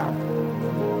fervent prayer.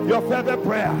 Your fervent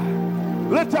prayer.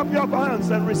 Lift up your hands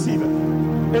and receive it.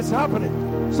 It's happening.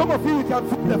 Some of you can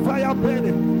feel the fire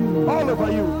burning all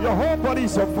over you. Your whole body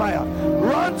is on fire.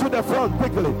 Run to the front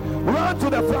quickly. Run to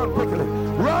the front quickly.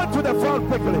 Run to the front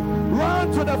quickly.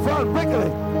 Run to the front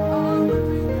quickly.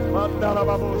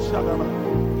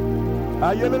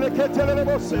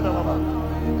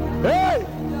 Hey!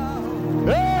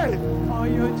 Hey!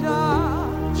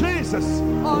 Jesus!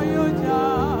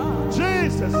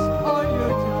 Jesus!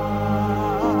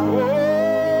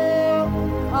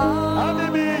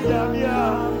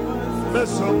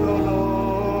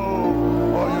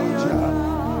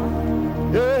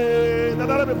 Hey, now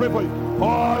let me pray for you.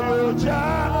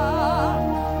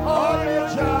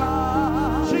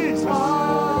 Jesus.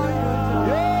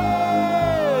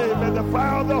 Yay! May the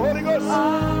fire of the Holy Ghost,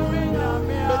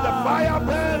 may the fire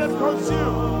burn and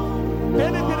consume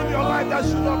anything in your life that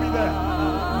should not be there.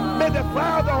 May the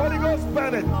fire of the Holy Ghost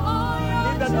burn it. In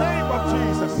the name of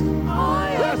Jesus.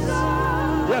 Yes.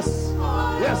 Yes.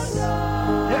 Yes.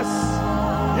 Yes.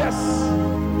 Yes.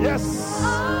 Yes.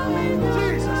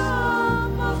 Jesus.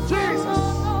 Jesus.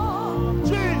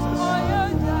 Jesus.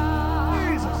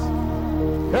 Jesus.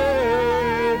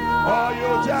 Hey, are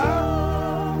you Jah?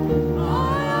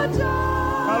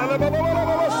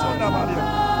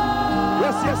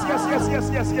 Yes, yes, yes, yes, yes,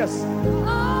 yes, yes.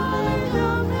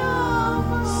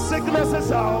 Sicknesses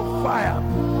are on fire.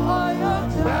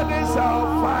 Burdens are on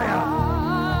fire.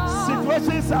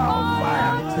 Situations are on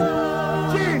fire.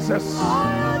 Jesus.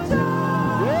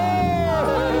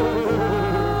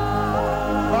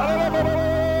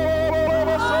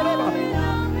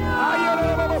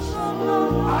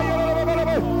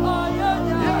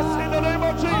 Yes,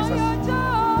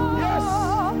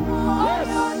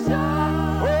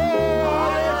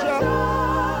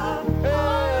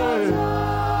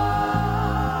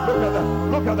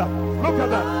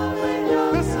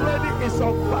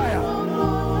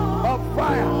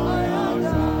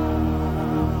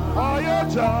 Fire.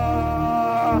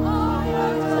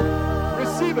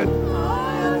 Receive it.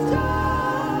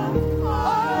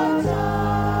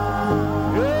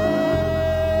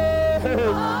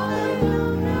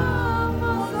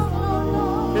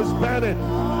 It's burning.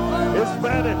 It's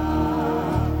burning.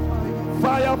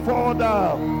 Fire fall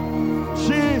down.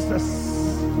 Jesus.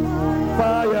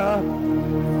 Fire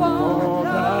fall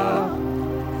down.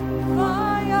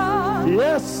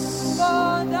 Yes.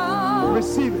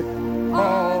 Receive it.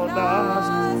 Fall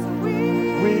down.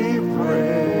 We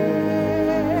pray.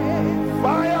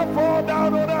 Fire fall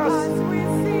down on us.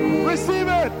 Receive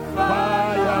it.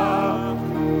 Fire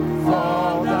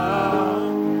fall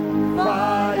down.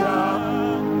 Fire.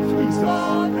 Jesus.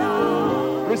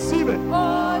 Receive it.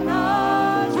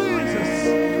 Jesus.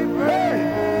 Hey.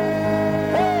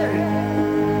 Hey.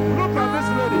 Look at this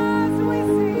lady.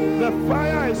 The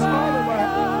fire is all over her.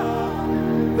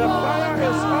 The fire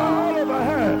is all over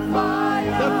her.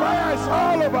 The fire is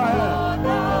all over her.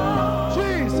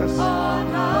 Jesus.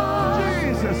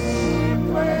 Jesus.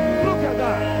 Look at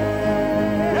that.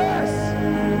 Yes.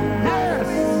 Yes.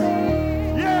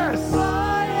 Yes.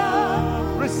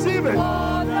 Receive it.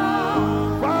 Fire.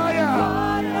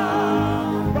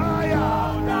 Fire.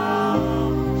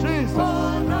 Jesus.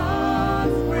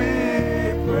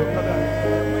 Look at that.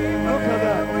 Look at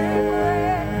that.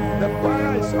 The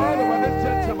fire is all over the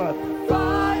gentleman.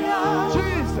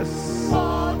 Jesus.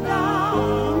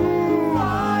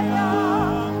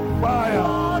 Fire.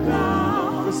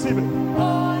 Receive it.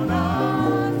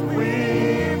 We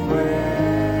pray.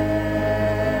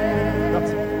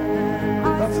 That's it.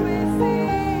 That's it.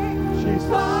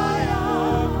 Jesus.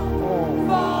 Oh.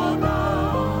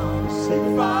 Receive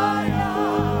it.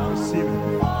 Receive it.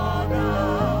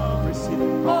 Receive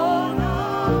it.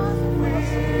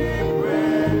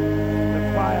 The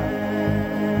fire.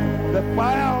 The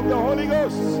fire of the Holy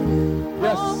Ghost.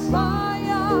 Yes.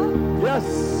 Yes.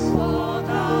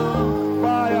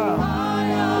 Fire.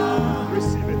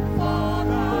 Receive it.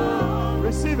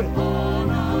 Receive it.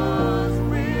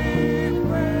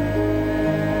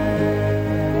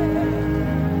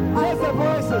 Raise the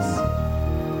voices.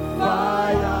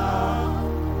 Fire.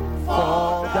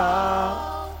 Fall down.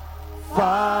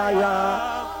 Fire.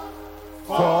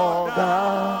 Fall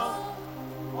down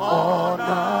on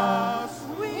us.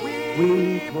 We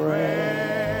pray.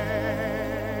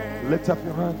 Lift up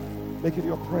your hand. Make it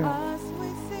your prayer.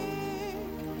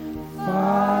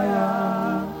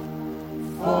 Fire,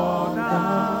 fall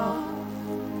down.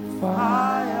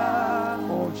 Fire,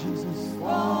 oh Jesus.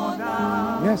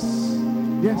 Yes,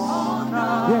 yes,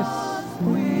 yes,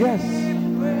 yes,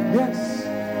 yes,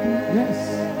 yes,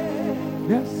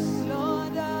 yes.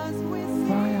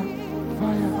 Fire,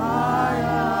 fire,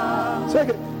 fire. Take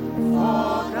it.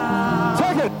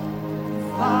 Take it.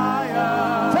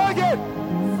 Fire. Take it.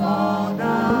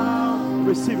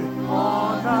 Receive it.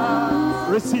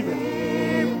 Receive it.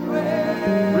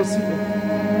 Receive it.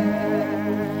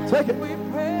 Take it.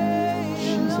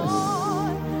 Jesus.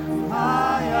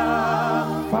 Fire.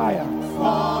 Fire.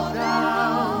 Fall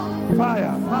down.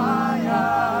 Fire. Fire.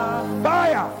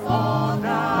 Fire. Fall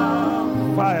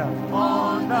down. Fire.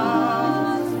 On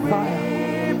us.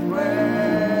 Fire.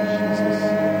 Jesus.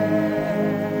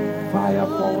 Fire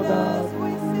fall down.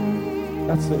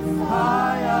 That's it.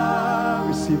 Fire.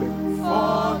 Receive it.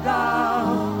 Fall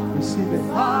down. Receive it.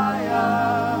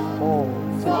 Fire. Oh,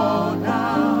 fall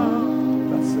down.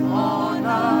 That's it. On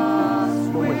us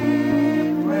we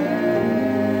pray.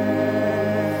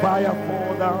 Fire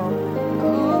fall down.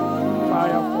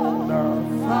 Fire fall down.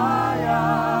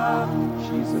 Fire.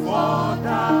 Jesus. Fall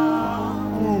down.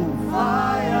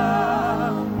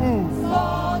 Fire.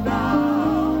 Fall down.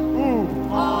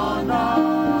 On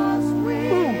us we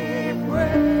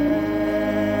pray.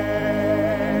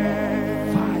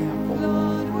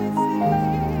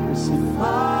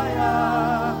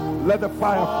 Let the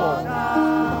fire fall.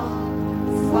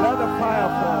 Let the fire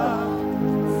fall.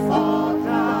 Fall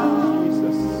down.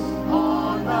 Jesus.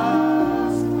 On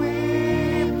us we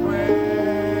pray.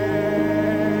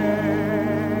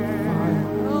 Fire.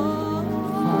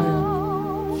 Fire.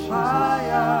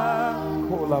 Fire.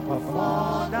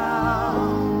 Fall down.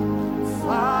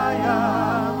 Fire.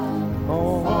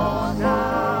 Oh. Fall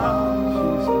down.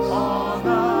 Jesus. On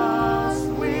us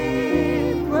we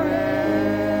pray.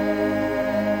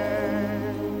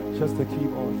 Just the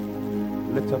keyboard.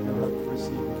 Lift up your hand.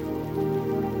 Receive.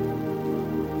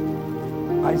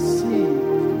 I see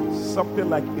something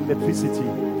like electricity.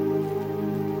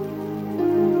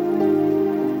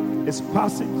 It's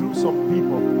passing through some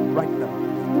people right now.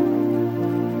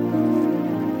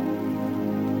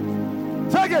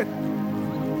 Take it.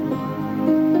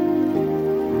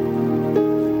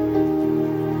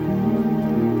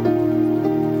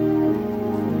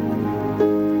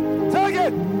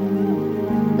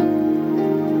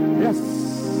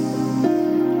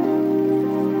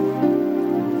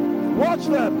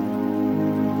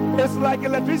 realm. It's like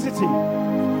electricity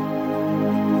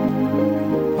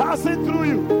passing through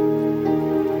you.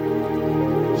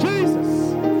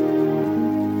 Jesus.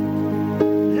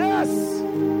 Yes.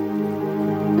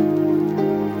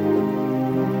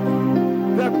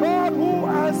 The God who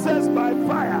answers by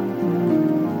fire.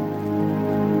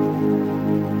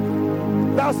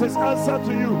 That's his answer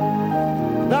to you.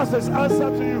 That's his answer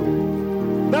to you.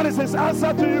 That is his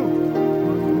answer to you.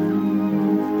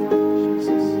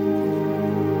 Jesus.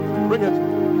 Bring it.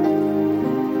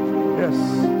 Yes.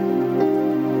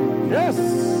 Yes.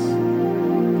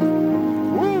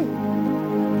 Woo.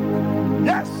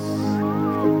 Yes.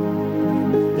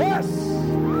 Yes.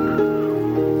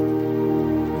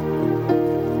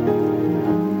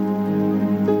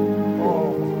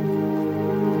 Oh.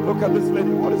 Look at this lady.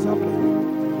 What is happening?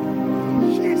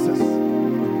 Jesus.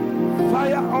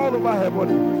 Fire all over her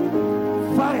body.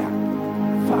 Fire.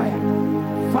 Fire.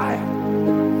 Fire.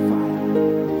 Fire.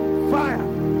 Fire.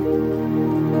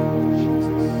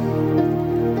 Jesus.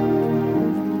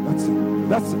 That's it.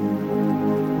 That's it.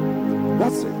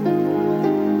 That's it.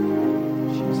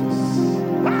 Jesus.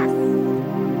 Ah!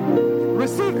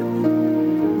 Receive it.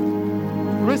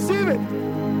 Receive it.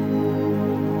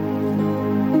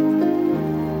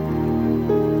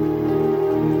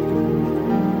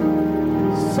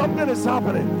 Something is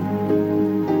happening.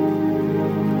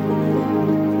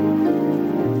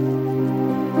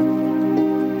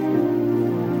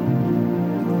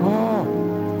 Oh.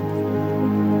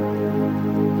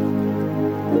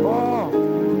 Oh.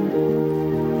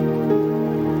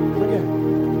 Bring it.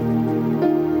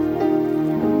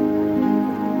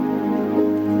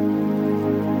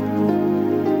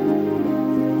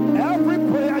 Every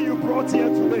prayer you brought here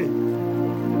today,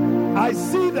 I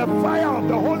see the fire of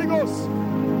the Holy Ghost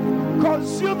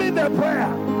consuming the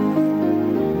prayer.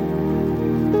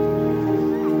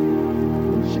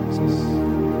 Jesus.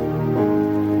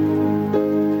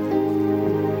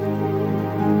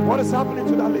 What is happening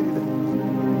to that lady there?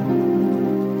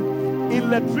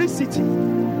 Electricity.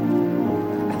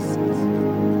 That's it.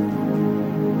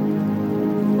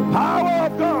 Power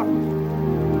of God.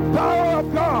 Power of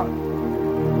God.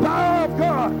 Power of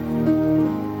God.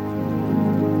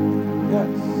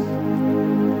 Yes.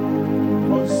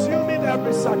 Consuming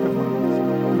every sacrifice.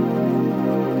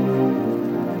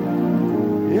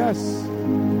 Yes.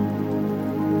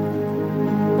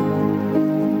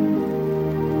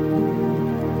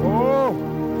 Oh.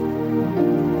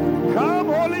 Come,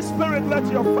 Holy Spirit, let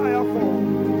your fire fall.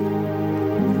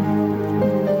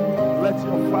 Let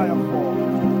your fire fall.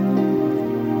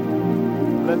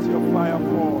 Let your fire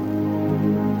fall.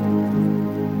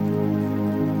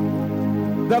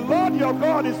 The Lord your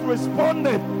God is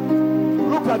responding.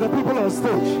 Look at the people on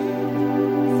stage.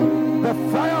 The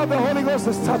fire of the Holy Ghost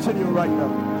is touching you right now.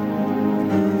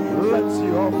 Let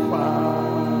your fire.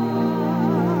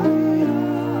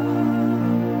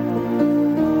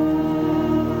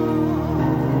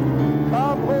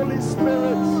 Come, Holy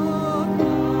Spirit.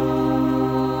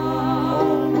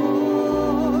 Oh,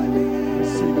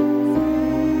 receive it.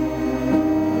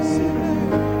 Receive it.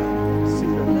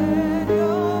 Receive it.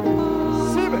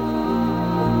 Receive it.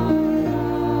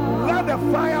 Let the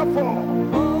fire fall.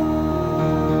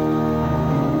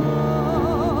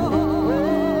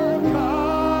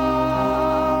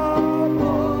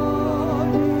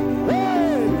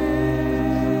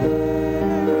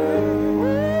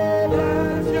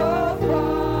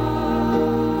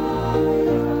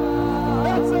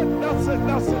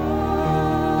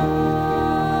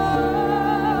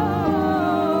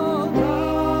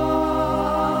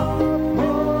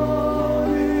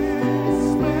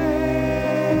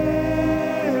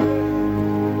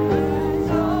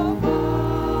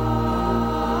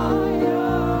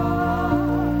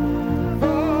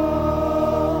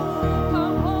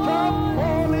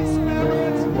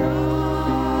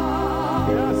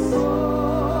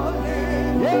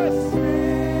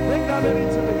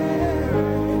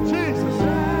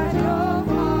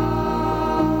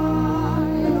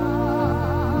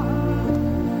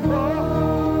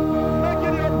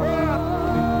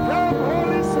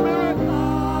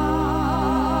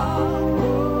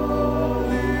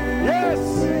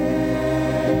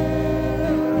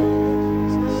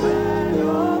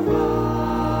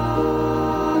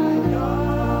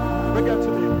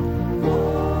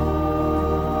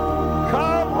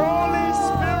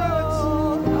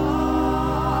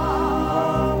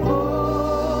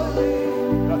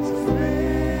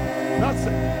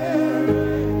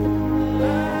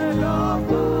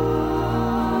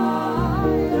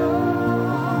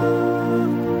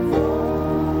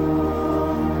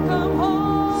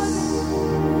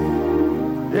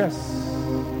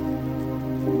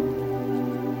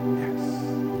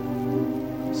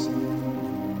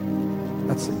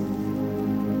 That's it.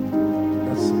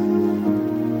 That's it.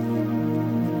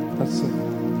 That's it.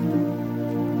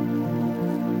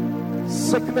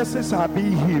 Sicknesses are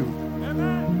being healed.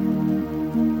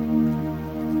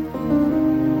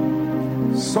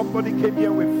 Somebody came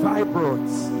here with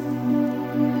fibroids.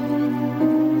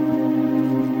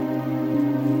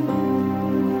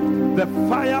 The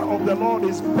fire of the Lord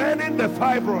is burning the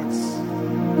fibroids.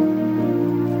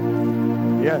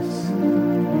 Yes.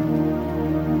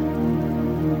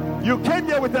 You came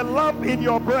here with a lump in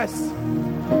your breast.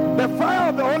 The fire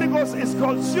of the Holy Ghost is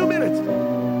consuming it.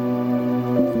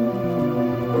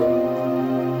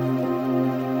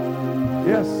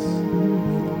 Yes.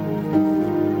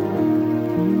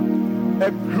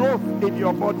 A growth in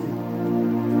your body.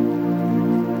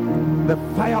 The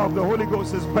fire of the Holy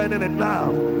Ghost is burning it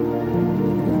now.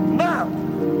 Now.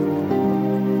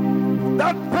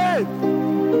 That pain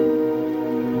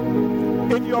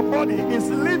in your body is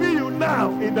leaving you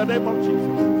now in the name of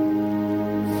Jesus.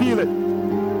 Feel it.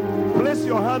 Place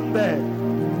your hand there.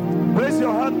 Place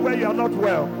your hand where you are not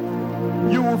well.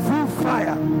 You will feel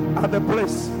fire at the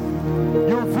place.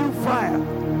 You will feel fire.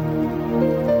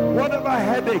 Whatever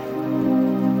headache,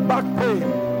 back pain,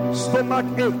 stomach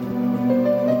ache,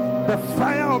 the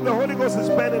fire of the Holy Ghost is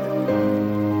burning it.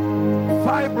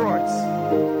 Fibroids,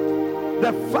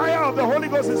 the fire of the Holy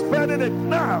Ghost is burning it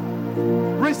now.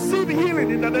 Receive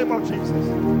healing in the name of Jesus.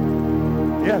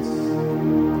 Yes.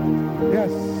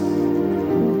 Yes.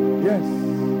 Yes.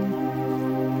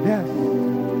 Yes.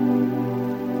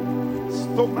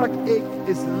 Stomach ache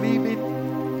is leaving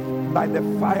by the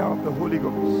fire of the Holy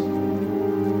Ghost.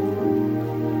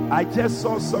 I just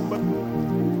saw somebody,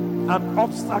 an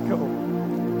obstacle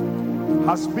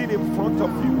has been in front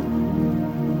of you.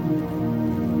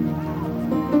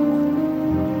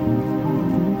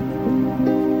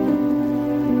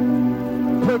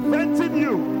 Preventing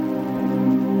you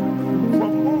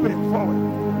from moving forward.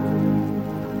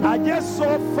 I just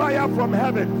saw fire from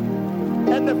heaven,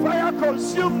 and the fire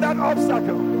consumed that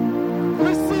obstacle.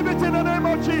 Receive it in the name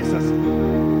of Jesus.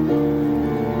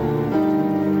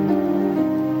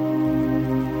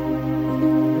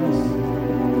 Yes.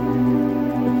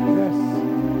 Yes.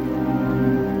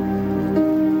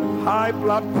 High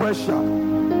blood pressure.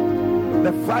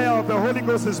 The fire of the Holy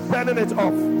Ghost is burning it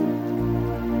off.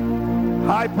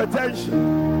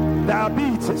 Hypertension,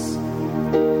 diabetes,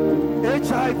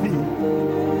 HIV,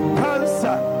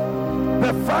 cancer.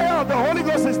 The fire of the Holy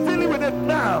Ghost is dealing with it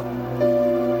now.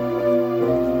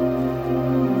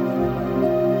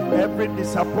 Every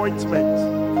disappointment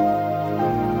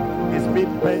is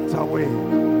being burnt away.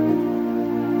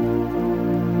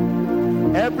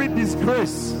 Every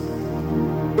disgrace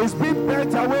is being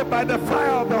burnt away by the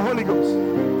fire of the Holy Ghost.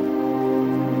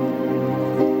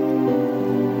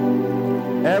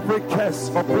 Every curse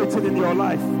operating in your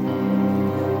life,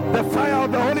 the fire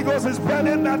of the Holy Ghost is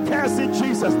burning that curse in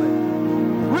Jesus'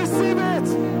 name. Receive it.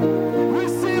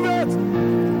 Receive it.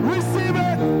 Receive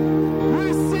it.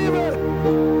 Receive it.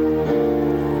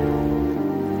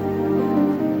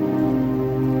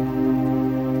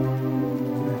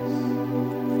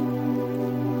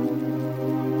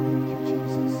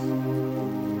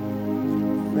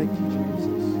 Thank you,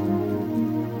 Jesus.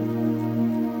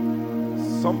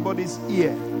 Somebody's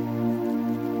ear,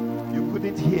 you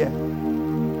couldn't hear.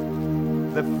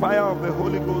 The fire of the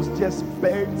Holy Ghost just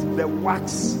burnt the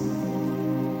wax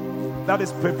that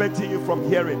is preventing you from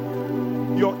hearing.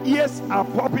 Your ears are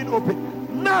popping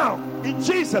open now in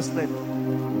Jesus' name.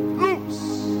 Loose,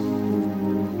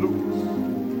 loose,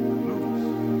 loose.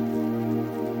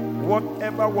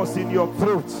 Whatever was in your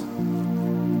throat,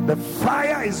 the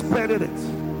fire is burning it.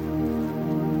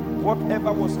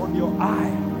 Whatever was on your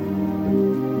eye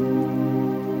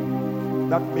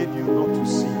that made you not to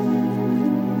see,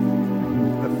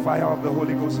 the fire of the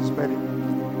Holy Ghost is burning.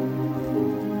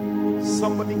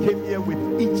 Somebody came here with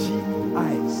itchy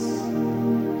eyes.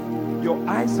 Your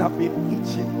eyes have been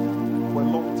itching for a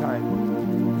long time.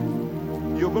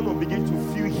 You're going to begin to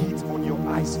feel heat on your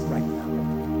eyes right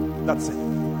now. That's it.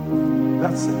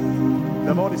 That's it.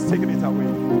 The Lord is taking it away.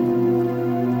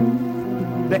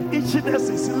 The itchiness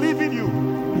is leaving you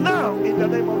now in the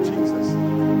name of Jesus.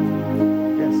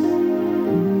 Yes.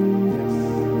 Yes.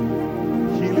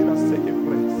 Healing has taken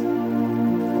place.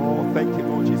 Oh, thank you,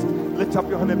 Lord Jesus. Lift up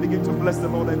your hand and begin to bless the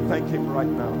Lord and thank Him right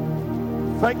now.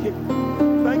 Thank Him.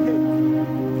 Thank Him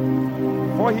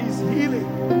for His healing.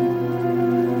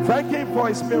 Thank Him for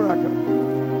His miracle.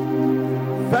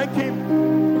 Thank Him,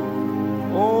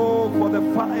 oh, for the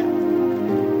fire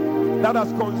that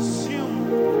has consumed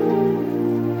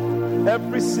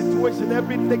every situation,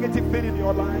 every negative thing in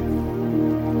your life.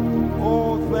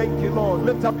 Oh, thank you, Lord.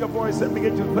 Lift up your voice and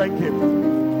begin to thank Him.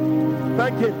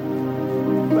 Thank Him.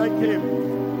 Thank Him.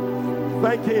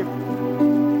 Thank Him.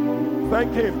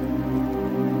 Thank Him.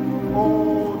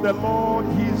 Oh, the Lord,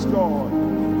 He is God.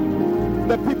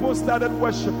 The people started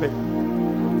worshiping.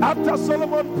 After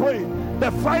Solomon prayed,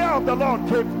 the fire of the Lord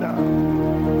came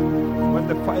down. When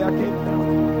the fire came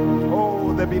down,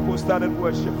 oh, the people started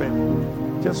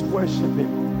worshiping. Just worship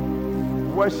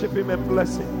Him. Worship Him and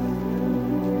bless Him.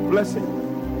 Bless Him.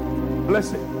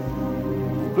 Bless Him.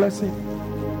 Bless Him.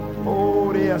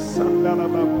 Oh, Ria Sandala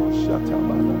Babo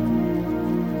Shatabala.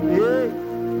 Yeah.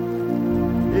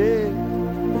 Yeah.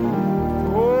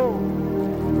 Oh.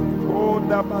 Oh,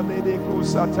 Dabalede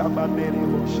Kosatabandere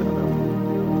Hoshana.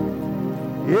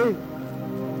 Yeah.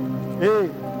 Yeah.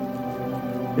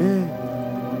 Yeah.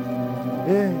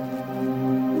 Yeah.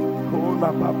 Kola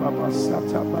Baba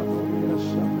Satabando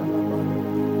Shana.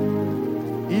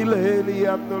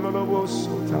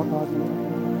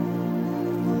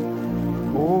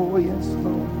 Oh, yes,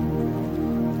 Lord.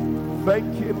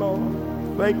 Thank you, Lord.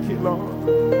 Thank you, Lord.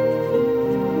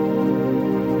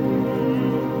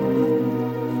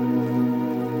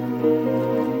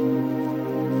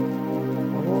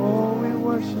 Oh, we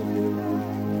worship you.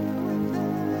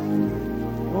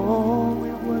 Oh, we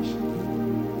worship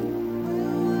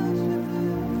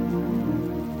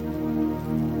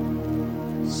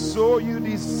you. So you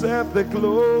deserve the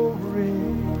glory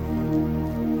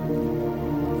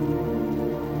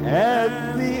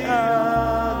and the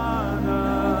honor.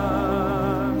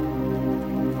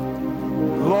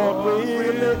 Lord, we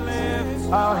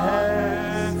lift our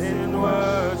hands in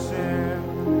worship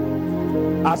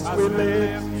as we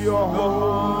lift your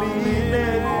holy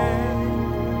name.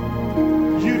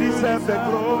 You deserve the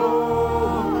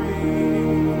glory.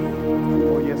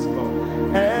 Oh, yes, Lord.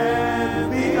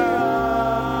 And the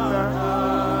honor.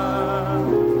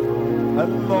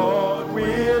 And Lord, we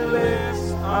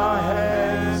lift our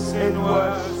hands in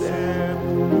worship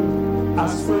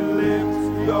as we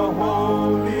lift your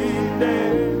holy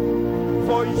name.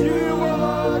 For you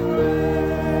are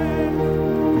great.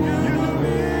 You do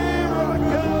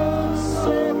miracles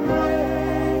so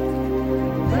great.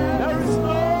 There is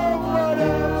no one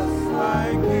else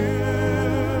like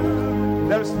you.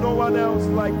 There is no one else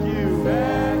like you.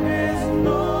 There is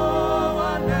no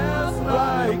one else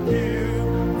like you.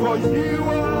 For you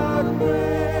are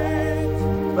great.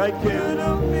 Thank you.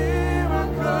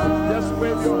 Just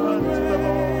wave your hand to the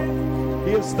Lord.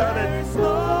 He has done it. He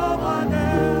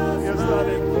has done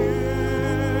it.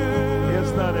 He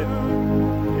has done it.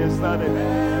 He has done it.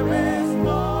 There is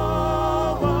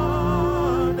no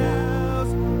one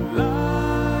else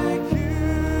like you.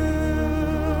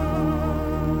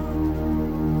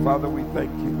 Father, we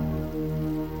thank you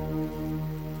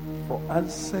for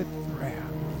answered prayer.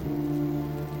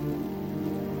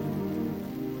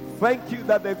 Thank you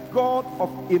that the God of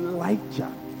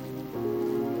Elijah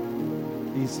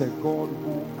is a God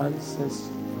who answers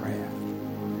prayer.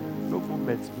 No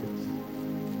moments, please.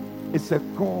 It's a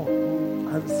God who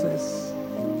answers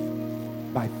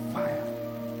by fire.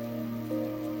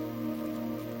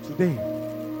 Today,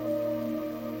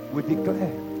 we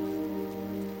declare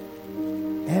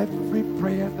every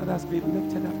prayer that has been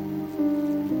lifted up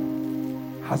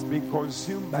has been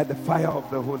consumed by the fire of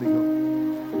the Holy Ghost.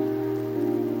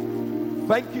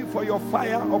 Thank you for your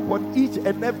fire upon each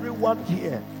and every one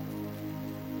here.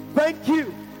 Thank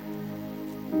you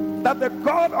that the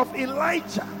God of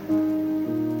Elijah,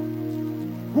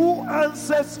 who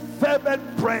answers fervent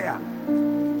prayer,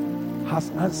 has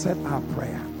answered our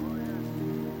prayer.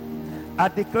 I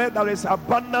declare there is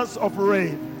abundance of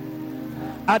rain.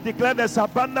 I declare there's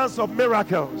abundance of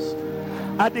miracles.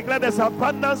 I declare there's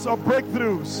abundance of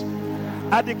breakthroughs.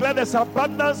 I declare there's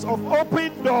abundance of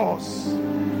open doors.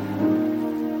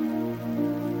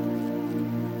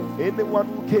 Anyone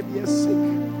who came here sick,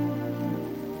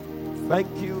 thank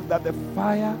you that the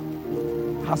fire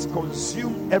has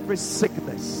consumed every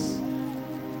sickness.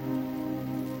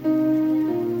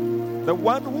 The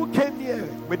one who came here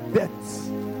with debts,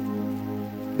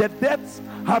 the debts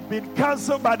have been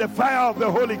cancelled by the fire of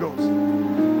the Holy Ghost.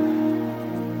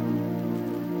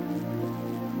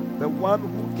 The one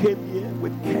who came here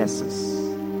with curses,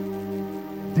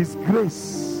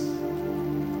 disgrace,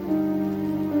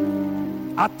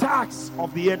 attacks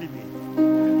of the enemy,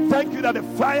 thank you that the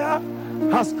fire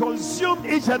has consumed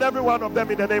each and every one of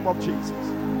them in the name of Jesus.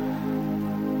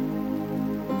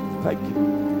 Thank you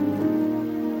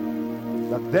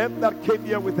that them that came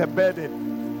here with a burden,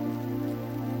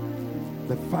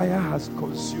 the fire has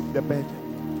consumed the burden.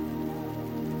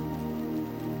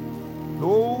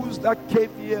 Those that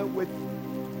came here with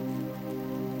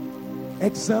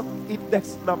exam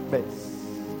index numbers.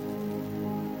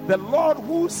 The Lord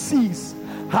who sees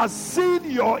has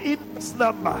seen your index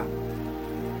number.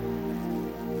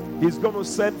 He's going to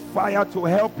send fire to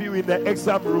help you in the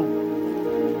exam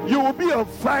room. You will be on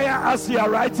fire as you are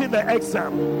writing the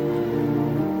exam.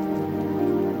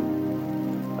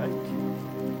 Thank you.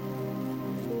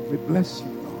 We bless you,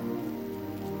 Lord.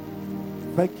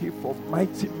 Thank you for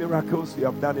mighty miracles you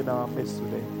have done in our midst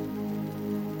today.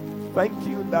 Thank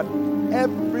you that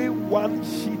every one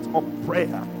sheet of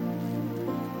prayer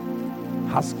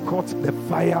has caught the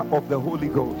fire of the Holy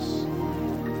Ghost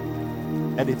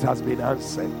and it has been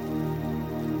answered.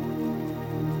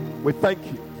 We thank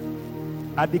you.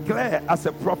 I declare as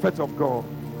a prophet of God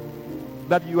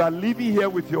that you are leaving here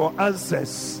with your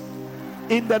answers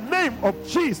in the name of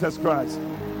Jesus Christ.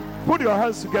 Put your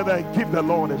hands together and give the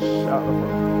Lord a shout.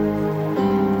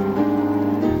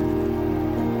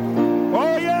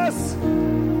 Oh yes,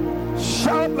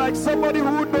 shout like somebody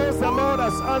who knows the Lord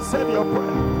has answered your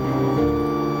prayer.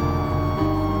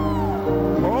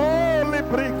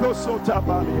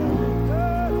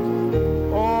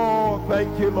 Oh,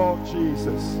 thank you, Lord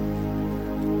Jesus.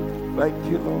 Thank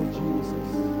you, Lord Jesus.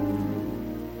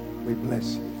 We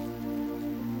bless you.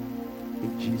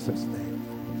 In Jesus' name.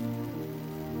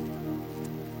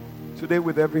 Today,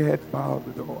 with every head bowed,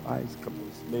 with all eyes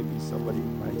closed, maybe somebody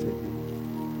invited you,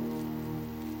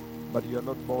 but you're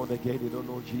not born again. You don't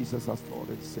know Jesus as Lord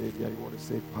and Savior. You want to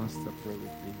say, Pastor, pray with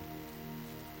me.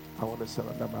 I want to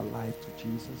surrender my life to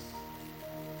Jesus.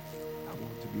 I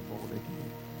want to be born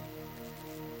again.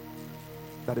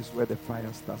 That is where the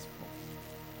fire starts from.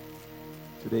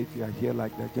 Today, if you are here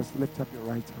like that, just lift up your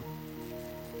right hand.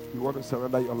 You want to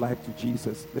surrender your life to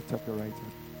Jesus, lift up your right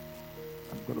hand.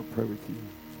 I'm going to pray with you.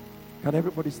 Can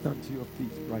everybody stand to your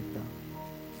feet right now?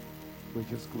 We're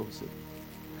just closing.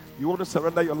 You want to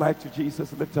surrender your life to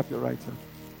Jesus, lift up your right hand.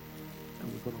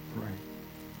 And we're going to pray.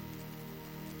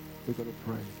 We're going to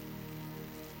pray.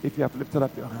 If you have lifted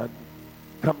up your hand,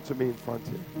 come to me in front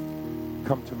here.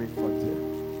 Come to me in front here.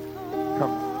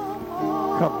 Come.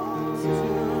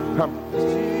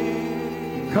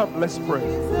 Come, let's pray.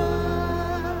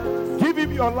 Give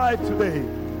him your life today.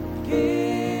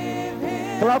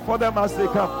 Clap for them as they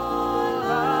come.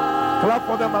 Clap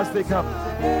for them as they come.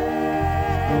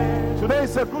 Today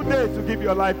is a good day to give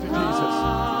your life to Jesus.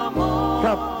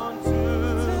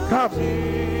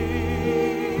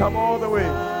 Come all the way.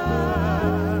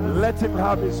 Let him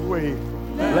have his way.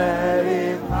 Let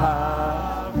him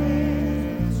have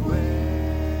his way.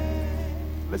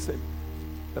 Listen,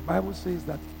 the Bible says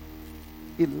that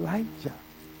Elijah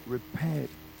repaired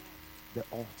the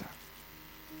altar.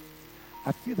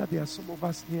 I feel that there are some of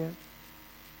us here,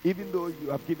 even though you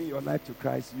have given your life to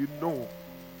Christ, you know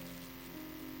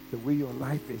the way your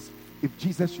life is. If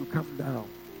Jesus should come down,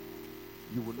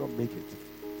 you will not make it.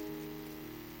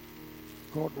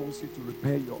 God wants you to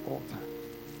repair your altar.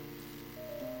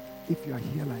 If you are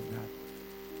here like that,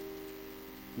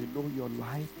 you know your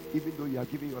life, even though you are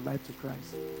giving your life to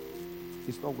Christ,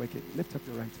 it's not working. Lift up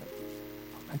your right hand.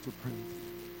 I'd like to pray with you.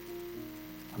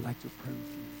 I'd like to pray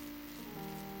with you.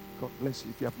 God bless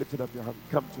you. If you have lifted up your hand,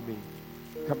 come to me.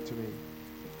 Come to me.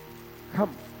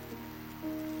 Come.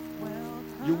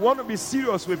 You want to be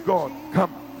serious with God?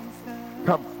 Come.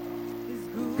 Come.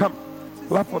 Come.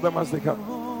 Clap for them as they come.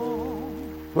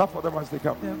 Clap for them as they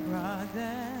come.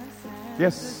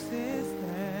 Yes.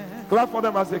 Clap for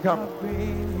them as they come.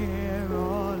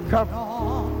 Come.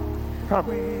 Come.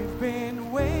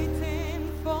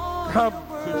 Come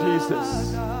to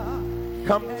Jesus.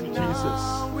 Come to Jesus.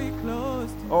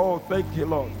 Oh, thank you,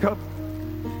 Lord. Come.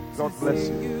 God bless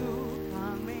you.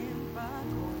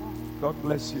 God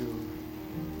bless you.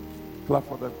 Clap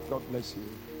for them. God bless you.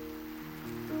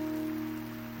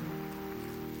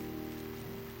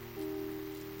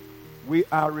 We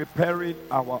are repairing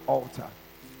our altar.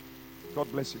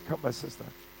 God bless you. Come, my sister.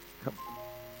 Come.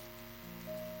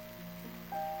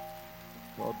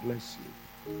 God bless you.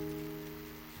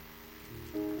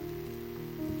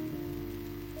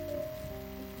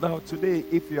 Now, today,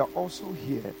 if you are also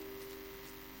here,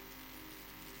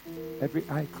 every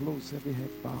eye closed, every head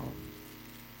bowed,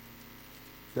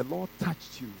 the Lord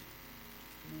touched you.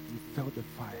 You felt the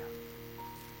fire.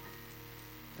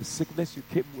 The sickness you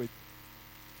came with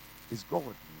is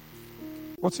gone.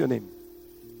 What's your name?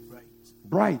 Bright.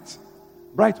 Bright.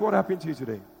 Bright, what happened to you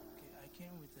today? Okay, I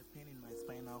came with a pain in my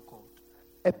spinal cord.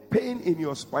 A pain in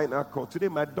your spinal cord. Today,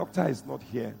 my doctor is not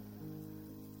here.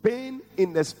 Pain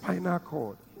in the spinal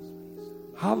cord.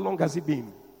 How long has it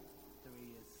been? 3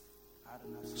 years. I had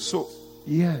an accident. So,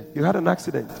 yeah, you had an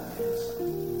accident. Yes.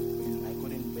 And I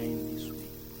couldn't bend this way.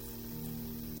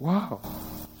 Wow. So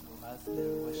I had as the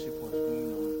worship was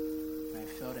going on, I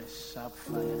felt a sharp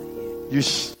fire here. You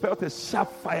felt a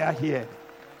sharp fire here.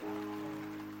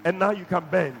 And now you can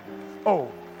bend.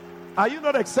 Oh, are you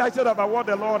not excited about what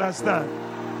the Lord has done?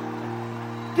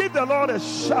 Give the Lord a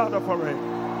shout of praise.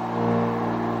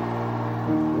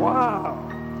 Wow.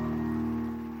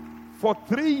 For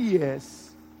 3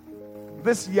 years,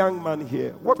 this young man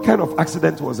here, what kind of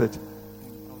accident was it?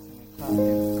 I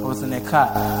was in a car,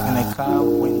 and the car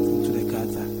went into the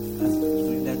gutter.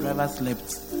 The driver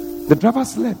slept. The driver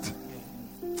slept.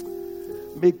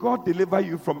 May God deliver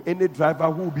you from any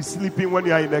driver who will be sleeping when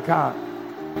you are in the car.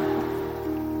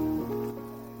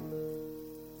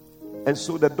 And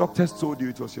so the doctors told you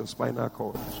it was your spinal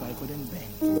cord. So I couldn't bend.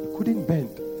 You couldn't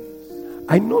bend.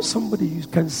 I know somebody you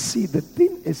can see the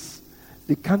thing is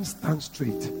they can't stand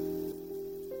straight.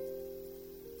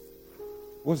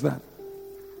 What's that?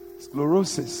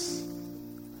 Sclerosis.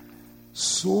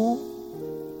 So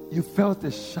you felt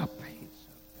a sharp pain,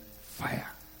 fire,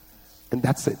 and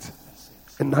that's it.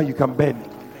 And now you can bend.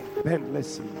 Bend,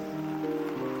 let's see.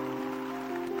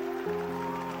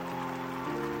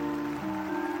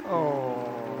 Oh,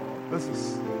 this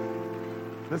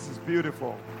is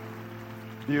beautiful.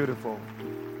 Beautiful.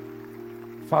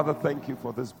 Father, thank you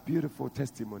for this beautiful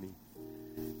testimony.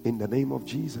 In the name of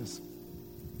Jesus.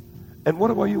 And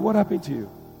what about you? What happened to you?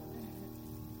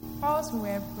 Whilst we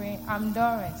were praying, I'm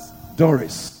Doris.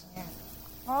 Doris. Yeah.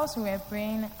 Whilst we were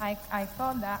praying, I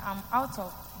thought that I'm out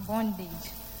of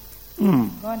bondage.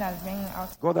 God has brought me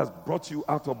out. God has brought you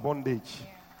out of bondage.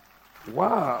 Yeah.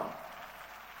 Wow.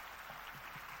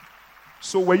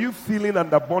 So were you feeling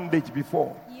under bondage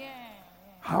before? Yeah.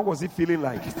 How was it feeling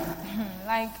like?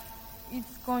 Like it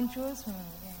controls me.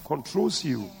 Yeah. Controls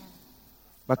you.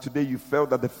 But today you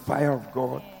felt that the fire of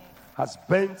God has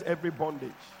burnt every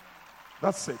bondage.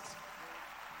 That's it.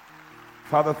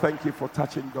 Father, thank you for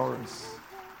touching Doris.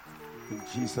 In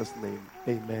Jesus' name,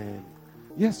 amen.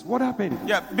 Yes, what happened?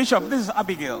 Yeah, Bishop, this is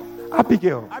Abigail.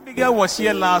 Abigail. Abigail was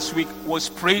here last week, was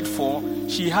prayed for.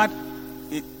 She had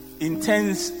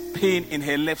intense pain in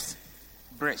her left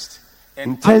breast.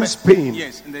 And Intense pain?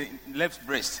 Yes, in the left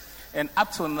breast. And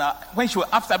up till now, when she was,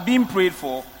 after being prayed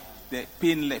for, the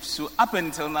pain left. So up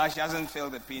until now, she hasn't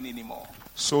felt the pain anymore.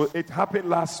 So it happened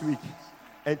last week.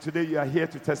 And today you are here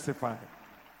to testify.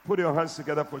 Put your hands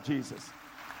together for Jesus.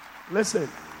 Listen.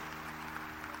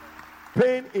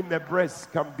 Pain in the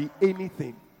breast can be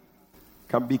anything. It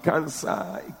can be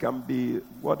cancer. It can be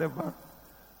whatever.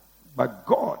 But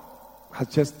God has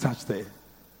just touched her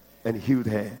and healed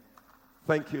her.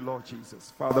 Thank you, Lord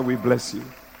Jesus. Father, we bless you.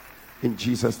 In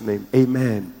Jesus' name,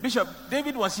 amen. Bishop,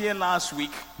 David was here last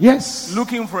week. Yes.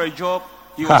 Looking for a job.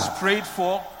 He was prayed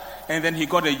for. And then he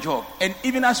got a job. And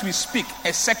even as we speak,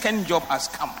 a second job has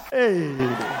come. Hey.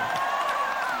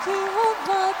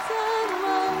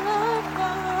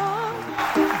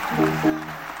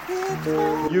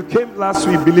 You came last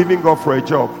week believing God for a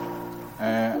job.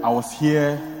 I was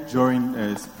here during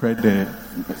spread it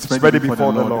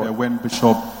before the Lord. When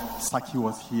Bishop Saki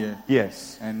was here.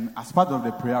 Yes. And as part of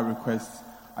the prayer request,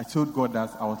 I told God that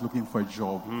I was looking for a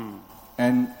job.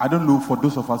 And I don't know, for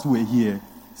those of us who were here,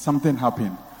 something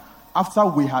happened. After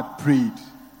we had prayed,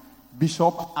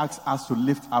 Bishop asked us to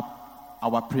lift up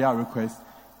our prayer request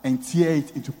and tear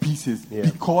it into pieces,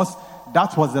 because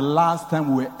that was the last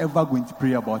time we were ever going to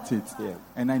pray about it.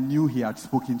 And I knew he had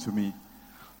spoken to me.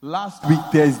 Last week,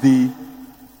 Thursday,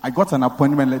 I got an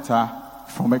appointment letter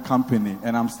from a company,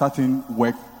 and I'm starting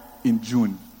work in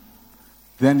June.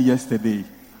 Then yesterday,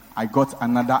 I got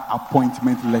another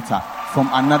appointment letter from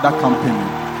another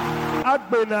company.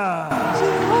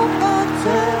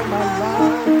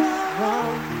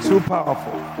 Too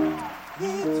powerful.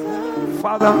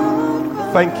 Father,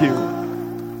 thank you.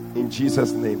 In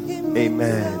Jesus' name,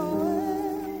 amen.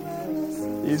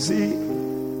 You see,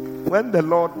 when the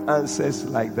Lord answers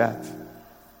like that,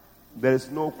 there is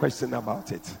no question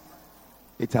about it.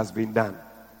 It has been done.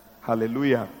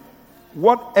 Hallelujah.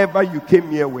 Whatever you came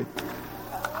here with,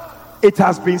 it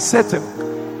has been settled.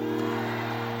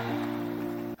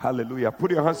 Hallelujah.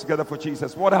 Put your hands together for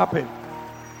Jesus. What happened?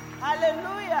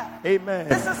 Hallelujah. Amen.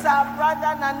 This is our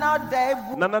brother Nana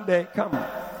Debu. Nana De, come.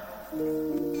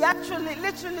 He actually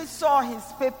literally saw his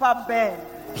paper burn.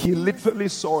 He literally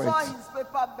saw Saw it. his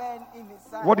paper burn in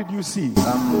his hand. What did you see?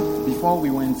 Before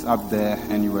we went up there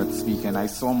and you were speaking, I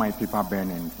saw my paper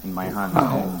burning in my hand.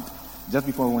 And just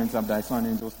before we went up there, I saw an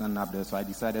angel standing up there, so I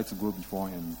decided to go before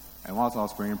him. And whilst I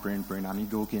was praying, an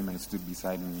eagle came and stood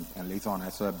beside me. And later on, I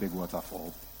saw a big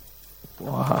waterfall.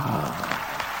 Wow.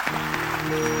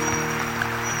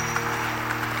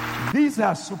 These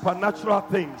are supernatural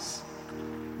things.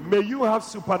 May you have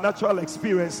supernatural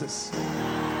experiences.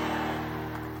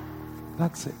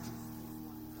 That's it.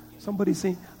 Somebody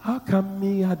saying, how come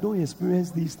me, I don't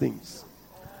experience these things?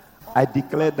 I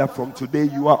declare that from today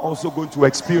you are also going to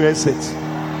experience it.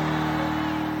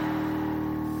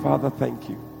 Father, thank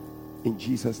you. In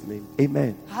Jesus' name,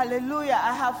 amen. Hallelujah.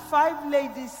 I have 5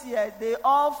 ladies here. They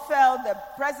all felt the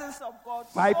presence of God.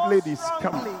 5 so ladies,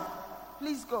 strongly. come.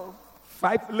 Please go.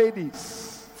 5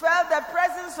 ladies. Felt the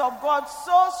presence of God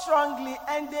so strongly,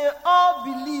 and they all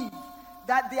believe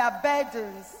that their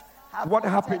burdens have What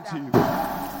been happened lifted to up.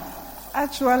 you?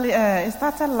 Actually, it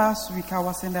started last week. I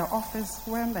was in the office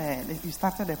when you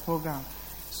started the program.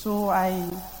 So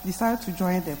I decided to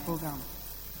join the program.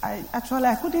 I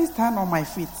couldn't stand on my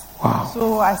feet. Wow.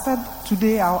 So I said,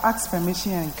 today I'll ask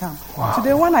permission and come. Wow.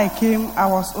 Today when I came, I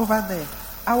was over there.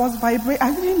 I was vibrating.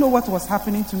 I didn't know what was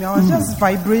happening to me. I was just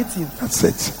vibrating. That's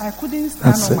it. I couldn't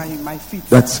stand That's on my feet.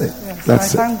 That's it. Yes,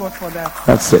 That's so I it. thank God for that.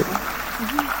 That's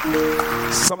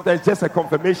it. Sometimes just a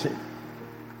confirmation.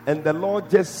 And the Lord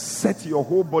just set your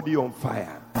whole body on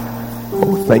fire.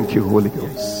 Oh, thank you, Holy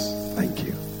Ghost. Thank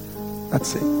you.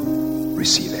 That's it.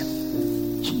 Receive it.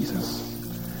 Jesus.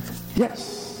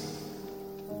 Yes.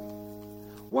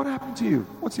 What happened to you?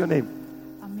 What's your name?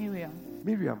 I'm Miriam.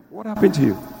 Miriam, what happened to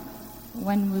you?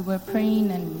 When we were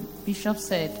praying and Bishop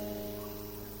said,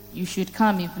 you should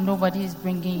come if nobody is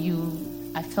bringing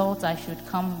you, I felt I should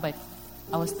come, but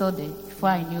I was still there. Before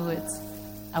I knew it,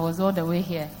 I was all the way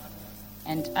here.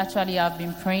 And actually, I've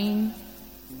been praying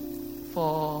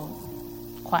for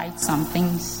quite some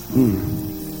things.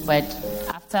 But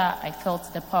after I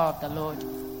felt the power of the Lord,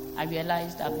 I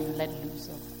realized I've been let loose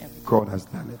of everything. God has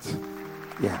done it.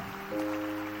 Yeah.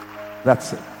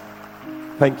 That's it.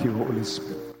 Thank you, Holy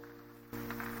Spirit.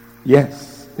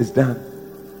 Yes, it's done.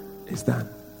 It's done.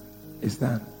 It's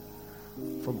done.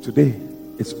 From today,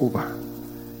 it's over.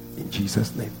 In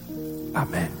Jesus' name.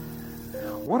 Amen.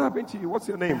 What happened to you? What's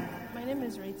your name? My name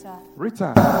is Rita.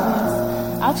 Rita.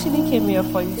 Yes. I actually came here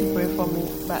for you to pray for me,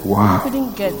 but Wow. you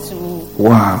couldn't get to me.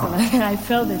 Wow. And I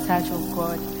felt the touch of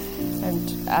God,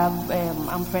 and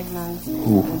I'm pregnant.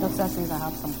 Ooh. The doctor says I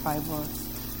have some fibroids,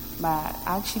 but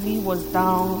I actually was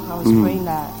down. I was praying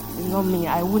that, not me,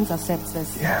 I wouldn't accept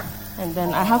this. Yeah. And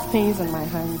then I have pains in my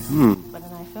hands, but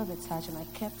then I felt the touch, and I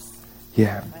kept.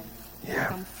 Yeah. Like,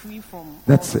 Yeah. I'm free from.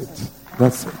 That's all it. this.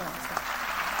 That's it.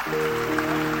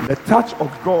 The touch of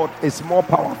God is more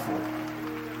powerful.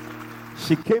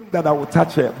 She came that I would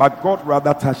touch her, but God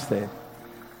rather touched her.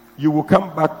 You will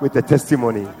come back with a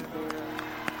testimony.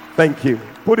 Thank you.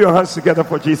 Put your hands together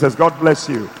for Jesus. God bless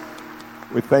you.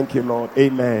 We thank you, Lord.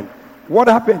 Amen. What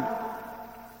happened?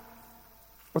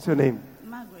 What's your name?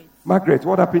 Margaret. Margaret,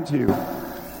 what happened to you?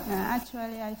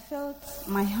 Actually, I felt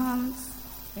my hands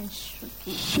were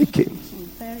shaking. Shaking.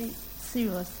 Very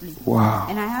seriously. Wow.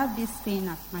 And I have this pain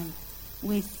at my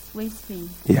waist pain.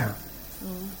 Yeah. So,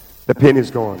 The pain is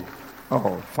gone.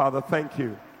 Oh, Father, thank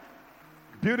you.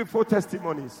 Beautiful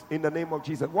testimonies in the name of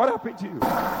Jesus. What happened to you?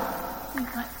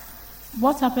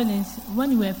 What happened is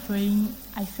when we were praying,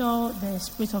 I felt the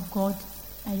Spirit of God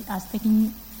has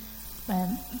taken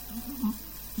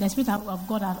the Spirit of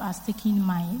God has taken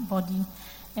my body,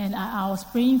 and I was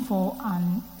praying for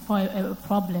a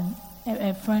problem,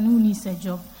 a friend who needs a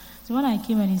job. So when I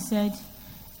came and he said,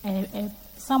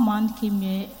 someone came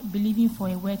here believing for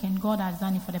a work, and God has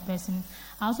done it for the person.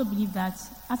 I also believe that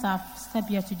as I've stepped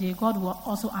here today, God will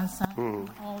also answer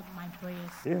all my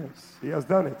prayers. Yes, He has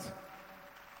done it.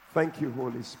 Thank you,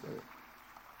 Holy Spirit.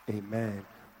 Amen.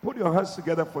 Put your hands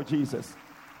together for Jesus.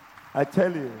 I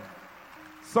tell you,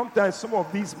 sometimes some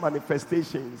of these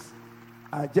manifestations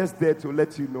are just there to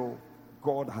let you know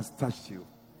God has touched you.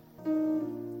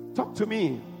 Talk to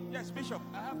me. Yes, Bishop,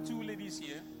 I have 2 ladies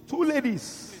here. 2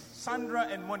 ladies. Sandra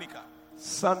and Monica.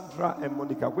 Sandra and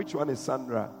Monica. Which one is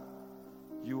Sandra?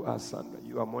 You are Sandra.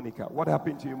 You are Monica. What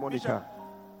happened to you, Monica?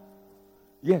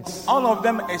 Bishop, yes. all of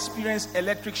them experienced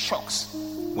electric shocks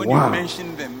when Wow. you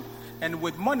mentioned them. And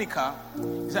with Monica,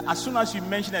 as soon as you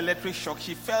mentioned electric shock,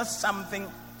 she felt something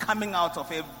coming out of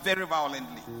her very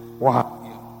violently. Wow.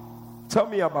 Tell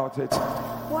me about it.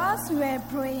 Whilst we were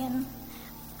praying,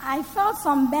 I felt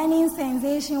some burning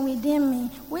sensation within me,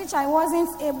 which I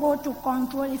wasn't able to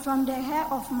control it from the hair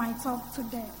of my top to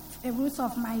the roots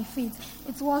of my feet.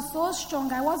 It was so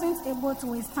strong, I wasn't able to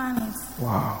withstand it.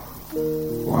 Wow.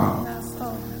 Wow. That's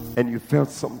all. And you felt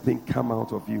something come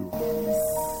out of you.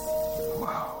 Yes.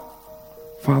 Wow.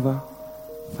 Father,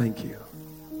 thank you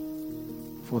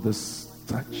for this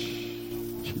touch.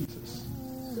 Jesus.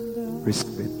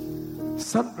 Receive it.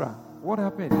 Sandra, what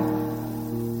happened?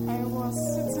 I was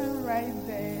sitting right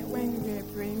there when we were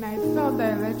praying. I felt the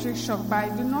electric shock, but I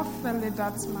did not feel it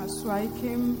that much. So I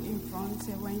came in front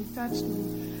here. When you touched me,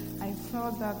 I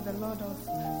felt that the Lord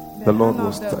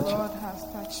was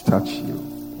has touched you.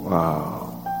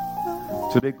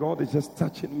 Wow. Today God is just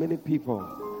touching many people.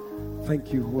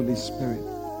 Thank you, Holy Spirit.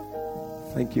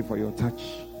 Thank you for your touch.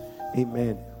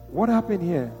 Amen. What happened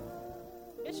here?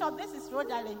 Bishop, this is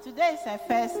Rosalind. Today is her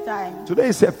first time. Today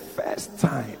is her first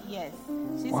time. Yes.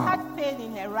 She's had pain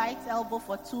in her right elbow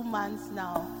for 2 months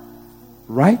now.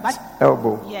 Right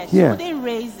elbow? Yes. Here. She couldn't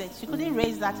raise it. She couldn't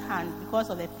raise that hand because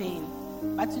of the pain.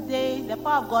 But today, the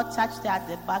power of God touched her at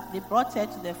the back. They brought her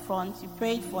to the front. She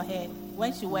prayed for her.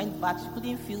 When she went back, she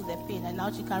couldn't feel the pain. And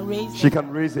now she can raise it. She can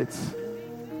raise it.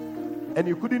 And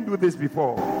you couldn't do this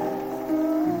before.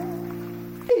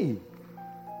 Hey.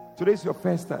 Today's your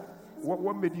first time.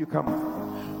 What made you come?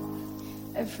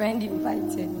 A friend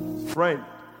invited me. Friend?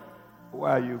 Who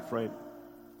are you, friend?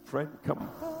 Friend, come.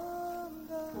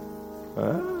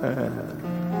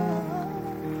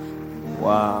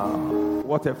 Wow.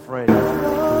 What a friend.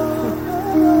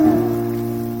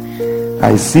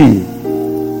 I see.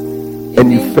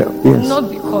 And you felt, yes. Not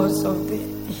because of the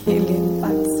healing,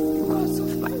 but because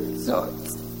of my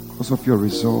results. Because of your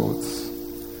results.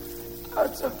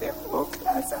 Out of the whole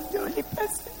class, I'm the only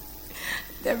person.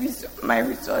 My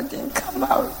result didn't come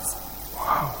out.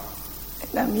 Wow.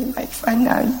 And I'm in my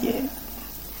final year.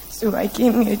 So I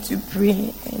came here to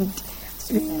pray and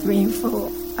to pray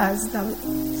for us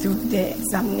through the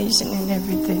examination and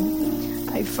everything.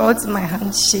 I felt my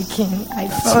hands shaking. I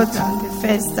felt that the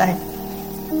first time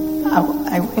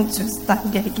I went to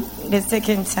stand there again. The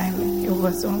second time it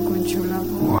was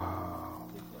uncontrollable. Wow.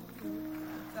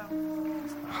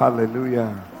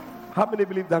 Hallelujah. How many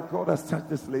believe that God has touched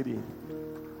this lady?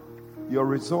 Your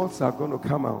results are going to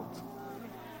come out.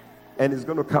 And it's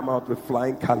going to come out with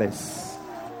flying colors.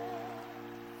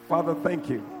 Father, thank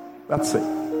you. That's it.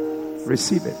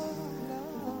 Receive it.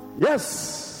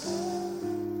 Yes.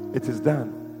 It is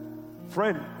done.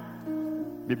 Friend,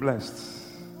 be blessed.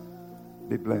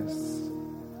 Be blessed.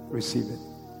 Receive it.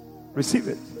 Receive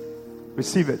it.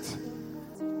 Receive it.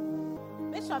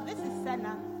 Bishop, this is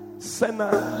Senna.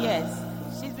 Senna? Yes.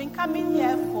 She's been coming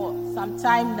here for some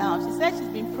time now. She said she's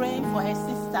been praying for her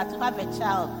sister to have a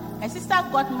child. Her sister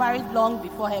got married long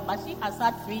before her, but she has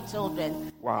had 3 children.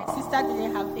 Wow. Her sister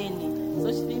didn't have any. So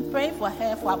she's been praying for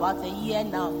her for about a year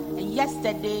now. And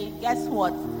yesterday, guess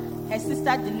what? Her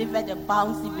sister delivered a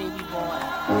bouncy baby boy.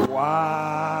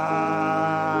 Wow.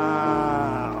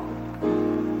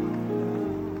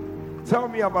 Tell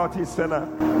me about it, Senna.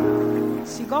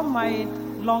 She got married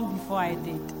long before I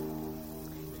did.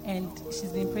 And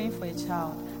she's been praying for a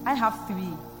child. I have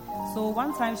 3. So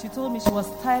one time she told me she was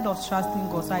tired of trusting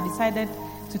God. So I decided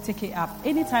to take it up.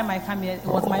 Anytime I come here, it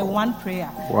was my one prayer.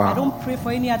 Wow. I don't pray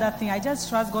for any other thing. I just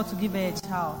trust God to give her a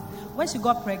child. When she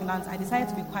got pregnant, I decided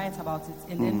to be quiet about it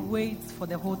and then wait for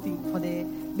the whole thing, for the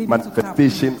baby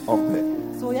manifestation to come. of it.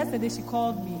 So yesterday she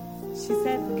called me. She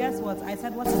said, guess what? I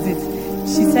said, what is it?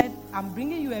 She said, I'm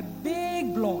bringing you a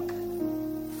big block.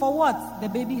 For what? The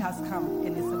baby has come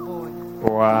and it's a boy.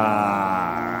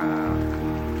 Wow.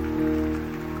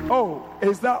 Oh,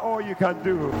 is that all you can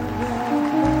do?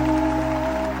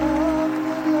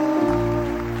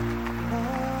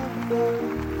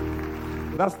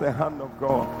 That's the hand of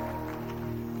God.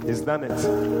 He's done it.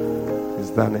 He's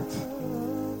done it.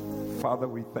 Father,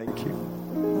 we thank you.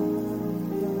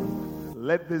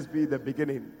 Let this be the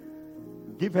beginning.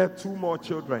 Give her 2 more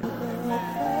children.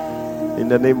 In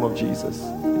the name of Jesus.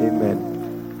 Amen.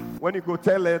 When you go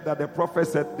tell her that the prophet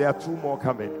said there are 2 more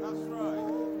coming. That's right.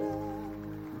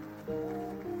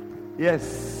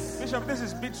 Yes. Bishop, this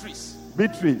is Beatrice.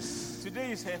 Beatrice.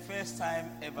 Today is her first time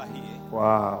ever here.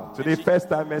 Wow. Today, first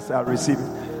timers are receiving.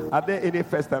 Are there any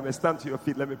first timers? Stand to your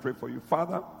feet. Let me pray for you.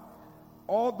 Father,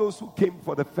 all those who came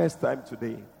for the first time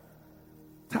today,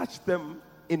 touch them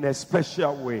in a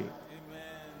special way. Amen.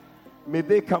 May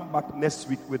they come back next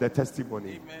week with a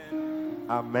testimony. Amen.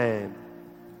 Amen.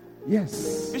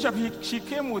 Yes. Bishop, she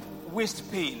came with waist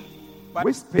pain. But,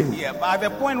 waist pain? Yeah, but at the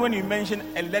point when you mentioned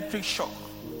electric shock,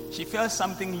 she felt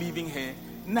something leaving her.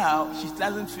 Now, she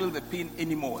doesn't feel the pain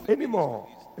anymore.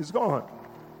 It's gone.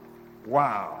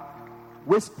 Wow.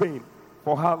 Waist pain.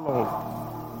 For how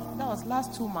long? That was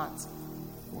last 2 months.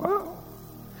 Wow.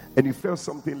 And you felt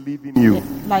something leaving you?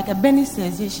 Like a burning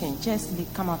sensation just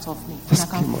come out of me. And I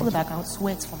can feel that I can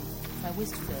sweat from my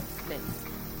waist to the leg.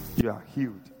 You are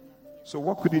healed. So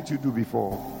what couldn't you do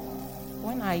before?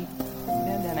 When I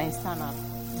bend and I stand up,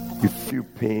 you feel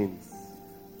pain.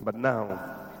 But now,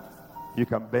 you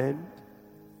can bend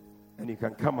and you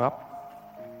can come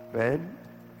up, bend,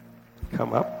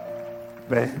 come up,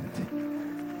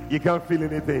 bend. You can't feel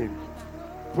anything.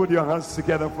 Put your hands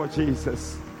together for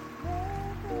Jesus.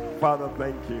 Father,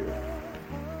 thank you.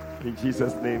 In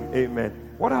Jesus' name, amen.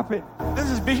 What happened? This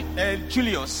is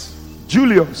Julius.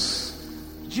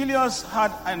 Julius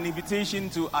had an invitation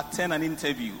to attend an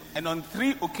interview, and on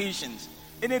 3 occasions,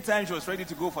 anytime she was ready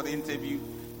to go for the interview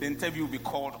would be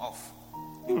called off.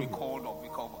 It would be called off.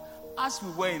 As we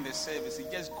were in the service, he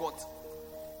just got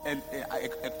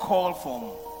a call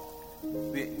from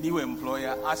the new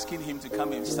employer asking him to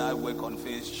come and start work on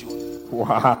 1st June.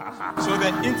 Wow. So the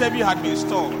interview had been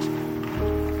stalled.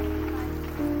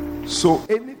 So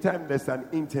anytime there's an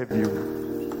interview,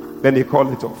 then they call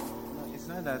it off. No, it's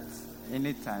not that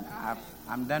anytime.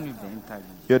 I'm done with the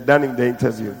interview. You're done with the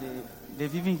interview. So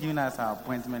they've even given us our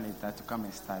appointment letter to come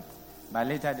and start. But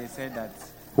later they said that...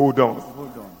 Hold on.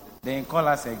 Then call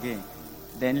us again.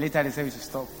 Then later they said we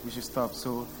should stop.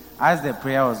 So as the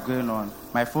prayer was going on,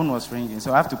 my phone was ringing,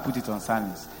 so I have to put it on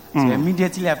silence. So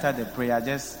immediately after the prayer, I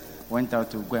just went out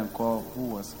to go and call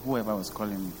whoever was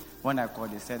calling me. When I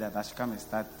called, they said that I should come and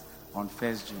start on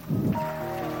 1st June.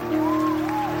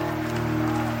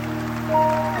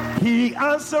 He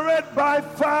answered by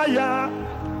fire,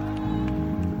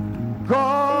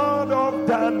 God of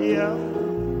Daniel.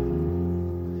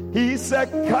 He's a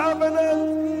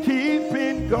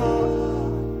covenant-keeping God.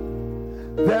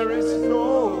 There is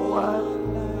no one.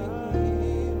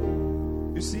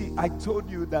 You see, I told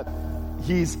you that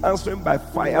he is answering by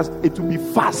fire. It will be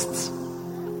fast.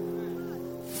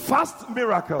 Fast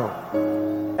miracle.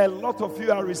 A lot of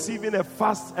you are receiving a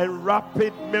fast and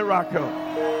rapid miracle.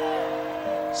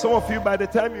 Some of you, by the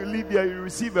time you leave here, you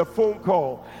receive a phone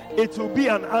call. It will be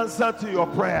an answer to your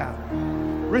prayer.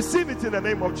 Receive it in the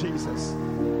name of Jesus.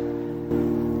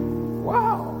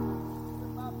 Wow.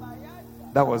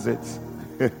 That was it.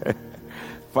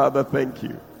 Father, thank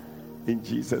you. In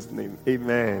Jesus' name.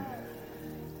 Amen.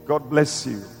 God bless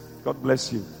you. God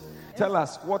bless you. Tell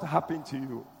us what happened to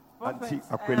you, Auntie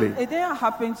Aquile. It didn't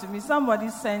happen to me. Somebody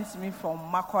sent me from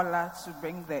Makola to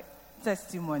bring the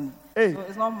testimony. Hey. So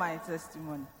it's not my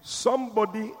testimony.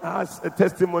 Somebody has a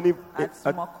testimony at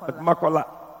Makola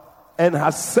and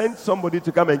has sent somebody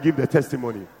to come and give the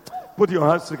testimony. Put your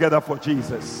hands together for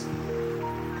Jesus.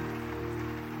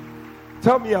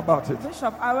 Tell me about it.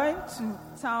 Bishop, I went to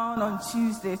town on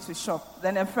Tuesday to shop.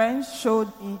 Then a friend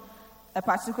showed me a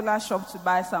particular shop to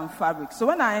buy some fabric. So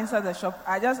when I entered the shop,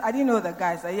 I didn't know the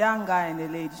guys, a young guy and a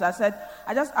lady. So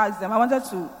I just asked them, I wanted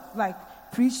to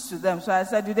preach to them. So I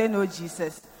said, do they know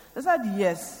Jesus? They said,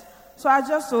 yes. So I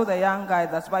just told the young guy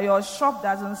that, but your shop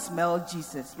doesn't smell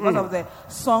Jesus because of the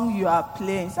song you are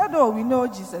playing. He said, oh, we know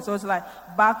Jesus. So it's like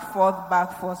back,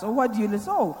 forth. So what do you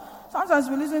listen? Oh, sometimes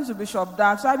we listen to Bishop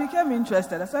Dag. So I became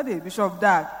interested. I said, hey, Bishop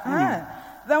Dag.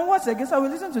 Then what's again? So we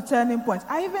listen to Turning Point.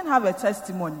 I even have a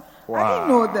testimony. Wow. I didn't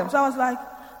know them. So I was like,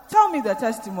 tell me the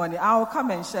testimony. I'll come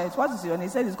and share it. What is your name?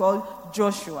 He said it's called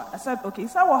Joshua. I said, okay.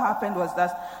 So what happened was that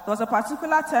there was a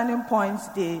particular Turning Point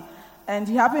day, and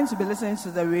he happened to be listening to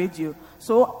the radio.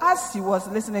 So as he was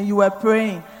listening, you were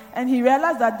praying. And he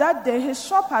realized that day his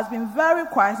shop has been very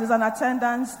quiet. There's an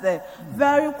attendance there.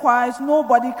 Very quiet,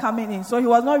 nobody coming in. So he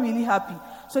was not really happy.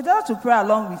 So he started to pray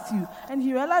along with you. And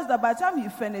he realized that by the time he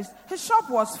finished, his shop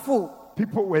was full.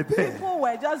 People were there. People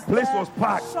were just place there, was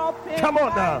packed. Shopping. Come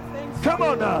on now. Come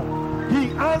on now.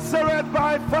 He answered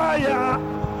by fire.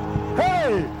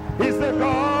 Hey, he's the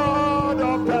God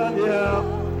of Daniel.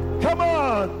 Come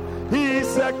on.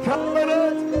 He's a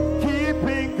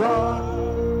covenant-keeping God.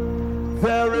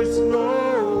 There is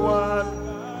no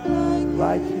one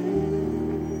like him.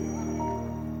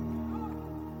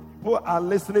 People are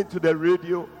listening to the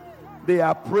radio. They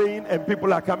are praying and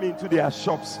people are coming into their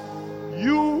shops.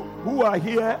 You who are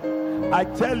here, I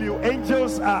tell you,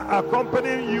 angels are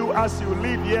accompanying you as you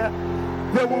leave here.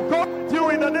 They will go with you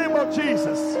in the name of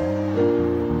Jesus.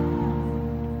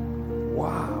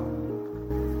 Wow.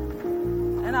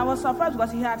 And I was surprised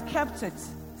because he had kept it.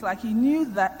 It's like he knew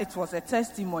that it was a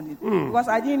testimony. Because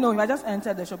I didn't know him. I just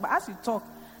entered the shop. But as he talked,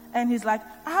 and he's like,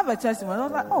 I have a testimony. I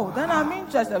was like, oh, then I'm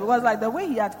interested. Because the way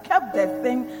he had kept the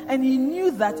thing, and he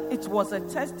knew that it was a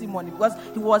testimony. Because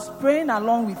he was praying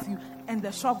along with you, and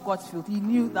the shop got filled. He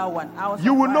knew that one.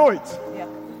 You will know it. Yeah.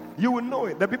 You will know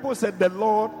it. The people said, the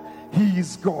Lord, He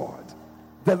is God.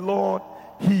 The Lord,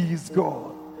 He is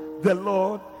God. The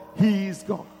Lord, He is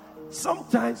God.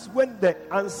 Sometimes when the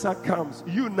answer comes,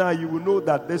 you will know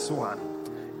that this one,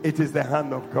 it is the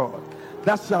hand of God.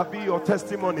 That shall be your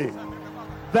testimony.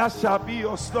 That shall be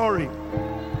your story.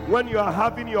 When you are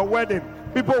having your wedding,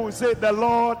 people will say, the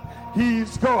Lord, He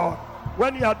is God.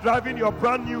 When you are driving your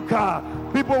brand new car,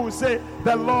 people will say,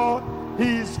 the Lord,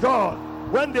 He is God.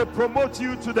 When they promote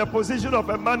you to the position of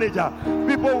a manager,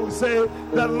 people will say,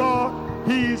 the Lord,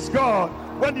 He is God.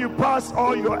 When you pass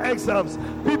all your exams,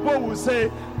 people will say,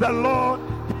 the Lord,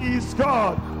 He is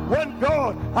God. When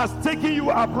God has taken you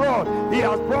abroad, He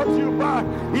has brought you back,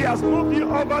 He has moved you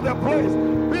over the place,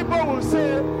 people will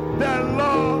say, the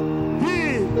Lord,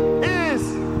 He is.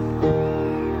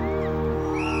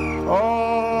 Oh.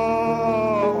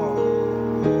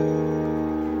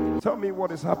 Tell me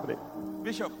what is happening.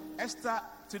 Bishop, Esther,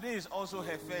 today is also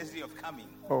her first day of coming.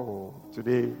 Oh,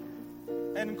 today.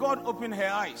 And God opened her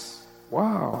eyes.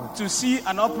 Wow. To see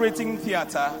an operating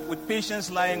theater with patients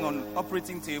lying on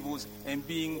operating tables and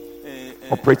being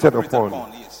operated upon.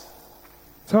 Yes.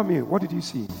 Tell me, what did you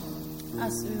see?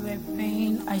 As we were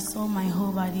praying, I saw my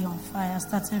whole body on fire,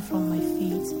 starting from my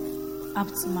feet up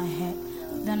to my head.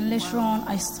 Then later on,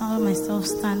 I saw myself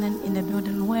standing in the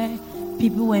building where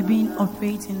people were being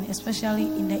operated, especially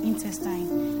in the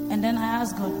intestine. And then I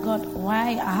asked God,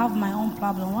 why I have my own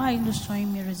problem? Why are you not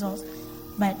showing me results?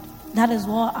 But that is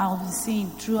what I was seeing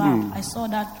throughout. I saw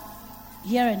that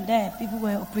here and there, people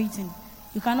were operating.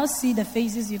 You cannot see the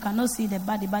faces, you cannot see the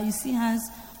body, but you see hands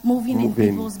moving in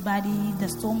people's body, the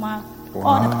stomach,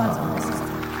 all the parts of the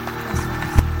system.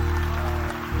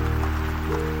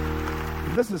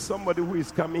 This is somebody who is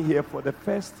coming here for the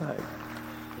first time.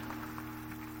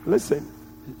 Listen,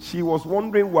 she was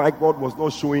wondering why God was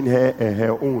not showing her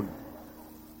her own.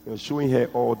 Showing her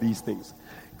all these things.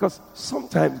 Because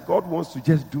sometimes God wants to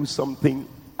just do something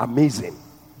amazing.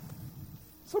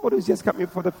 Somebody who's just coming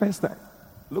for the first time.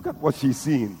 Look at what she's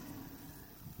seeing.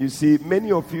 You see,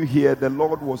 many of you here, the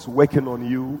Lord was working on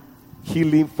you,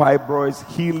 healing fibroids,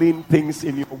 healing things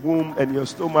in your womb and your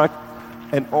stomach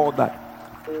and all that.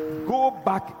 Go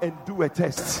back and do a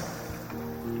test.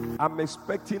 I'm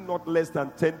expecting not less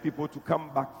than 10 people to come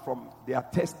back from their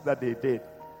test that they did,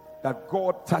 that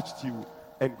God touched you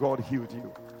and God healed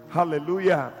you.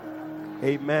 Hallelujah.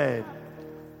 Amen.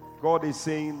 God is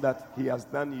saying that He has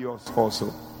done yours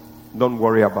also. Don't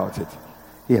worry about it.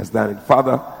 He has done it.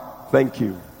 Father, thank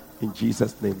you. In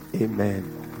Jesus' name, amen.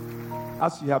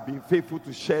 As you have been faithful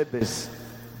to share this,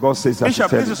 God says,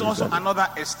 Bishop, this is also another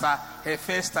Esther, her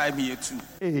first time here too.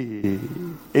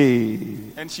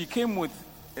 And she came with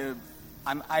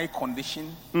an eye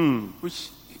condition which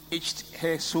itched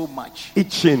her so much.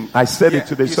 Itching. I said it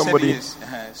today. Somebody.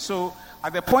 So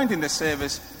at the point in the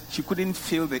service, she couldn't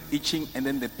feel the itching and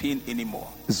then the pain anymore.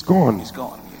 It's gone. It's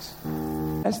gone, yes.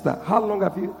 Esther, how long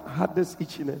have you had this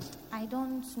itchiness? I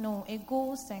don't know. It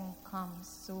goes and comes,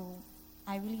 so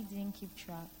I really didn't keep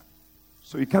track.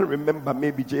 So you can't remember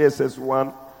maybe JSS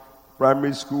 1,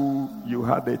 primary school, you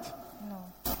had it? No.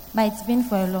 But it's been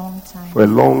for a long time. For a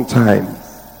long time.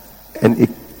 And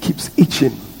it keeps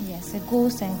itching. Yes, it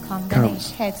goes and comes. Then it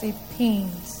hurts, it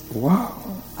pains. Wow.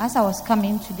 As I was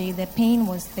coming today, the pain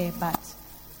was there, but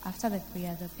after the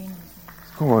prayer, the pain was there.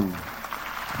 Come on.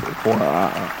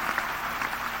 Wow.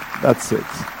 That's it.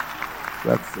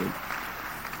 That's it.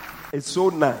 It's so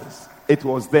nice. It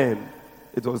was then.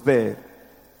 It was there.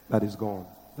 That is gone.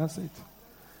 That's it.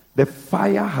 The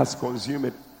fire has consumed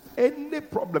it. Any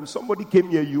problem, somebody came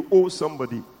here, you owe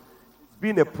somebody. It's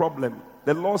been a problem.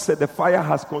 The Lord said the fire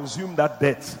has consumed that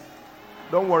debt.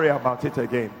 Don't worry about it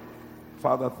again.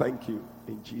 Father, thank you.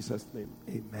 In Jesus' name,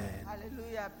 amen.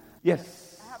 Hallelujah.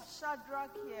 Yes. I have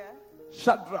Shadrach here.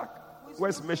 Shadrach.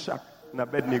 Where's Meshach and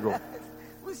Abednego?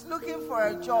 Who's looking for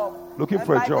a job. Looking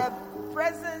for a job. By the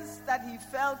presence that he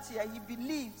felt here, he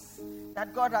believes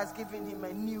that God has given him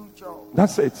a new job.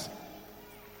 That's it.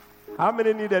 How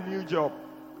many need a new job?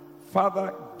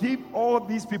 Father, give all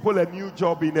these people a new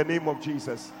job in the name of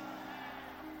Jesus.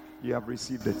 You have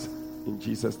received it in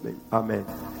Jesus' name. Amen.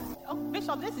 Oh,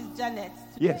 Bishop, this is Janet.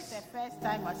 Today Yes. is her first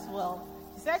time as well.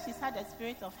 She said she's had a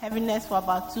spirit of heaviness for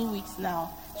about 2 weeks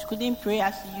now. She couldn't pray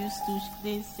as she used to. She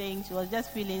couldn't sing. She was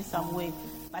just feeling some way.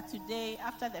 But today,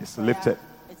 after the It's prayer, lifted.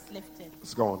 it's lifted.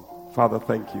 It's gone. Father,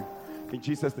 thank you. In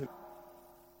Jesus' name.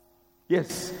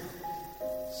 Yes.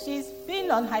 She's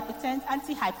been on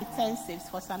antihypertensives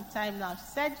for some time now. She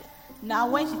said now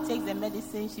when she takes the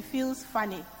medicine, she feels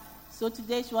funny. So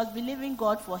today she was believing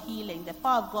God for healing. The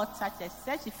power of God touched her. She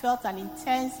said she felt an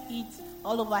intense heat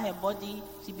all over her body.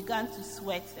 She began to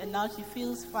sweat and now she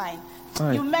feels fine.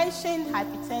 Fine. You mentioned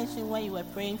hypertension when you were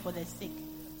praying for the sick.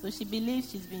 So she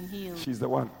believes she's been healed. She's the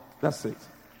one. That's it.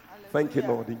 Thank you,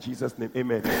 Lord. In Jesus' name.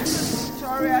 Amen.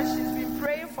 Victoria, she's been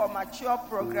praying for mature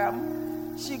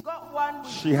program. She got one.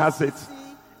 She has it.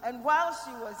 And while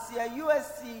she was here,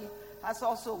 USC has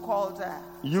also called her.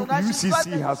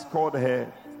 UCC has called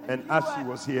her. And as she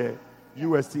was here,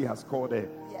 USC has called her.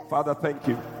 Yes. Father, thank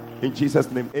you. In Jesus'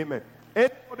 name. Amen.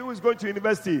 Anybody who is going to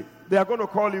university, they are going to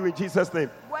call you in Jesus' name.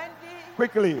 Wendy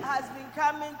Quickly. has been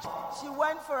coming. She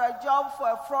went for a job for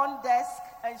a front desk,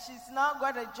 and she's now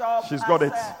got a job She's got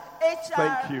it. HR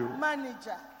Thank you.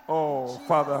 manager. Oh, Jesus'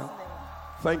 Father, name.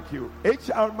 thank you.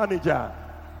 HR manager,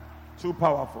 too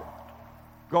powerful.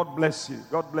 God bless you.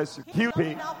 God bless you. Heel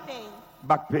pain,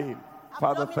 back pain.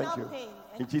 Father, thank you.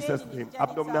 In Jesus' name.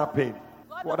 Abdominal pain.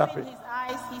 God What opened happened? his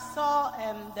eyes. He saw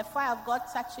the fire of God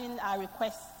touching our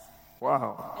requests.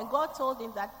 Wow. And God told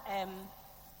him that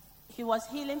he was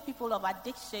healing people of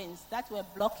addictions that were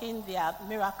blocking their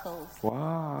miracles.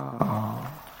 Wow.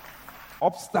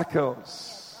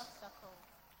 Obstacles.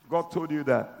 God told you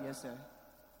that. Yes, sir.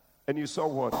 And you saw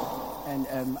what?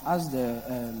 And as the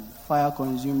fire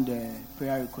consumed the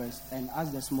prayer request, and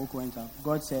as the smoke went up,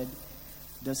 God said,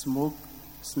 the smoke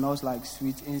smells like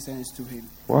sweet incense to him.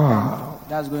 Wow.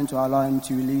 And that's going to allow him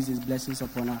to release his blessings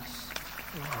upon us.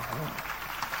 Wow.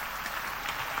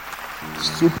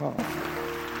 Super.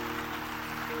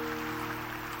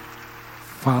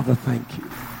 Father, thank you.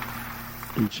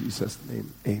 In Jesus'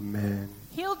 name, amen.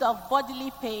 Healed of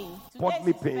bodily pain.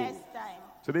 Bodily Today's his pain. first time.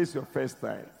 Today's your first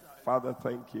time. Father,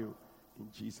 thank you. In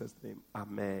Jesus' name,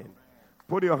 amen.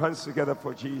 Put your hands together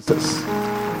for Jesus.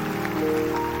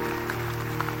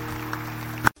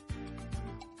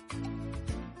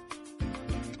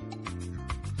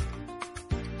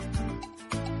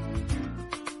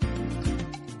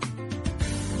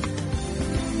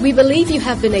 We believe you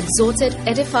have been exhorted,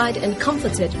 edified, and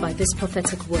comforted by this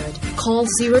prophetic word. Call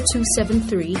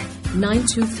 0273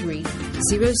 923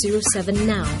 007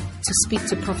 now to speak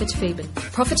to Prophet Fabian.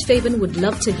 Prophet Fabian would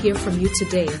love to hear from you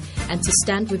today and to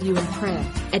stand with you in prayer.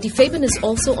 Eddie Fabian is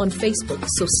also on Facebook,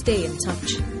 so stay in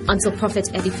touch. Until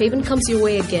Prophet Eddie Fabian comes your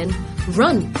way again,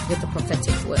 run with the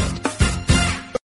prophetic word.